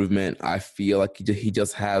improvement. I feel like he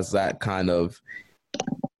just has that kind of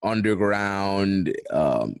underground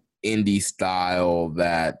indie style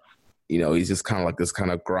that he's just kind of like this kind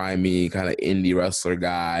of grimy kind of indie wrestler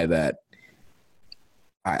guy that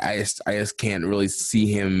I just can't really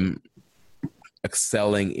see him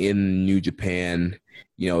excelling in New Japan.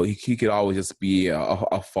 He could always just be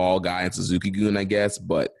a fall guy in Suzuki-gun, I guess,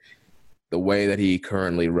 but the way that he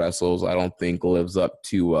currently wrestles, I don't think lives up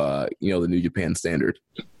to the New Japan standard.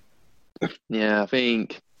 Yeah, I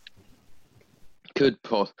think I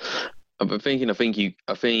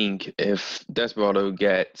think if Desperado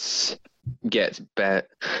gets bet,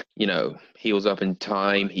 heals up in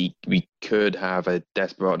time, we could have a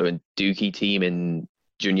Desperado and Dookie team in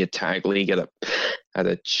Junior Tag League at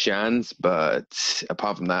a chance. But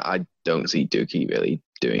apart from that, I don't see Dookie really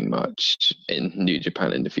doing much in New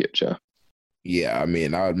Japan in the future. Yeah, I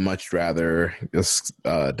mean, I would much rather just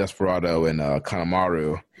Desperado and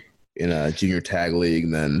Kanemaru in a Junior Tag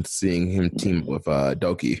League than seeing him team up with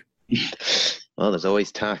Doki. Well, there's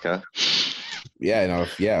always Taka. Yeah,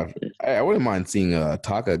 I wouldn't mind seeing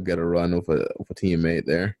Taka get a run with a teammate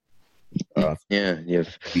there.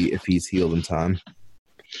 If he's healed in time.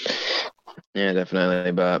 Yeah,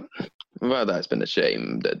 definitely. But that's been a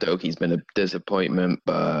shame. That Doki's been a disappointment,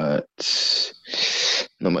 but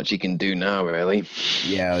not much he can do now, really.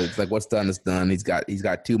 Yeah, it's like what's done is done. He's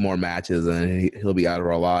got 2 more matches, and he'll be out of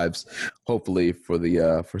our lives, hopefully for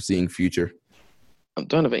the foreseeing future. I'm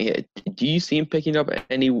trying to think here. Do you see him picking up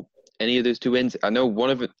any of those 2 wins? I know one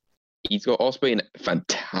of it. He's got Ospreay and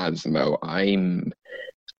Phantasmo. I'm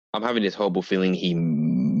having this horrible feeling he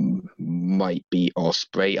might beat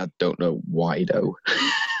Ospreay. I don't know why though.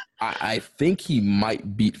 I think he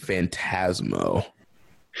might beat Phantasmo.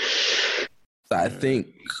 I think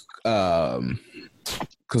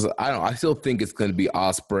because I still think it's going to be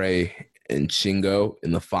Ospreay and Shingo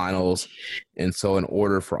in the finals, and so in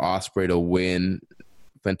order for Ospreay to win,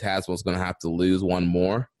 Phantasmo is going to have to lose 1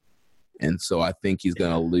 more, and so I think he's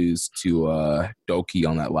going to lose to Doki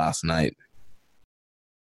on that last night.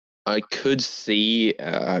 I could see.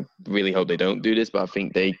 I really hope they don't do this, but I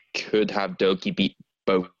think they could have Doki beat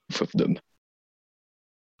both of them.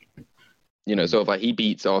 So if he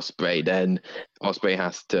beats Ospreay, then Ospreay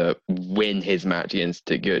has to win his match against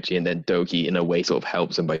Taguchi, and then Doki, in a way, sort of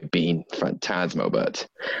helps him by beating Phantasmo. But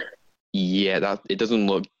yeah, it doesn't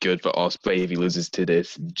look good for Ospreay if he loses to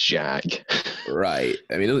this Jag. Right.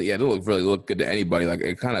 I mean, it doesn't really look good to anybody. Like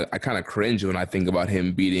I kind of cringe when I think about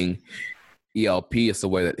him beating ELP. It's the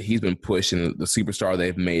way that he's been pushed and the superstar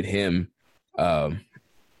they've made him.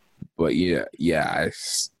 But yeah.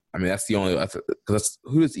 I mean, that's the only because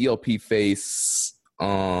who does ELP face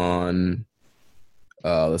on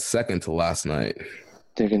the second to last night?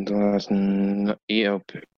 Second to last night,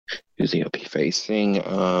 ELP. Who's ELP facing?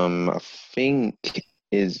 I think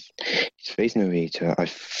he's facing Narita. I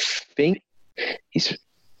think it's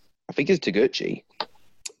Taguchi.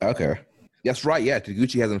 Okay, that's right. Yeah,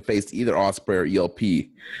 Taguchi hasn't faced either Ospreay or ELP.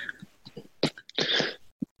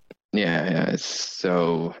 Yeah.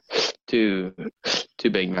 So two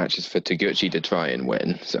big matches for Taguchi to try and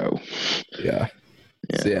win. So yeah.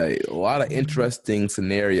 So yeah, a lot of interesting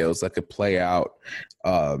scenarios that could play out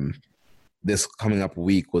this coming up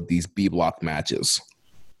week with these B block matches.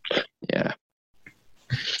 Yeah.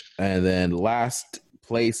 And then last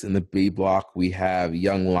place in the B block, we have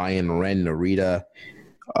Young Lion Ren Narita,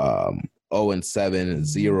 0-7,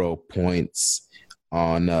 0 points.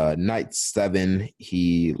 On night 7,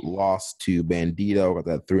 he lost to Bandito, got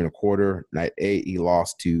that 3 1/4. Night 8, he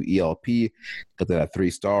lost to ELP, got that at 3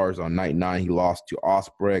 stars. On night 9, he lost to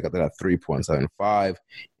Ospreay, got that at 3.75.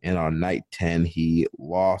 And on night 10, he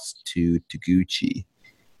lost to Taguchi.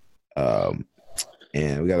 And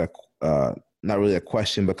we got not really a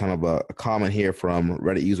question, but kind of a comment here from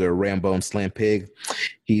Reddit user Rambone Slam Pig.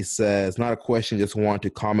 He says, not a question, just wanted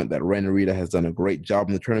to comment that Ren Narita has done a great job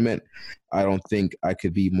in the tournament. I don't think I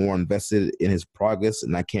could be more invested in his progress,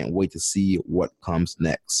 and I can't wait to see what comes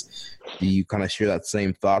next. Do you kind of share that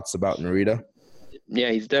same thoughts about Narita?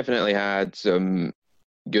 Yeah, he's definitely had some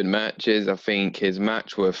good matches. I think his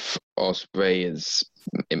match with Ospreay is,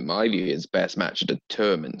 in my view, his best match of the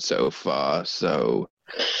tournament so far. So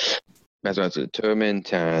best match of the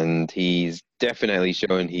tournament, and he's definitely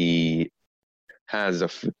shown he has a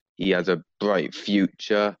bright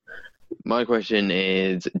future. My question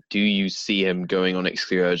is, do you see him going on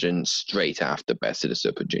excursion straight after Best of the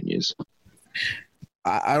Super Juniors?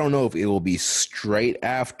 I don't know if it will be straight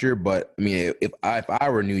after, but I mean, if I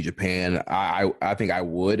were New Japan, I think I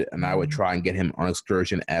would, and I would try and get him on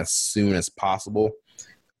excursion as soon as possible.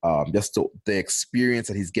 Just the experience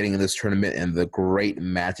that he's getting in this tournament and the great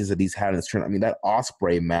matches that he's had in this tournament. I mean, that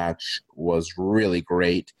Ospreay match was really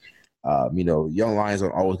great. Young Lions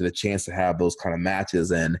don't always get a chance to have those kind of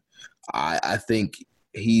matches, and I think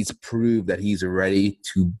he's proved that he's ready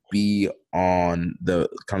to be on the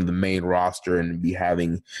kind of the main roster and be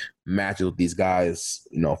having matches with these guys,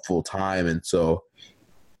 full time. And so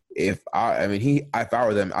if I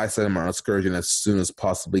were them, I send him on excursion as soon as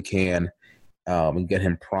possibly can, and get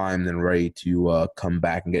him primed and ready to come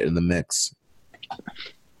back and get in the mix.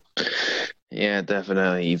 Yeah,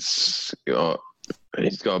 definitely. He's got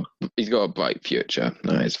a bright future.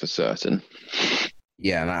 That is for certain.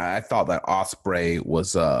 Yeah, and I thought that Ospreay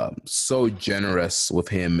was so generous with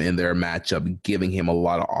him in their matchup, giving him a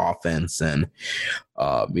lot of offense. And,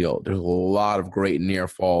 there's a lot of great near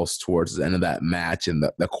falls towards the end of that match. And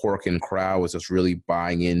the Korakuen crowd was just really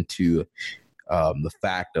buying into the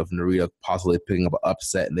fact of Narita possibly picking up an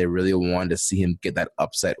upset. And they really wanted to see him get that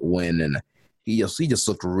upset win. And he just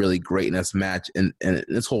looked really great in this match and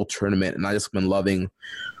this whole tournament. And I just been loving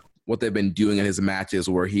what they've been doing in his matches,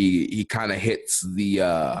 where he kind of hits the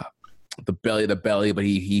belly to belly, but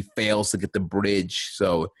he fails to get the bridge,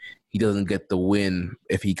 so he doesn't get the win.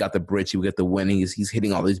 If he got the bridge, he would get the win. He's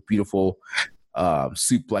hitting all these beautiful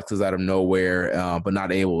suplexes out of nowhere, but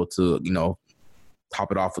not able to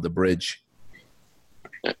top it off with the bridge.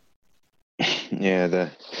 Yeah,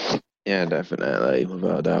 definitely,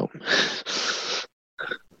 without a doubt.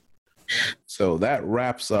 So that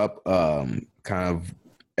wraps up kind of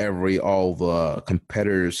all the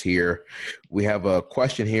competitors here. We have a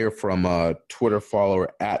question here from a Twitter follower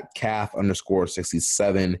at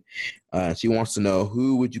 @calf_67. She wants to know,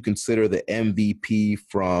 who would you consider the MVP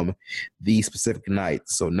from the specific night?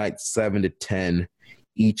 So night 7 to 10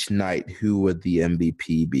 each night, who would the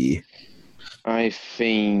MVP be? I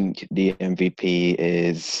think the MVP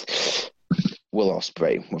is Will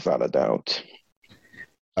Ospreay, without a doubt.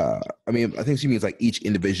 I think she means like each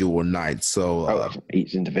individual night. So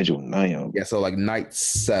each individual night. Yeah, so like night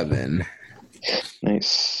 7. Night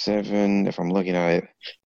 7. If I'm looking at it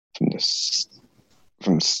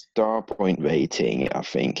from star point rating, I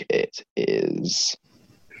think it's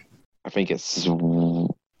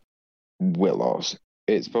Will Ospreay.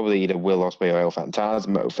 It's probably either Will Ospreay or El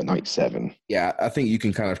Phantasmo for night 7. Yeah, I think you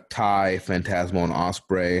can kind of tie Phantasmo and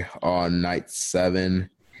Ospreay on night 7.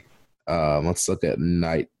 Let's look at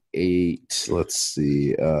night 8. Let's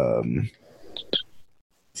see.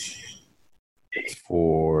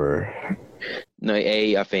 For night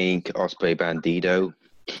 8, I think Ospreay Bandito.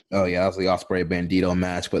 Oh yeah, that's the Ospreay Bandito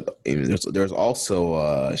match. But there's also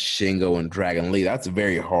Shingo and Dragon Lee. That's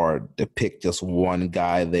very hard to pick just one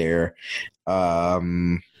guy there. Yeah,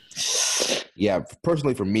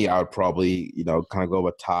 personally for me, I would probably kind of go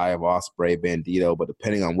with a tie of Ospreay Bandito. But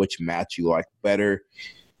depending on which match you like better,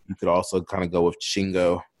 you could also kind of go with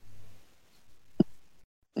Shingo.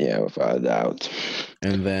 Yeah, without a doubt.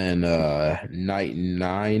 And then night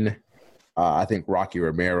 9, I think Rocky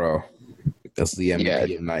Romero. That's the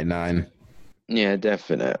MVP of night 9. Yeah,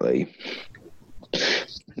 definitely.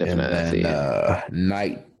 And then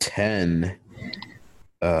night 10.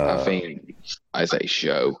 I think I say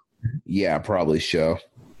Show. Yeah, probably Show.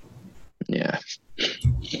 Yeah.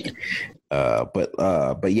 But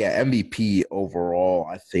yeah, MVP overall,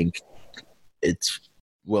 I think it's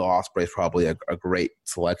Will Ospreay is probably a great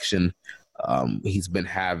selection. He's been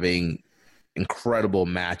having incredible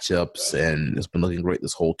matchups and it's been looking great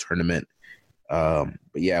this whole tournament. But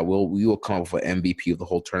yeah, we will come up with an MVP of the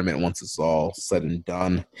whole tournament once it's all said and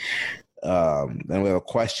done. Then we have a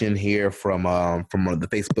question here from the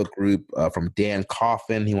Facebook group from Dan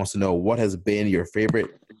Coffin. He wants to know, what has been your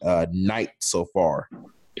favorite night so far?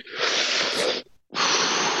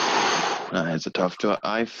 It's a tough job.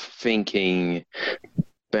 I'm thinking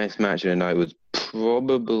best match of the night was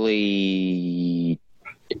probably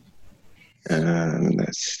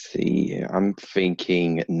let's see. I'm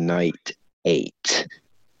thinking night 8.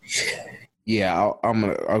 Yeah,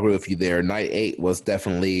 I'll agree with you there. Night 8 was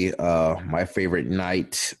definitely my favorite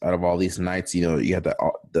night out of all these nights. You had the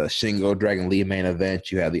Shingo Dragon Lee main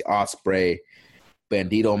event. You had the Ospreay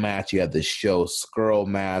Bandito match. You had the Show Skrull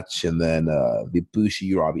match, and then the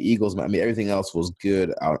Bushi Robbie Eagles match. I mean, everything else was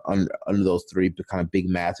good under those 3 kind of big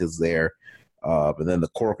matches there. But then the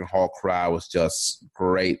Korakuen Hall crowd was just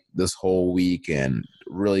great this whole week and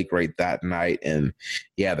really great that night. And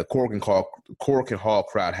yeah, the Korakuen Hall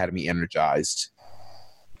crowd had me energized.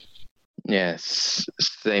 Yes,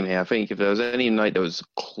 same here. I think if there was any night that was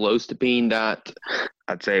close to being that,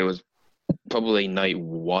 I'd say it was probably night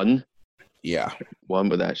 1. Yeah. 1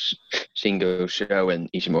 with that Shingo Show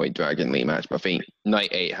and Ishimori Dragon Lee match. But I think night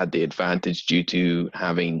 8 had the advantage due to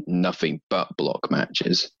having nothing but block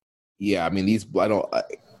matches. Yeah, I mean, I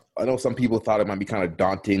know some people thought it might be kind of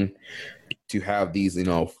daunting to have these,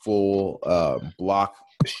 full block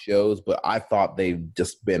shows, but I thought they've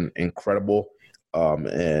just been incredible.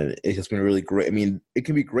 And it's just been really great. I mean, it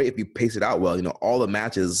can be great if you pace it out well. You know, all the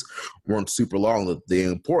matches weren't super long. The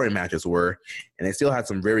important matches were, and they still had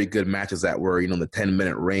some very good matches that were, you know, in the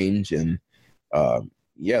 10-minute range. And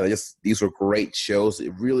yeah, these were great shows.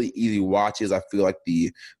 Really easy watches. I feel like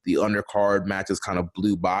the undercard matches kind of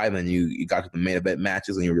blew by, and then you got to the main event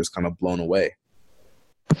matches, and you were just kind of blown away.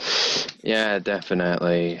 Yeah,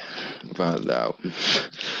 definitely. Without a doubt.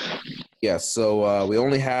 Yeah, so we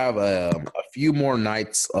only have a few more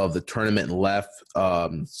nights of the tournament left.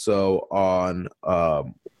 So on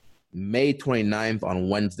May 29th, on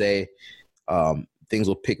Wednesday, things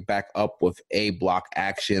will pick back up with A block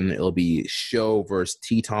action. It'll be Sho versus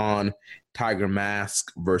Teton, Tiger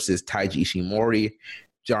Mask versus Taiji Ishimori,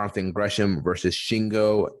 Jonathan Gresham versus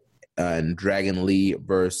Shingo, and Dragon Lee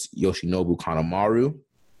versus Yoshinobu Kanemaru.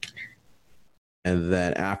 And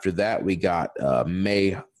then after that, we got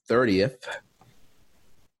May 30th.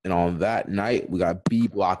 And on that night, we got B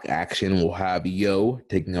block action. We'll have Yo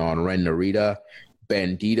taking on Ren Narita,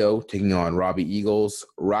 Bandito taking on Robbie Eagles,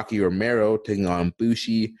 Rocky Romero taking on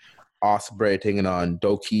Bushi, Ospreay taking on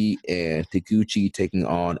Doki, and Taguchi taking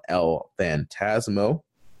on El Phantasmo.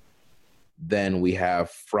 Then we have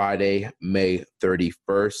Friday, May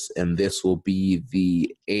 31st, and this will be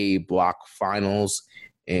the A block finals.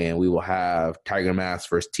 And we will have Tiger Mask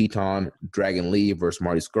versus Teton, Dragon Lee versus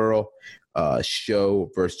Marty Scurll, Sho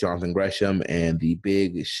versus Jonathan Gresham, and the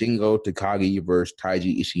big Shingo Takagi versus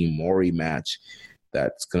Taiji Ishimori match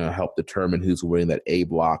that's going to help determine who's winning that A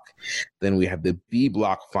block. Then we have the B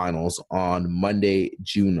block finals on Monday,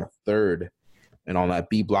 June 3rd. And on that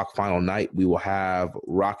B block final night, we will have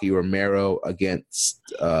Rocky Romero against,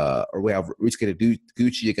 we have Ryusuke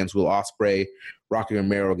Taguchi against Will Ospreay, Rocky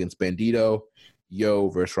Romero against Bandito, Yo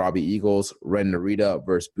versus Robbie Eagles, Ren Narita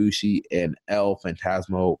versus Bushi, and El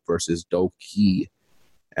Phantasmo versus Doki.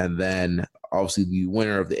 And then, obviously, the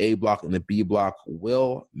winner of the A block and the B block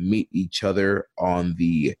will meet each other on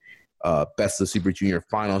the Best of Super Junior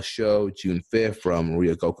final show, June 5th from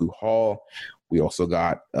Ryogoku Hall. We also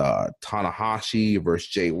got Tanahashi versus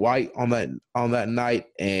Jay White on that night,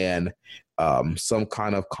 and some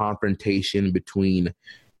kind of confrontation between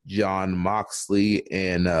Jon Moxley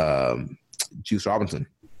and Juice Robinson.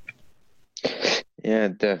 Yeah,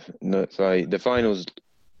 definitely. The finals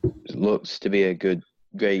looks to be a great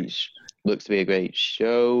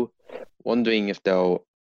show. Wondering if they'll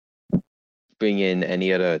bring in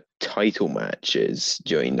any other title matches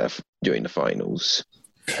during the finals.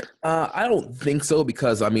 I don't think so,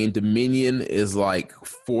 because I mean Dominion is like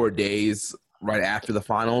 4 days right after the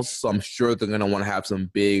finals, so I'm sure they're gonna want to have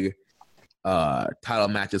some big title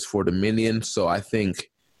matches for Dominion. So I think,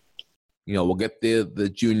 you know, we'll get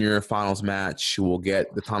the junior finals match. We'll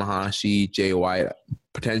get the Tanahashi, Jay White,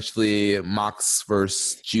 potentially Mox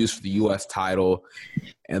versus Juice for the U.S. title.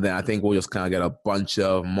 And then I think we'll just kind of get a bunch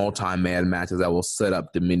of multi-man matches that will set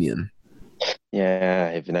up Dominion. Yeah,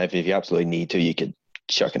 if you absolutely need to, you could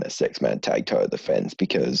chuck in a 6-man tag title defense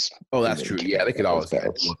because... Oh, that's true. Yeah, they could always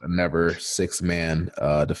have a never 6-man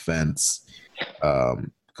defense.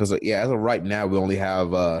 Because, as of right now, we only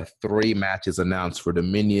have 3 matches announced for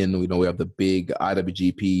Dominion. We know we have the big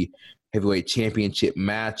IWGP Heavyweight Championship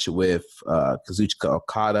match with Kazuchika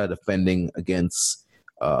Okada defending against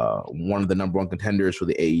one of the number 1 contenders for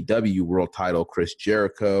the AEW World title, Chris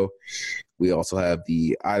Jericho. We also have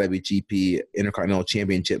the IWGP Intercontinental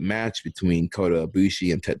Championship match between Kota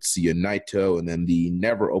Ibushi and Tetsuya Naito, and then the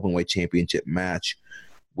Never Openweight Championship match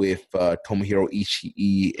with Tomohiro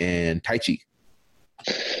Ishii and Taichi.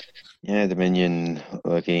 Yeah, Dominion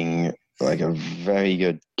looking like a very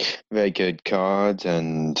good card,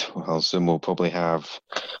 and also we'll probably have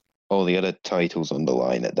all the other titles on the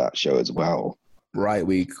line at that show as well. Right,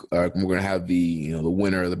 we're going to have the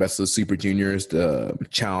winner of the Best of the Super Juniors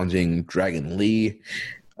challenging Dragon Lee.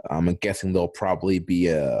 I'm guessing there'll probably be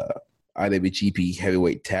a IWGP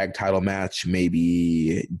Heavyweight Tag Title match,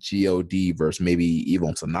 maybe God versus maybe Evil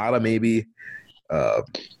and Sonata, maybe.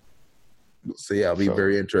 So yeah, it'll be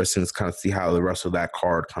very interesting to kind of see how the rest of that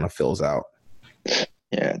card kind of fills out.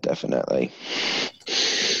 Yeah, definitely.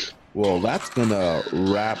 Well, that's gonna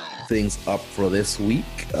wrap things up for this week.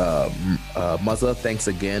 Muzza, thanks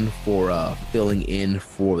again for filling in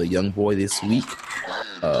for the young boy this week.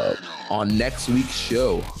 On next week's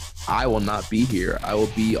show, I will not be here. I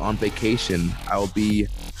will be on vacation. I will be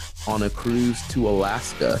on a cruise to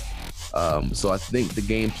Alaska. So I think the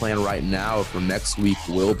game plan right now for next week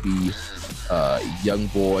will be Young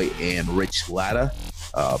Boy and Rich Latta.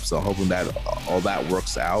 So I'm hoping that all that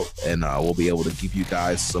works out, and we'll be able to give you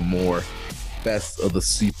guys some more best of the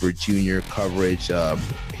Super Junior coverage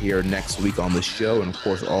here next week on the show, and of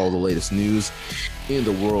course all the latest news in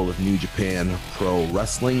the world of New Japan Pro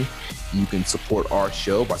Wrestling. You can support our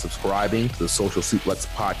show by subscribing to the Social Suplex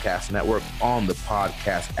Podcast Network on the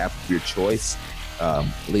podcast app of your choice,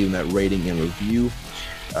 leaving that rating and review.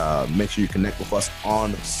 Make sure you connect with us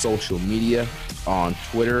on social media. On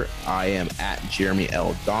Twitter, I am at Jeremy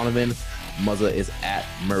L. Donovan. Muzza is at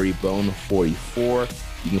MurrayBone44.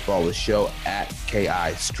 You can follow the show at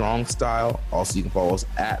KI Strong Style. Also, you can follow us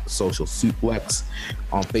at Social Suplex.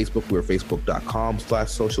 On Facebook, we're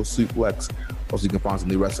facebook.com/Social Suplex. Also, you can find us in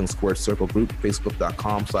the Wrestling Squared Circle group,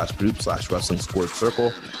 facebook.com/group/Wrestling Squared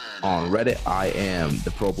Circle. On Reddit, I am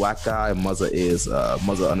the Pro Black Guy. Muzza is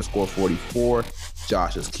Muzza_44.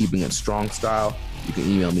 Josh is Keeping It Strong Style. You can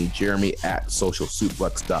email me, Jeremy at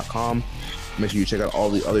socialsuplex.com. Make sure you check out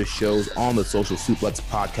all the other shows on the Social Suplex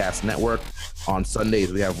Podcast Network. On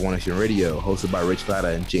Sundays, we have One Nation Radio, hosted by Rich Latta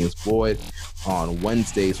and James Boyd. On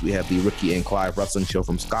Wednesdays, we have the Ricky and Clive Wrestling Show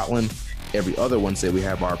from Scotland. Every other Wednesday, we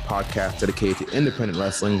have our podcast dedicated to independent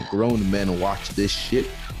wrestling, Grown Men Watch This Shit,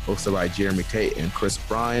 hosted by Jeremy Tate and Chris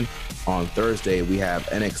Bryan. On Thursday, we have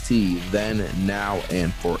NXT, Then, Now,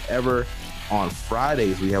 and Forever. On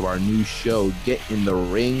Fridays, we have our new show, Get in the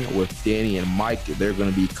Ring with Danny and Mike. They're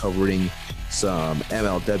going to be covering some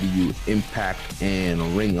MLW Impact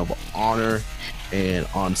and Ring of Honor. And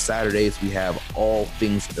on Saturdays, we have All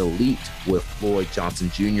Things Elite with Floyd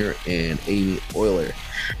Johnson Jr. and Amy Euler.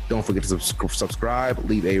 Don't forget to subscribe,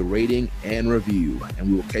 leave a rating and review. And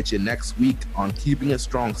we will catch you next week on Keeping It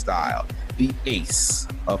Strong Style, the ace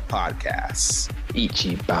of podcasts.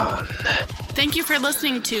 Ichiban. Thank you for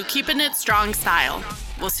listening to Keeping It Strong Style.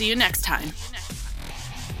 We'll see you next time.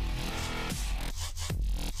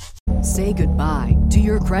 Say goodbye to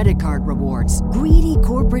your credit card rewards. Greedy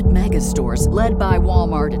corporate mega stores, led by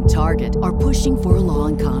Walmart and Target, are pushing for a law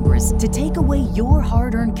in Congress to take away your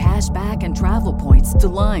hard-earned cash back and travel points to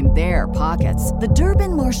line their pockets. The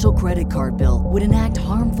Durbin-Marshall credit card bill would enact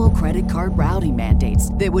harmful credit card routing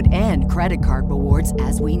mandates that would end credit card rewards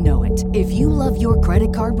as we know it. If you love your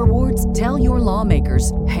credit card rewards, tell your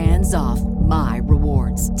lawmakers, hands off my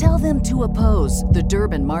rewards. Tell them to oppose the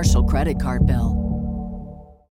Durbin-Marshall credit card bill.